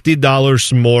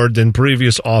 $50 more than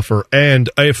previous offer and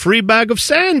a free bag of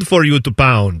sand for you to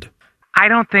pound. I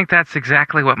don't think that's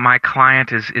exactly what my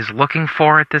client is looking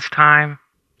for at this time.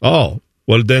 Oh,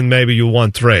 well then maybe you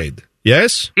want trade.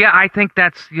 Yes? Yeah, I think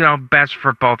that's, best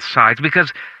for both sides.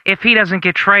 Because if he doesn't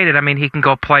get traded, he can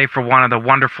go play for one of the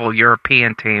wonderful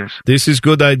European teams. This is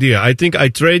good idea. I think I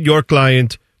trade your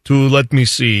client to, let me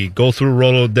see, go through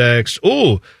Rolodex.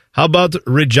 Oh, how about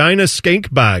Regina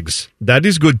Skink Bags? That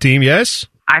is good team, yes?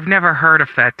 I've never heard of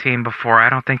that team before. I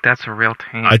don't think that's a real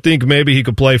team. I think maybe he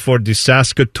could play for the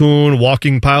Saskatoon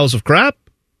Walking Piles of Crap.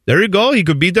 There you go. He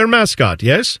could be their mascot,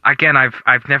 yes? Again,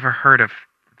 I've never heard of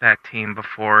that team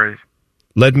before.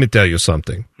 Let me tell you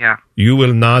something. Yeah. You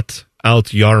will not out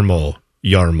Jarmo.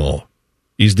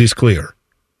 Is this clear?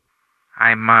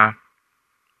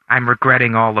 I'm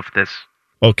regretting all of this.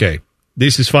 Okay.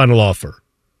 This is final offer.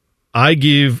 I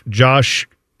give Josh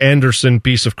Anderson,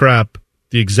 piece of crap,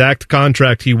 the exact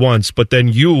contract he wants, but then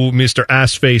you, Mr.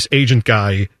 Assface Agent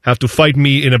Guy, have to fight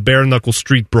me in a bare-knuckle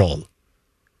street brawl.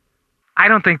 I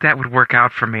don't think that would work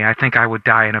out for me. I think I would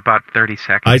die in about 30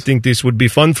 seconds. I think this would be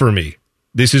fun for me.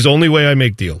 This is the only way I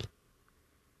make deal.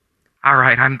 All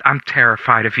right, I'm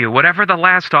terrified of you. Whatever the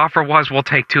last offer was, we'll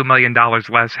take $2 million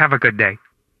less. Have a good day.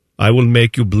 I will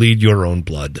make you bleed your own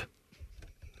blood.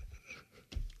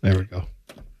 There we go.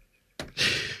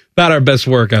 Not our best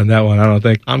work on that one, I don't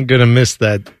think. I'm going to miss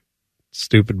that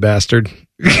stupid bastard.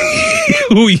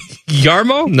 Who,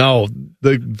 Jarmo? No,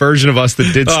 the version of us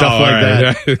that did stuff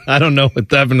that. I don't know what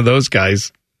happened to those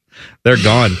guys. They're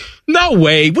gone. No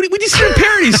way. We just did a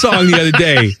parody song the other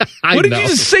day. What did you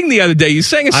just sing the other day? You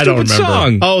sang a stupid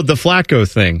song. Oh, the Flacco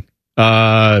thing.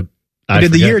 I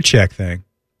did the year check thing.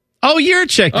 Oh, year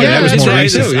check. Oh, Yeah, that was that's more right.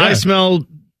 recent, yeah.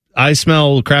 I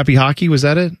smell crappy hockey. Was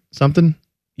that it? Something?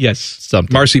 Yes.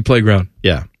 Something. Marcy Playground.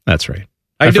 Yeah, that's right.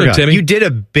 How you doing, Timmy? You did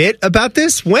a bit about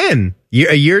this? When?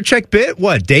 A year check bit?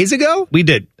 What, days ago? We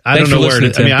did. I Thanks don't know for where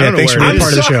it is. I listening, mean, I Tim. don't know Thanks where for it being is.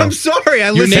 part of the show. I'm sorry. I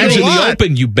Your listened name's a in the lot.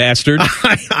 open, you bastard.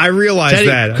 I realized Teddy,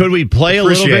 that. could we play a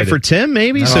little Appreciate bit for it. Tim,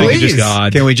 maybe? No, So we please.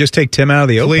 just Can we just take Tim out of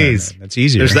the open? Please. That's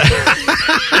easier. There's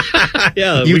that.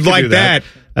 Yeah, You'd we could like do that.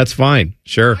 That's fine.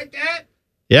 Sure. Like that?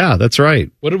 Yeah, that's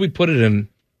right. What did we put it in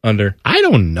under? I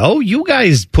don't know. You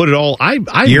guys put it all. I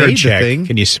Year made check. the thing.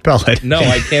 Can you spell it? No,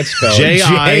 I can't spell it.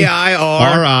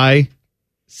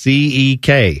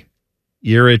 JIRICEK.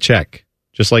 Year check.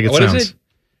 Just like it What sounds. is it?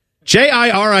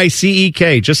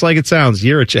 JIRICEK. Just like it sounds.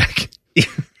 Year check.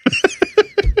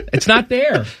 It's not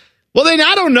there. Well, then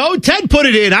I don't know. Ted put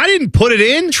it in. I didn't put it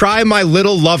in. Try my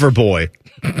little lover boy.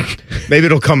 Maybe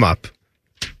it'll come up.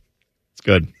 It's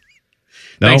good.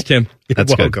 No? Thanks, Tim.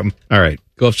 That's welcome. Good. All right.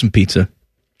 Go have some pizza.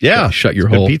 Yeah. Shut your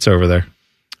Good hole. pizza over there.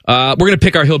 We're going to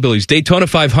pick our hillbillies. Daytona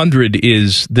 500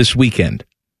 is this weekend,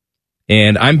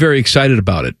 and I'm very excited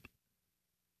about it.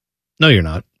 No, you're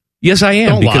not. Yes, I am.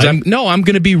 Don't because lie. I'm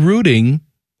going to be rooting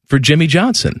for Jimmy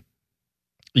Johnson.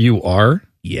 You are?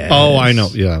 Yes. Oh, I know.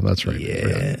 Yeah, that's right.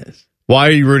 Yes. Why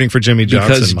are you rooting for Jimmy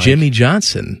Johnson, Because Mike? Jimmy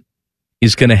Johnson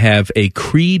is going to have a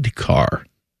Creed car.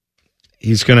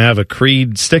 He's going to have a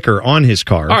Creed sticker on his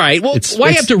car. All right. Well, why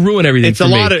you have to ruin everything It's for a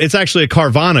me? lot of. It's actually a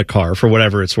Carvana car for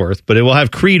whatever it's worth, but it will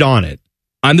have Creed on it.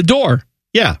 On the door.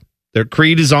 Yeah, their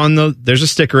Creed is on the. There's a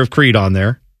sticker of Creed on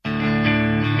there.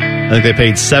 I think they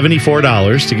paid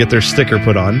 $74 to get their sticker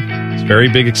put on. It's a very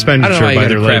big expenditure I don't know why by you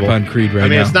their gotta crap label. on Creed right I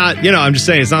mean, now. it's not. You know, I'm just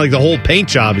saying it's not like the whole paint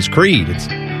job is Creed. It's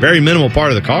a very minimal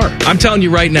part of the car. I'm telling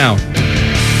you right now,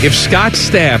 if Scott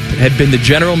Stapp had been the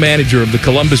general manager of the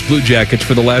Columbus Blue Jackets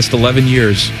for the last 11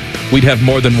 years, we'd have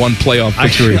more than one playoff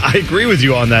victory. I agree with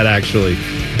you on that, actually.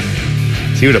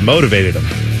 He would have motivated him.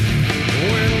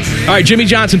 All right, Jimmy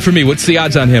Johnson for me. What's the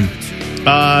odds on him?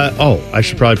 I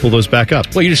should probably pull those back up.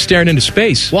 Well, you're just staring into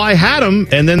space. Well, I had him,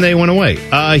 and then they went away.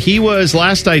 He was,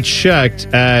 last I checked,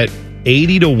 at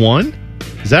 80-1.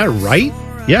 Is that right?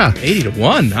 Yeah.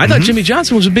 80-1. I thought Jimmy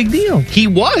Johnson was a big deal. He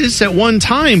was at one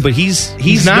time, but he's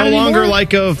not no longer anymore?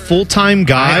 like a full-time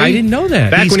guy. I didn't know that.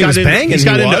 Back He's when he got was banging, he's he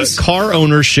got into was. car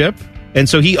ownership, and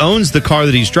so he owns the car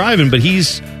that he's driving, but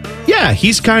he's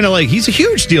kind of like, he's a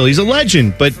huge deal. He's a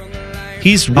legend, but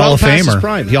he's Hall of past his Famer.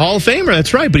 prime. Hall of Famer,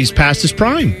 that's right, but he's past his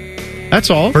prime. That's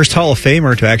all. First Hall of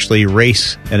Famer to actually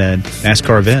race in a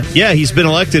NASCAR event. Yeah, he's been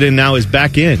elected and now is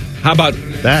back in. How about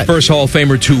That. first Hall of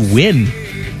Famer to win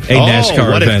a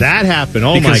NASCAR what event? if that happened?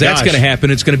 Oh, because my gosh. that's going to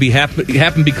happen. It's going to be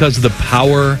happen because of the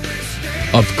power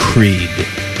of Creed.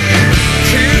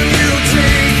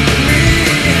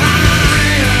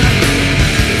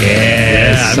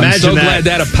 Yes, I'm imagine so that. glad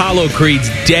that Apollo Creed's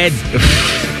dead.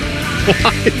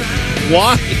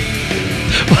 Why?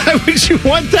 Why would you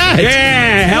want that?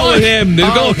 Yeah, hell with him.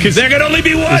 Because there can only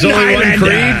be one. There's only one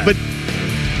Highlander.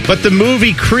 Creed, but the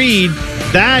movie Creed,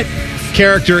 that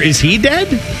character, is he dead?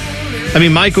 I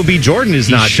mean, Michael B. Jordan is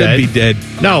not should dead. be dead.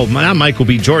 No, not Michael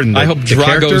B. Jordan. I hope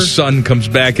Drago's son comes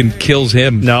back and kills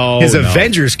him. No, His no.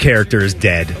 Avengers character is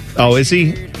dead. Oh, is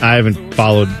he? I haven't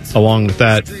followed along with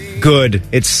that. Good.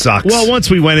 It sucks. Well, once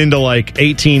we went into like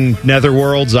 18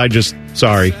 netherworlds, I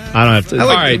don't have to. I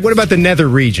like, all right, what about the nether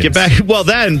regions? get back. Well,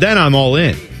 then I'm all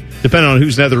in. Depending on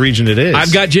whose nether region it is.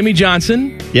 I've got Jimmy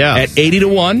Johnson Yeah. at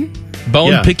 80-1.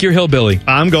 Bone, Yeah. pick your hillbilly.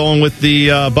 I'm going with the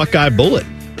Buckeye Bullet.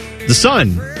 The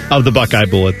son of the Buckeye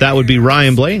Bullet. That would be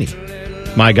Ryan Blaney.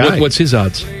 My guy. What's his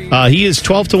odds? He is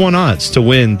 12-1 odds to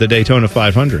win the Daytona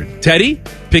 500. Teddy,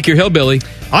 pick your hillbilly.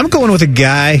 I'm going with a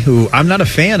guy who I'm not a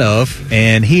fan of,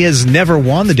 and he has never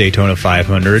won the Daytona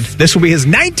 500. This will be his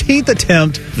 19th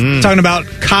attempt. Talking about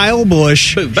Kyle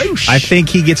Busch. Busch. I think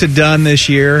he gets it done this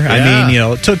year. Yeah. I mean,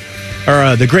 it took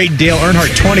the great Dale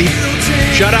Earnhardt 20.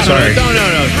 Shut up. Sorry.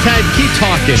 No. Ted, keep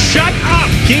talking. Shut up.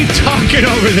 Keep talking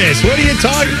over this. What are you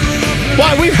talking?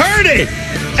 Why, we've heard it.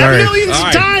 Sorry. Millions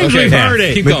of times we've heard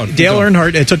it. Keep But going. Dale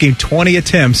Earnhardt, it took him 20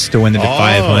 attempts to win the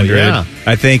 500. yeah.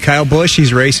 I think Kyle Busch,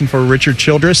 he's racing for Richard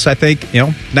Childress. I think,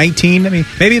 19. I mean,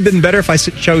 maybe it'd been better if I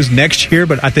chose next year,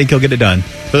 but I think he'll get it done.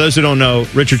 For those who don't know,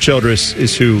 Richard Childress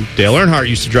is who Dale Earnhardt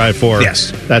used to drive for.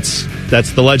 Yes. That's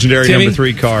the legendary Timmy? number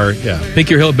 3 car. Yeah. Pick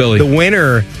your hillbilly. The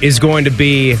winner is going to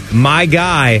be my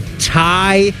guy,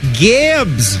 Ty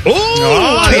Gibbs. Ooh,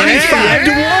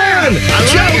 25-1.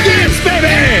 Joe Gibbs,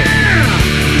 baby!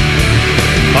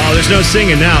 Oh, there's no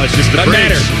singing now. It's just the Doesn't bridge.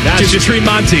 matter. That's Just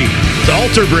Tremonti. It's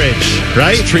Alter Bridge,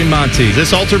 right? It's Tremonti. Is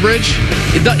this Alter Bridge?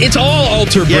 It's all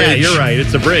Alter Bridge. Yeah, you're right.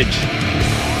 It's a bridge.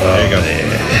 There you go.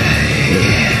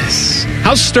 Yes.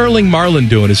 How's Sterling Marlin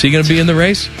doing? Is he going to be in the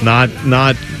race? Not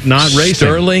racing.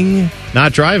 Sterling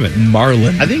Not driving.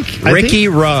 Marlin. I think Ricky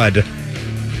Rudd.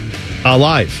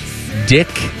 alive. Dick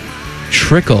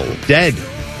Trickle. Dead.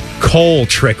 Cole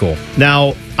Trickle.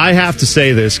 Now, I have to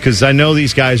say this because I know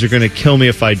these guys are going to kill me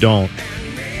if I don't.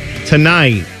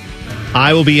 Tonight,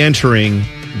 I will be entering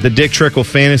the Dick Trickle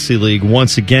Fantasy League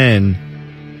once again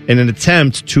in an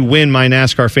attempt to win my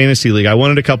NASCAR Fantasy League. I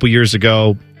won it a couple years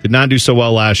ago. Did not do so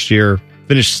well last year.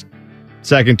 Finished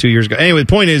second 2 years ago. Anyway, the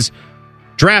point is,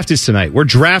 draft is tonight. We're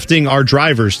drafting our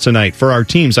drivers tonight for our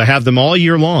teams. I have them all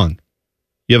year long.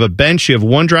 You have a bench. You have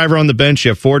one driver on the bench. You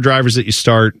have 4 drivers that you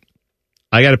start.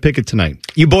 I got to pick it tonight.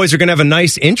 You boys are going to have a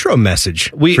nice intro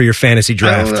message for your fantasy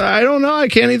draft. I don't know. I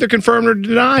can't either confirm or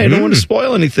deny. I don't want to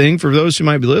spoil anything for those who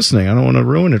might be listening. I don't want to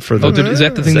ruin it for them. Is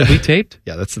that the thing that we taped?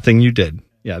 Yeah, that's the thing you did.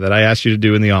 Yeah, that I asked you to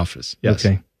do in the office. Yes.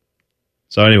 Okay.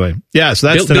 So anyway, yeah. So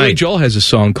that's tonight. Billy Joel has a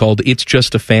song called "It's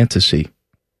Just a Fantasy."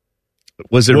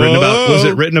 Was it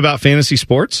written about fantasy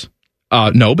sports?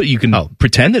 No, but you can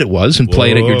pretend that it was and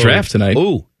play it at your draft tonight.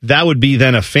 Ooh, that would be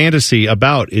then a fantasy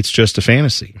about It's Just a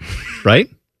Fantasy, right?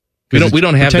 We don't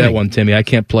have pretending. that one, Timmy. I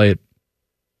can't play it.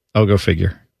 Oh, go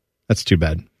figure. That's too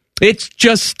bad. It's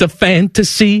just a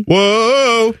fantasy.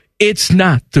 Whoa. It's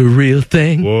not the real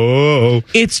thing. Whoa.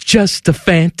 It's just a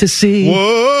fantasy.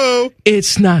 Whoa.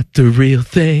 It's not the real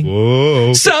thing.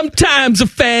 Whoa. Sometimes a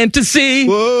fantasy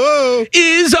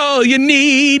is all you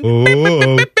need.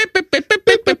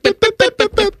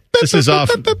 This is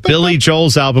off Billy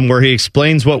Joel's album where he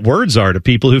explains what words are to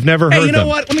people who've never heard them. Hey, you know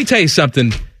what? Let me tell you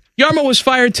something. Jarmo was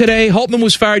fired today. Holtmann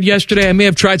was fired yesterday. I may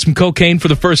have tried some cocaine for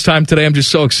the first time today. I'm just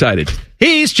so excited.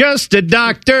 He's just a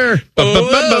doctor.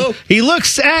 He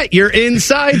looks at your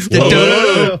insides.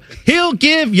 He'll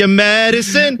give you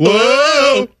medicine.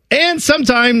 And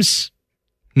sometimes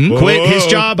quit his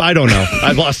job. I don't know.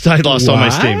 I lost all my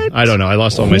steam. I don't know. I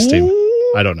lost all my steam.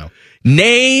 I don't know.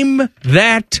 Name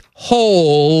that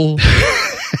hole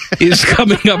is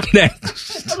coming up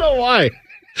next. I don't know why.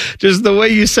 Just the way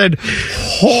you said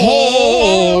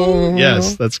hole.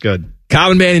 Yes, that's good.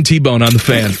 Common Man and T-Bone on the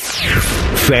Fan.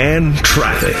 Fan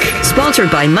traffic.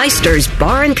 Sponsored by Meister's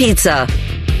Bar and Pizza.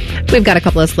 We've got a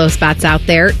couple of slow spots out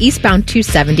there. Eastbound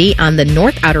 270 on the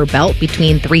north outer belt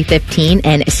between 315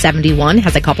 and 71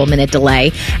 has a couple-minute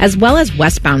delay, as well as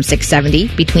westbound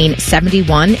 670 between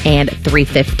 71 and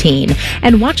 315.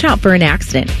 And watch out for an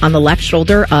accident on the left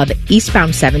shoulder of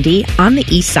eastbound 70 on the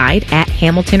east side at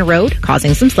Hamilton Road,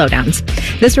 causing some slowdowns.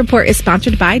 This report is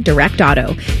sponsored by Direct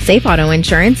Auto. Safe Auto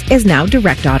Insurance is now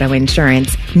Direct Auto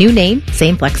Insurance. New name,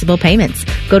 same flexible payments.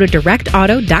 Go to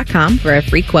directauto.com for a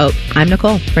free quote. I'm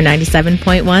Nicole for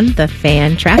 97.1 The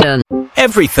Fan Traffic.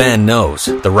 Every fan knows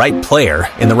the right player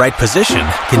in the right position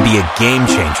can be a game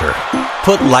changer.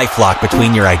 Put LifeLock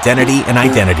between your identity and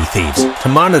identity thieves to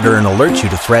monitor and alert you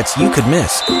to threats you could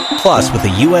miss. Plus, with a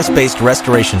U.S.-based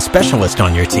restoration specialist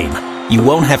on your team, you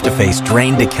won't have to face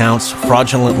drained accounts,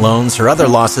 fraudulent loans, or other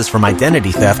losses from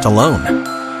identity theft alone.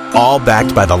 All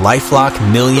backed by the LifeLock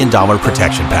 $1 Million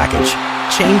Protection Package.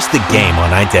 Change the game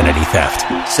on identity theft.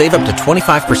 Save up to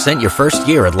 25% your first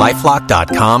year at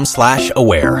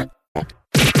LifeLock.com/aware.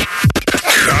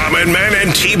 Common Man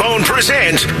and T-Bone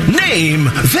present Name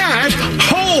That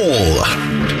Hole.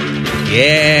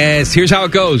 Yes, here's how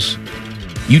it goes.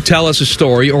 You tell us a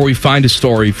story, or we find a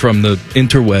story from the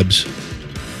interwebs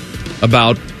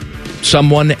about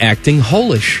someone acting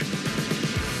holish.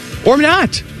 Or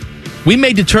not. We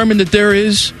may determine that there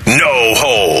is no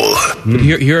hole. But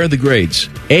here are the grades.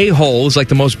 A hole is like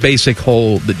the most basic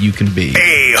hole that you can be.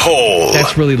 A hole.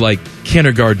 That's really like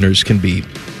kindergartners can be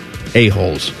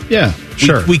a-holes. Yeah,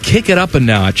 sure. We kick it up a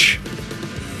notch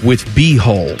with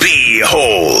B-hole.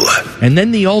 B-hole. And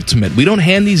then the ultimate, we don't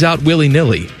hand these out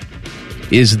willy-nilly,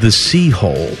 is the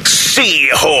C-hole.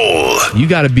 C-hole. You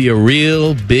got to be a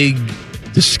real big,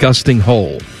 disgusting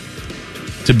hole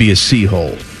to be a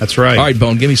C-hole. That's right. All right,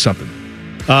 Bone, give me something.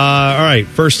 All right,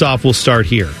 first off, we'll start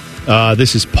here.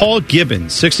 This is Paul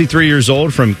Gibbons, 63 years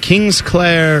old, from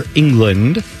Kingsclere,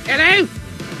 England. Hello.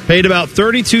 Paid about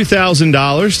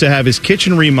 $32,000 to have his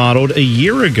kitchen remodeled a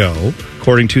year ago,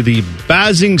 according to the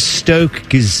Basingstoke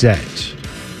Gazette.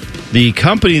 The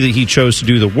company that he chose to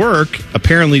do the work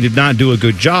apparently did not do a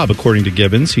good job, according to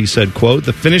Gibbons. He said, quote,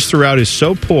 "The finish throughout is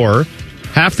so poor,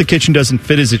 half the kitchen doesn't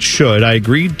fit as it should. I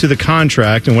agreed to the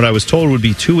contract, and what I was told would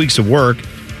be 2 weeks of work.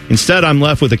 Instead, I'm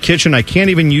left with a kitchen I can't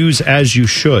even use as you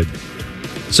should."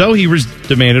 So he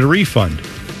demanded a refund.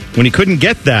 When he couldn't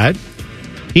get that,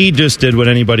 he just did what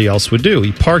anybody else would do.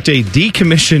 He parked a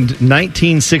decommissioned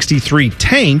 1963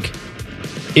 tank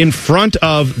in front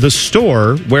of the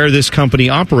store where this company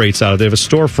operates out of. They have a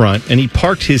storefront, and he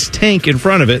parked his tank in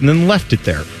front of it and then left it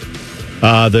there.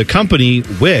 The company,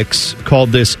 Wix,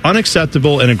 called this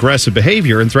unacceptable and aggressive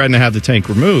behavior and threatened to have the tank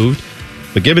removed.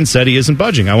 But Gibbons said he isn't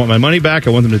budging. "I want my money back. I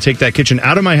want them to take that kitchen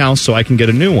out of my house so I can get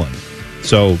a new one."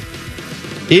 So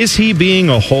is he being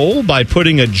a hole by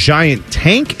putting a giant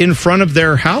tank in front of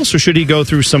their house, or should he go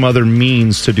through some other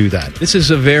means to do that? This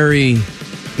is a very...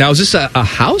 Now, is this a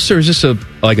house or is this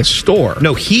like a store?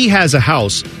 No, he has a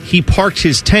house. He parked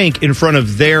his tank in front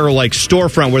of their like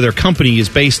storefront where their company is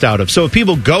based out of. So if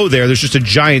people go there, there's just a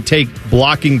giant tank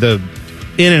blocking the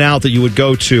in and out that you would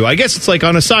go to. I guess it's like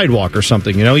on a sidewalk or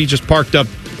something. You know, he just parked up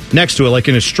next to it like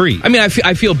in a street. I mean,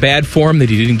 I feel bad for him that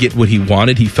he didn't get what he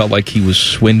wanted. He felt like he was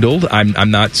swindled. I'm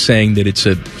not saying that it's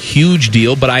a huge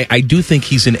deal, but I do think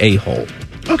he's an a-hole.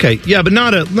 Okay, yeah, but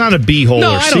not a b-hole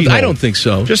no, or c-hole. I don't think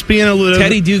so. Just being a little...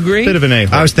 Teddy, do you agree? Bit of an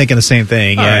a-hole. I was thinking the same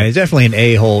thing. All Yeah, right. he's definitely an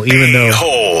a-hole, even though...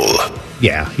 A-hole.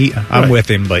 Yeah, I'm with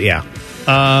him, but yeah.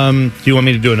 Do you want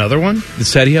me to do another one?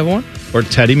 Does Teddy have one? Or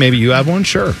Teddy, maybe you have one?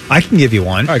 Sure. I can give you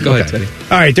one. All right, go ahead, Teddy.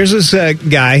 All right, there's this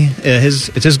guy. It's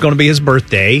just going to be his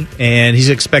birthday, and he's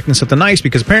expecting something nice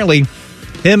because apparently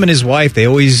him and his wife, they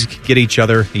always get each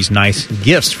other these nice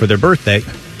gifts for their birthday.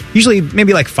 Usually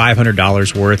maybe like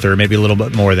 $500 worth or maybe a little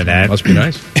bit more than that. Must be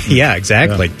nice. Yeah,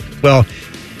 exactly. Yeah. Well,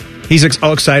 he's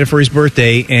all excited for his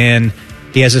birthday, and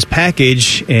he has this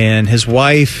package, and his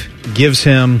wife gives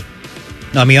him,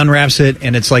 he unwraps it,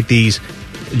 and it's like these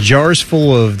jars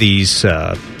full of these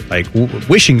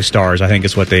wishing stars, I think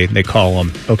is what they call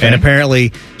them. Okay. And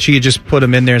apparently she had just put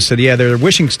them in there and said, yeah, they're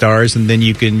wishing stars, and then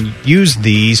you can use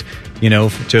these,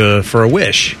 for a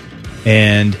wish.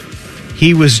 And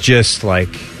he was just like,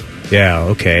 yeah,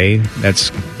 okay, that's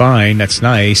fine, that's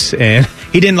nice. And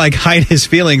he didn't hide his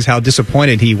feelings, how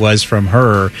disappointed he was from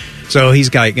her. So he's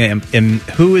got, and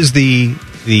who is the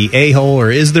a-hole,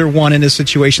 or is there one in this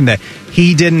situation that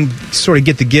he didn't sort of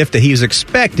get the gift that he was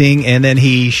expecting, and then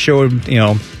he showed,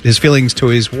 his feelings to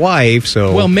his wife?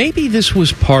 So, well, maybe this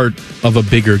was part of a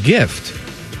bigger gift,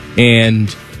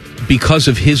 and because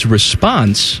of his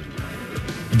response,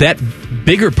 that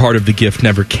bigger part of the gift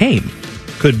never came.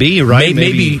 Could be, right?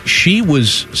 Maybe she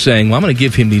was saying, well, I'm going to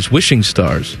give him these wishing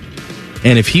stars,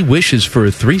 and if he wishes for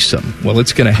a threesome, well,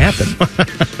 it's going to happen.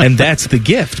 And that's the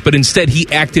gift. But instead, he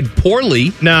acted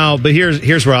poorly. No, but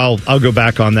here's where I'll go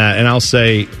back on that, and I'll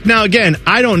say, now, again,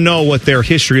 I don't know what their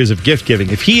history is of gift giving.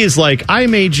 If he is like, I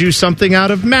made you something out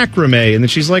of macrame, and then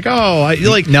she's like, oh,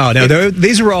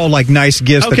 these were all nice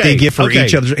gifts that they give for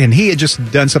each other, and he had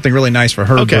just done something really nice for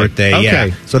her birthday. Okay.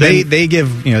 Yeah. So then, they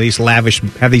give these lavish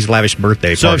birthday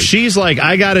parties. So if she's like,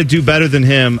 I got to do better than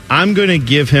him, I'm going to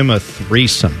give him a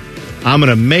threesome. I'm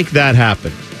going to make that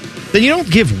happen. Then you don't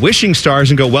give wishing stars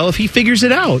and go, well, if he figures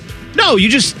it out. No, you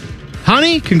just,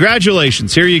 honey,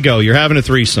 congratulations. Here you go. You're having a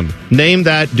threesome. Name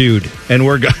that dude. And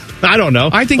we're going. I don't know.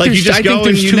 I think there's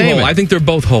two holes. I think they're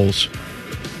both holes.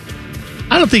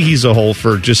 I don't think he's a hole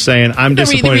for just saying, I'm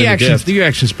disappointed in the gift. The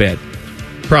reaction's bad.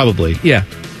 Probably. Yeah.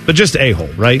 But just a hole,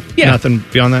 right? Yeah. Nothing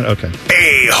beyond that? Okay.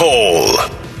 A hole.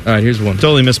 All right, here's one.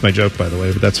 Totally missed my joke, by the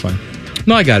way, but that's fine.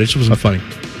 No, I got it. It just wasn't funny.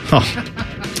 Oh.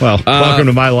 Well, welcome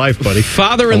to my life, buddy.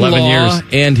 Father-in-law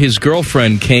and his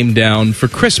girlfriend came down for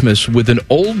Christmas with an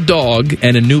old dog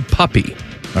and a new puppy.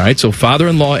 All right, so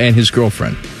father-in-law and his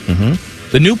girlfriend.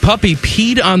 Mm-hmm. The new puppy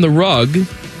peed on the rug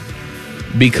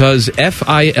because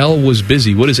FIL was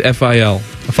busy. What is FIL?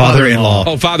 Father-in-law.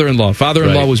 Oh, father-in-law.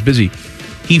 Father-in-law was busy.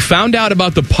 He found out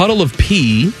about the puddle of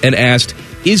pee and asked,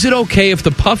 is it okay if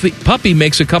the puppy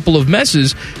makes a couple of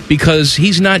messes because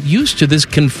he's not used to this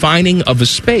confining of a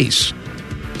space?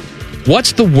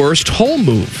 What's the worst hole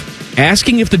move?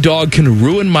 Asking if the dog can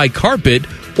ruin my carpet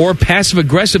or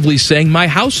passive-aggressively saying my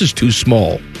house is too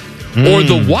small? Or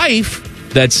the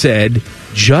wife that said,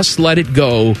 just let it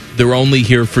go, they're only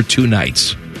here for 2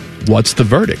 nights. What's the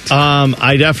verdict?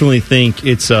 I definitely think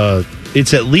it's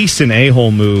at least an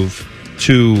a-hole move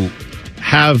to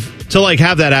have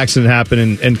that accident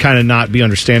happen and kind of not be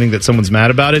understanding that someone's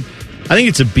mad about it. I think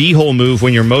it's a b-hole move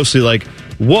when you're mostly like,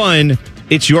 one,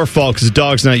 it's your fault because the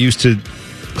dog's not used to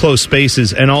closed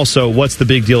spaces, and also, what's the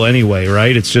big deal anyway,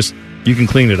 right? It's just, you can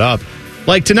clean it up.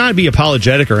 Like, to not be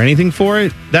apologetic or anything for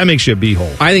it, that makes you a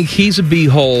b-hole. I think he's a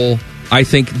b-hole. I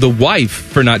think the wife,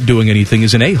 for not doing anything,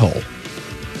 is an a-hole.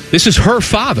 This is her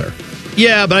father.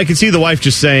 Yeah, but I can see the wife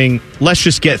just saying, let's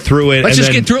just get through it. Let's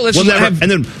get through it. We'll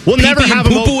never have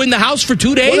poo-poo in the house for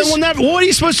 2 days? Well, then what are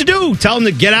you supposed to do? Tell him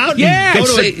to get out? Yeah. No,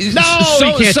 you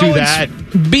can't do that.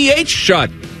 BH shut.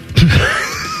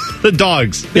 The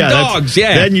dogs. The dogs,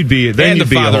 yeah. Then you'd be the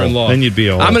father-in-law. Then you'd be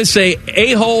a hole. I'm going to say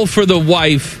a-hole for the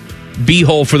wife,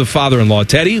 b-hole for the father-in-law.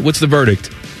 Teddy, what's the verdict?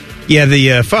 Yeah,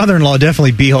 the father-in-law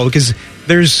definitely b-hole because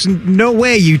there's no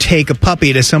way you take a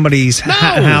puppy to somebody's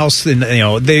house and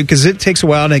because it takes a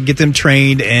while to get them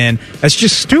trained, and that's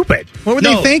just stupid. What were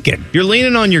they thinking? You're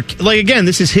leaning on your again.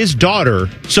 This is his daughter,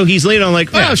 so he's leaning on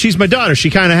oh, she's my daughter. She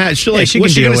kind of has. She can what's she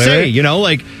deal gonna with say?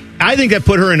 it. I think that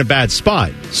put her in a bad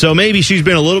spot. So maybe she's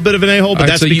been a little bit of an a-hole, but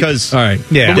that's because all right.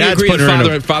 Yeah, but we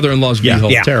agree father-in-law's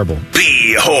b-hole. Yeah, terrible.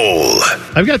 B-hole.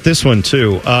 I've got this one,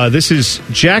 too. This is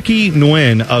Jackie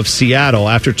Nguyen of Seattle.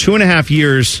 After 2.5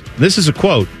 years, this is a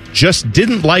quote, just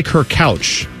didn't like her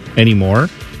couch anymore.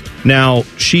 Now,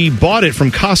 she bought it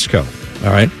from Costco.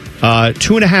 All right.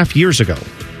 2.5 years ago.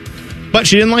 But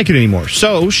she didn't like it anymore.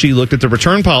 So she looked at the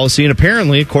return policy, and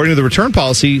apparently, according to the return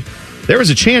policy, there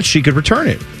was a chance she could return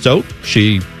it. So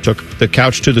she took the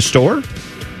couch to the store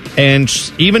and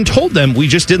even told them we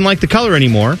just didn't like the color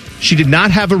anymore. She did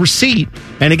not have a receipt.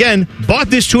 And again, bought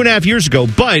this 2.5 years ago,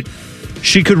 but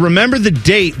she could remember the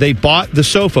date they bought the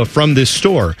sofa from this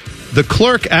store. The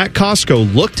clerk at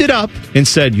Costco looked it up and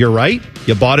said, you're right.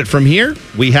 You bought it from here.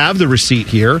 We have the receipt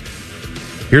here.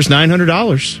 Here's $900.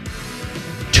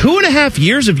 2.5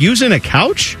 years of using a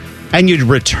couch and you'd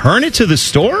return it to the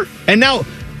store? And now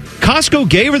Costco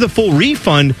gave her the full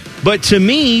refund, but to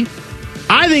me,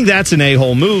 I think that's an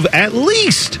a-hole move. At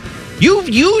least you've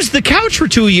used the couch for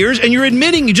 2 years and you're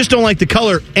admitting you just don't like the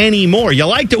color anymore. You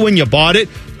liked it when you bought it.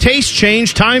 Tastes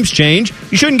change, times change.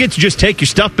 You shouldn't get to just take your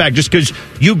stuff back just because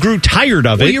you grew tired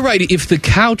of it. Well, you're right. If the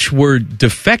couch were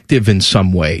defective in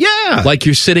some way, yeah, like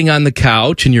you're sitting on the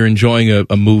couch and you're enjoying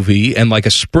a movie and like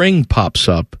a spring pops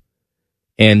up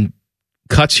and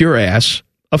cuts your ass,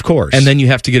 of course, and then you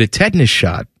have to get a tetanus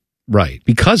shot. Right.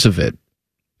 Because of it,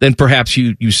 then perhaps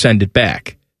you send it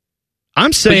back.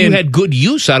 I'm saying but you had good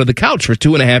use out of the couch for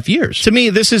 2.5 years. To me,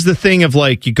 this is the thing of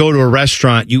you go to a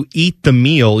restaurant, you eat the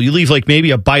meal, you leave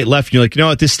maybe a bite left, and you're like, you know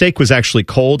what, this steak was actually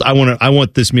cold. I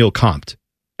want this meal comped.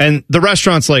 And the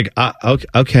restaurant's like,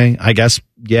 okay, I guess,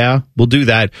 yeah, we'll do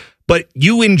that. But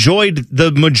you enjoyed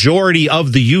the majority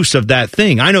of the use of that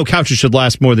thing. I know couches should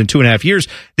last more than 2.5 years.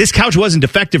 This couch wasn't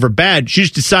defective or bad. She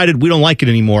just decided we don't like it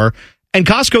anymore. And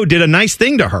Costco did a nice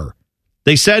thing to her.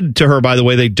 They said to her, by the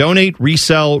way, they donate,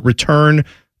 resell, return,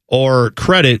 or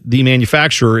credit the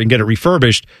manufacturer and get it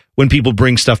refurbished when people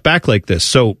bring stuff back like this.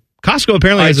 So Costco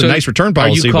apparently has a nice return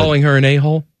policy. Are you calling her an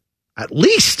a-hole? At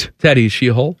least. Teddy, is she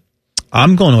a hole?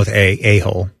 I'm going with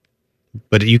a-hole.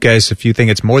 But you guys, if you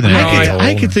think it's more than a-hole.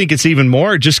 I could think it's even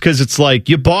more just because it's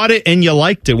you bought it and you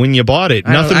liked it when you bought it.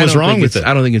 Nothing was wrong with it.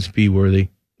 I don't think it's B-worthy.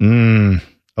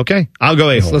 Okay, I'll go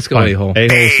a-hole. Let's go a-hole.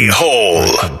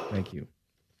 A-hole. Thank you.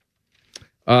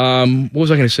 What was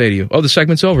I going to say to you? Oh, the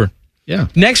segment's over. Yeah.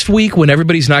 Next week, when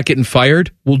everybody's not getting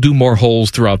fired, we'll do more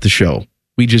holes throughout the show.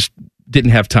 We just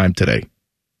didn't have time today.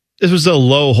 This was a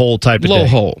low hole type of day. Low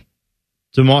hole.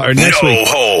 Tomorrow or next week.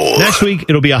 Hole. Next week,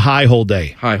 it'll be a high hole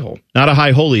day. High hole. Not a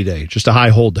high holy day, just a high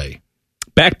hole day.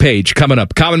 Back page coming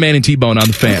up. Common Man and T-Bone on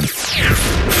the Fan.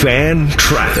 Fan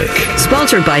traffic.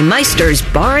 Sponsored by Meister's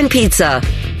Bar and Pizza.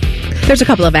 There's a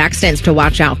couple of accidents to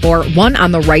watch out for. One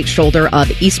on the right shoulder of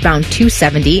eastbound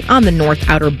 270 on the north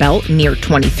outer belt near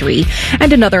 23.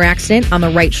 And another accident on the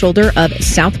right shoulder of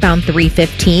southbound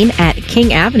 315 at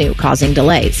King Avenue causing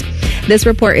delays. This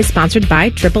report is sponsored by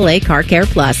AAA Car Care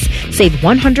Plus. Save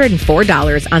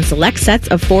 $104 on select sets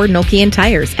of Ford Nokian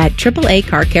tires at AAA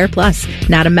Car Care Plus.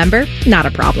 Not a member? Not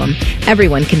a problem.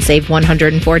 Everyone can save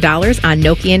 $104 on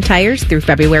Nokian tires through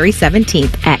February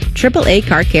 17th at AAA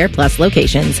Car Care Plus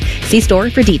locations. See store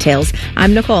for details.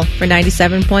 I'm Nicole for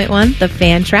 97.1 The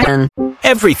Fan Track.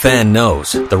 Every fan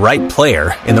knows the right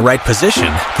player in the right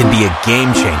position can be a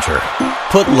game changer.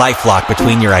 Put LifeLock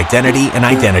between your identity and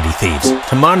identity thieves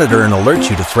to monitor and alert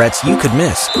you to threats you could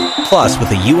miss. Plus,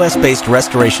 with a U.S.-based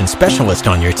restoration specialist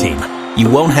on your team, you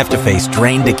won't have to face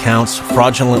drained accounts,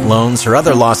 fraudulent loans, or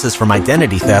other losses from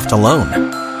identity theft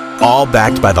alone. All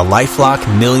backed by the LifeLock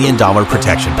 $1 Million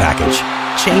Protection Package.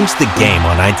 Change the game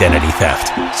on identity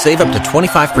theft. Save up to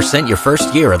 25% your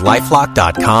first year at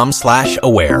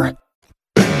LifeLock.com/aware.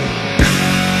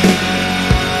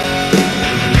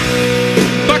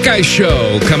 Buckeye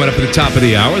Show coming up at the top of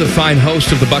the hour. The fine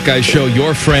host of the Buckeye Show,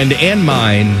 your friend and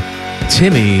mine,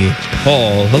 Timmy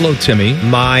Hall. Hello, Timmy.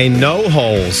 My no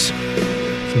holes.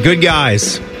 Good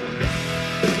guys.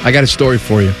 I got a story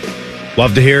for you.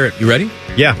 Love to hear it. You ready?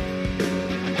 Yeah.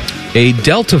 A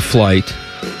Delta flight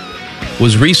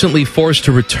was recently forced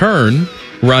to return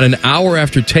around an hour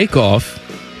after takeoff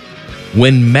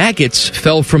when maggots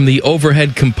fell from the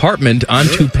overhead compartment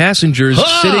onto passengers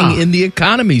sitting in the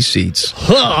economy seats.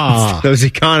 Those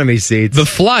economy seats. The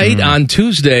flight on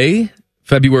Tuesday,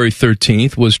 February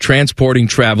 13th, was transporting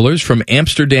travelers from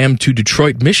Amsterdam to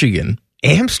Detroit, Michigan.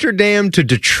 Amsterdam to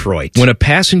Detroit. When a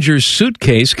passenger's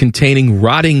suitcase containing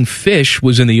rotting fish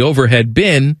was in the overhead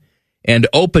bin and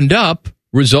opened up,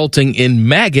 resulting in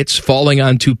maggots falling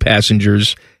onto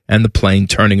passengers and the plane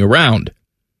turning around.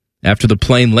 After the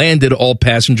plane landed, all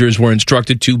passengers were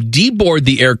instructed to deboard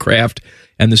the aircraft,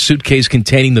 and the suitcase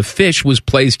containing the fish was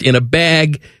placed in a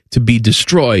bag to be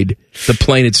destroyed. The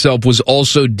plane itself was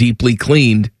also deeply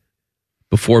cleaned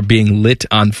before being lit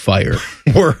on fire.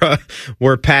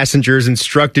 Were passengers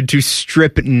instructed to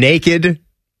strip naked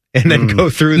and then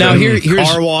go through the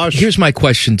car wash? Here's my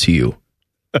question to you.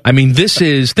 I mean,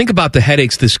 think about the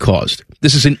headaches this caused.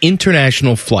 This is an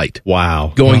international flight.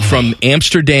 Wow. Going from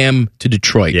Amsterdam to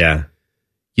Detroit. Yeah.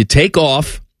 You take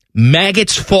off,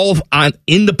 maggots fall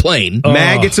in the plane.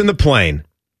 Maggots in the plane.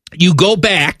 You go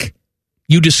back,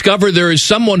 you discover there is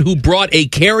someone who brought a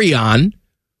carry-on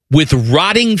with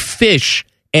rotting fish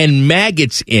and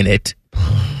maggots in it.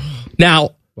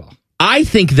 Now, I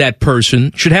think that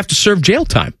person should have to serve jail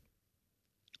time.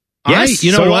 Yes,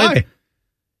 you know what?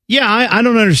 Yeah, I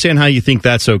don't understand how you think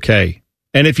that's okay.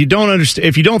 And if you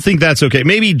don't think that's okay,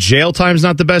 maybe jail time's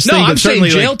not the best thing. No, I'm but saying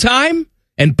jail time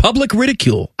and public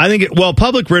ridicule. I think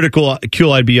public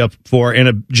ridicule I'd be up for, and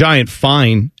a giant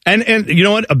fine. And you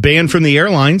know what? A ban from the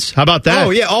airlines. How about that? Oh,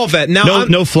 yeah, all of that. Now,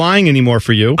 no flying anymore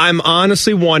for you. I'm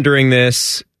honestly wondering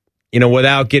this,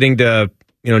 without getting to,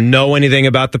 know anything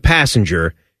about the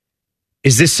passenger.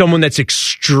 Is this someone that's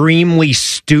extremely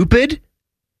stupid?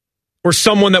 Or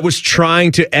someone that was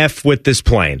trying to F with this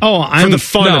plane? Oh, for the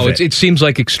fun of it. It seems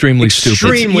like extremely stupid.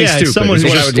 Extremely stupid. Someone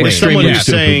who's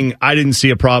saying, I didn't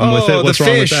see a problem with it. What's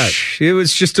wrong with that? It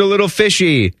was just a little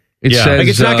fishy. It says,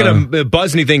 it's not going to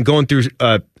buzz anything going through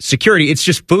security. It's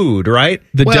just food, right?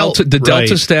 The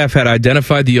Delta staff had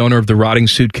identified the owner of the rotting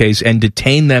suitcase and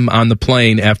detained them on the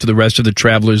plane after the rest of the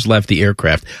travelers left the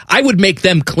aircraft. I would make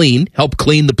them help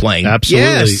clean the plane. Absolutely,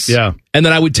 yes. Yeah. And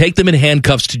then I would take them in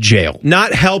handcuffs to jail.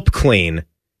 Not help clean.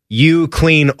 You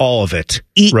clean all of it.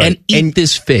 Eat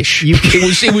this fish.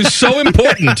 It was so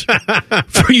important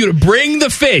for you to bring the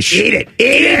fish. Eat it.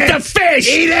 Eat the fish.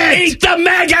 Eat it. Eat the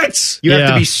maggots. You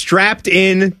have to be strapped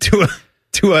in to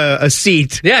a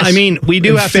seat. Yes. I mean, we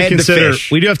do have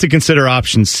to consider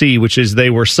option C, which is they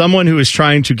were someone who is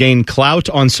trying to gain clout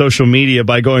on social media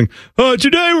by going,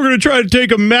 today we're going to try to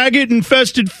take a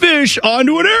maggot-infested fish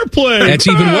onto an airplane. That's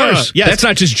even worse. Yes. That's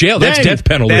not just jail. That's death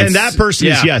penalty. And that person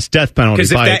is, death penalty.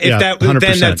 Because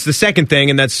then that's the second thing,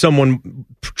 and that's someone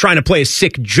trying to play a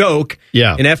sick joke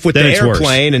and F with the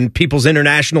airplane and people's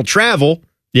international travel.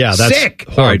 Yeah, that's sick.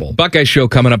 Horrible. All right, Buckeye Show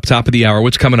coming up top of the hour.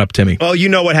 What's coming up, Timmy? Well, you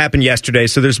know what happened yesterday,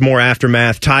 so there's more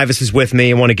aftermath. Tyvis is with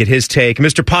me. I want to get his take.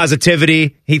 Mr.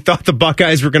 Positivity, he thought the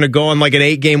Buckeyes were going to go on like an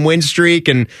 8-game win streak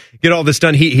and get all this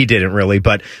done. He didn't really,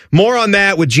 but more on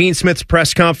that with Gene Smith's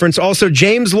press conference. Also,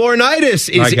 James Laurinaitis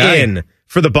is in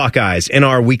for the Buckeyes in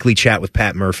our weekly chat with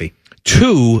Pat Murphy.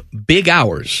 2 big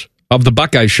hours of the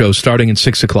Buckeye Show starting at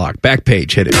 6 o'clock. Back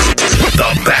page, hit it.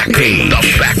 The Back Page.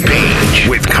 The Back Page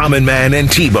with Common Man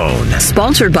and T-Bone.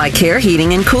 Sponsored by Care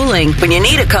Heating and Cooling. When you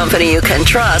need a company you can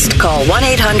trust, call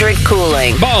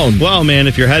 1-800-COOLING. Bone. Well, man,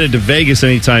 if you're headed to Vegas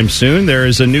anytime soon, there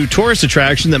is a new tourist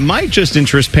attraction that might just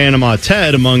interest Panama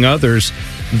Ted, among others.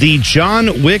 the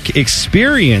John Wick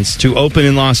Experience to open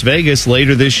in Las Vegas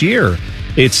later this year.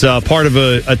 It's part of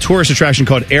a tourist attraction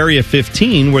called Area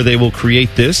 15, where they will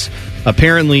create this.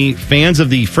 Apparently, fans of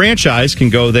the franchise can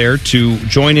go there to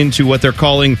join into what they're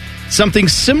calling something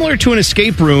similar to an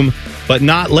escape room, but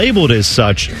not labeled as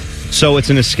such. So it's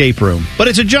an escape room. But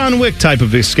it's a John Wick type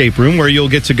of escape room where you'll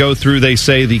get to go through, they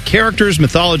say, the characters,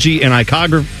 mythology, and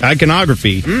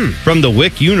iconography from the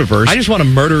Wick universe. I just want to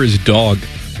murder his dog.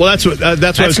 Well, that's what I was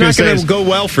going to say. That's not going to go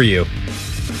well for you.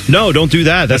 No, don't do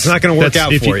that. That's not going to work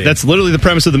out for you. That's literally the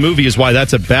premise of the movie, is why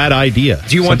that's a bad idea.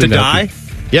 Do you want to die?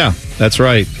 Yeah, that's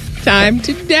right. Time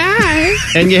to die.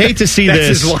 And you hate to see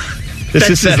this. That's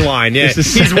his line, yeah.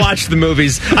 He's watched the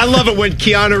movies. I love it when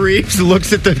Keanu Reeves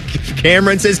looks at the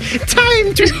camera and says,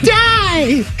 "Time to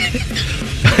die."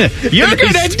 You're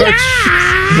gonna die.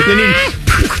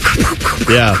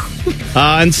 Yeah.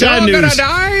 And sad You're news. gonna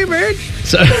die, bitch.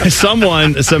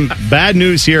 Some bad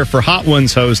news here for Hot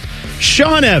Ones host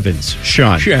Sean Evans.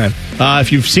 Sean.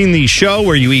 If you've seen the show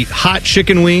where you eat hot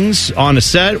chicken wings on a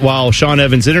set while Sean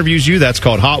Evans interviews you, that's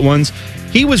called Hot Ones.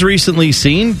 He was recently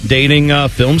seen dating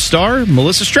film star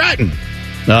Melissa Stratton.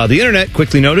 The internet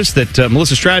quickly noticed that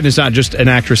Melissa Stratton is not just an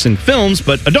actress in films,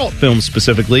 but adult films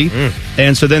specifically.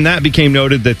 And so then that became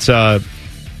noted that,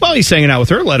 he's hanging out with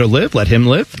her. Let her live. Let him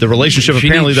live. The relationship She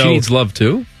needs love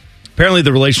too. Apparently,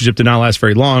 the relationship did not last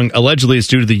very long. Allegedly, it's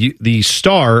due to the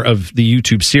star of the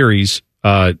YouTube series,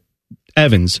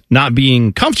 Evans, not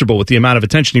being comfortable with the amount of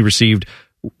attention he received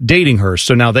dating her.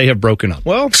 So now they have broken up.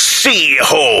 Well,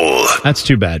 C-hole. That's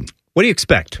too bad. What do you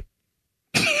expect?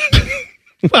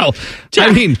 Well,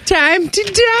 time to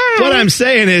die. What I'm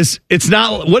saying is, it's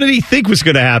not. What did he think was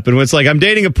going to happen? It's like, I'm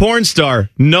dating a porn star.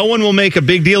 No one will make a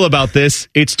big deal about this.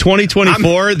 It's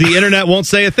 2024. The internet won't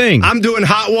say a thing. I'm doing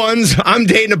Hot Ones. I'm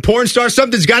dating a porn star.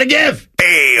 Something's got to give.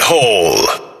 A-hole.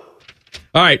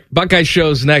 All right, Buckeye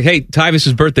show's next. Hey,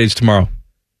 Tyvus' birthday's tomorrow.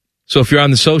 So if you're on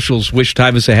the socials, wish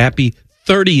Tyvus a happy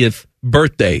 30th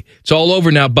birthday. It's all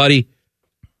over now, buddy.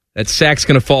 That sack's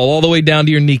going to fall all the way down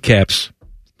to your kneecaps.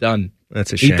 Done.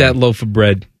 That's a shame. Eat that loaf of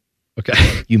bread. Okay.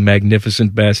 You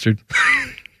magnificent bastard.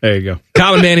 There you go.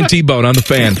 Common Man and T-Bone on the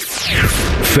Fan.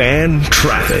 Fan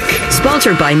traffic.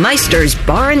 Sponsored by Meister's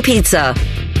Bar and Pizza.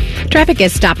 Traffic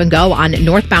is stop and go on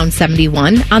northbound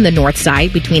 71 on the north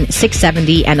side between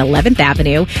 670 and 11th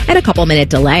Avenue, and a couple-minute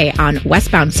delay on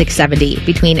westbound 670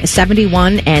 between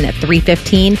 71 and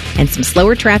 315, and some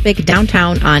slower traffic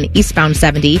downtown on eastbound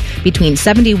 70 between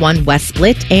 71 West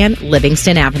Split and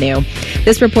Livingston Avenue.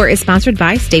 This report is sponsored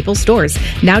by Staples Stores.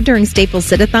 Now during Staples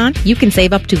Sit-a-thon, you can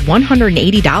save up to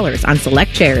 $180 on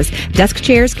select chairs, desk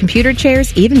chairs, computer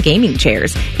chairs, even gaming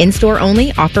chairs. In-store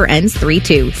only, offer ends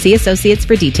 3/2. See associates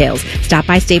for details. Stop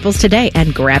by Staples today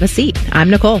and grab a seat. I'm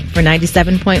Nicole for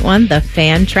 97.1 The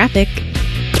Fan Traffic.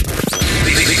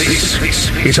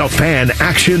 It's a Fan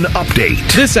Action Update.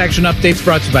 This action update's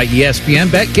brought to you by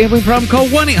ESPN. Bet gambling problem? Call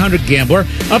 1-800-GAMBLER.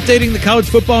 Updating the college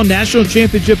football national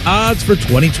championship odds for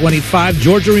 2025.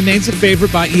 Georgia remains a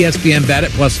favorite by ESPN Bet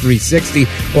at plus 360.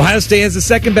 Ohio State has the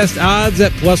second best odds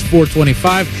at plus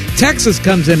 425. Texas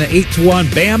comes in at 8-1.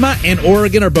 Bama and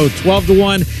Oregon are both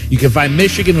 12-1. You can find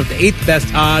Michigan with the 8th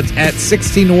best odds at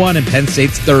 16-1, and Penn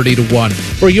State's 30-1.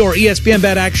 For your ESPN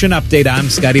Bet action update, I'm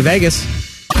Scotty Vegas.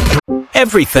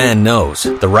 Every fan knows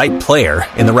the right player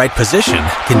in the right position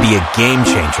can be a game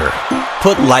changer.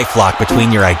 Put LifeLock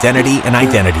between your identity and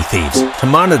identity thieves to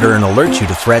monitor and alert you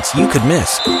to threats you could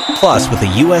miss. Plus, with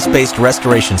a U.S.-based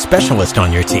restoration specialist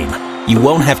on your team, you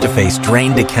won't have to face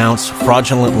drained accounts,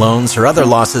 fraudulent loans, or other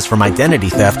losses from identity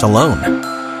theft alone.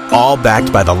 All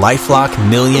backed by the LifeLock $1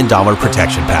 Million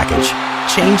Protection Package.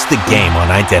 Change the game on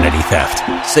identity theft.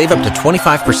 Save up to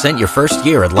 25% your first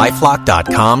year at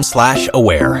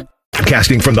LifeLock.com/aware.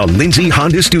 Casting from the Lindsay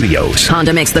Honda Studios.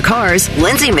 Honda makes the cars.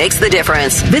 Lindsay makes the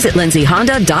difference. Visit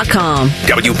lindsayhonda.com.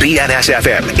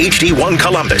 WBNS-FM, HD1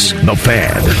 Columbus. The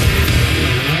Fan.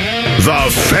 The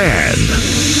Fan.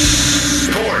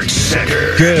 Sports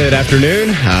Center. Good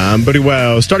afternoon. I'm Buddy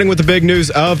Wells. Starting with the big news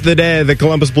of the day, the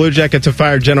Columbus Blue Jackets have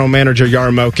fired general manager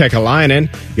Jarmo Kekalainen.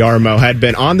 Jarmo had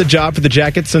been on the job for the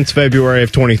Jackets since February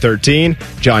of 2013.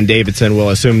 John Davidson will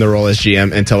assume the role as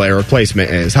GM until a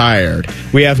replacement is hired.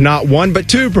 We have not one but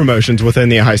two promotions within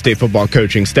the Ohio State football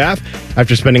coaching staff.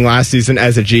 After spending last season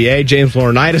as a GA, James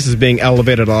Laurinaitis is being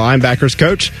elevated to linebackers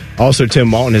coach. Also,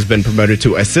 Tim Walton has been promoted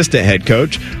to assistant head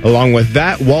coach. Along with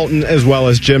that, Walton, as well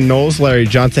as Jim Knowles, Larry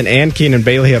Johnson, and and Keenan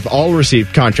Bailey have all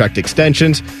received contract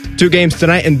extensions. 2 games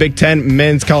tonight in Big Ten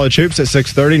men's college hoops at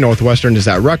 6:30. Northwestern is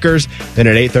at Rutgers. Then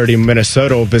at 8:30,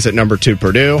 Minnesota will visit number 2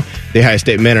 Purdue. The Ohio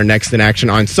State men are next in action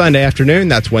on Sunday afternoon.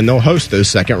 That's when they'll host those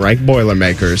second-ranked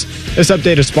Boilermakers. This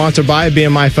update is sponsored by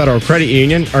BMI Federal Credit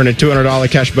Union. Earn a $200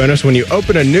 cash bonus when you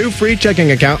open a new free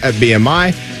checking account at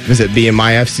BMI. Visit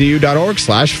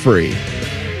bmifcu.org/free.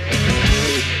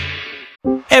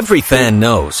 Every fan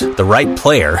knows the right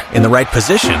player in the right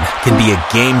position can be a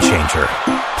game changer.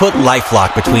 Put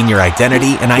LifeLock between your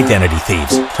identity and identity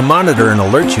thieves to monitor and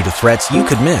alert you to threats you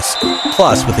could miss.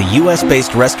 Plus, with a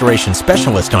U.S.-based restoration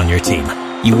specialist on your team,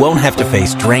 you won't have to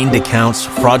face drained accounts,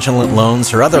 fraudulent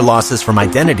loans, or other losses from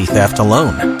identity theft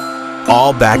alone.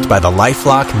 All backed by the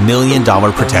LifeLock $1 Million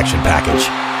Protection Package.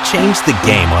 Change the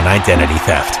game on identity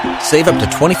theft. Save up to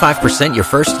 25% your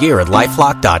first year at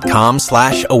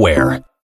LifeLock.com/aware.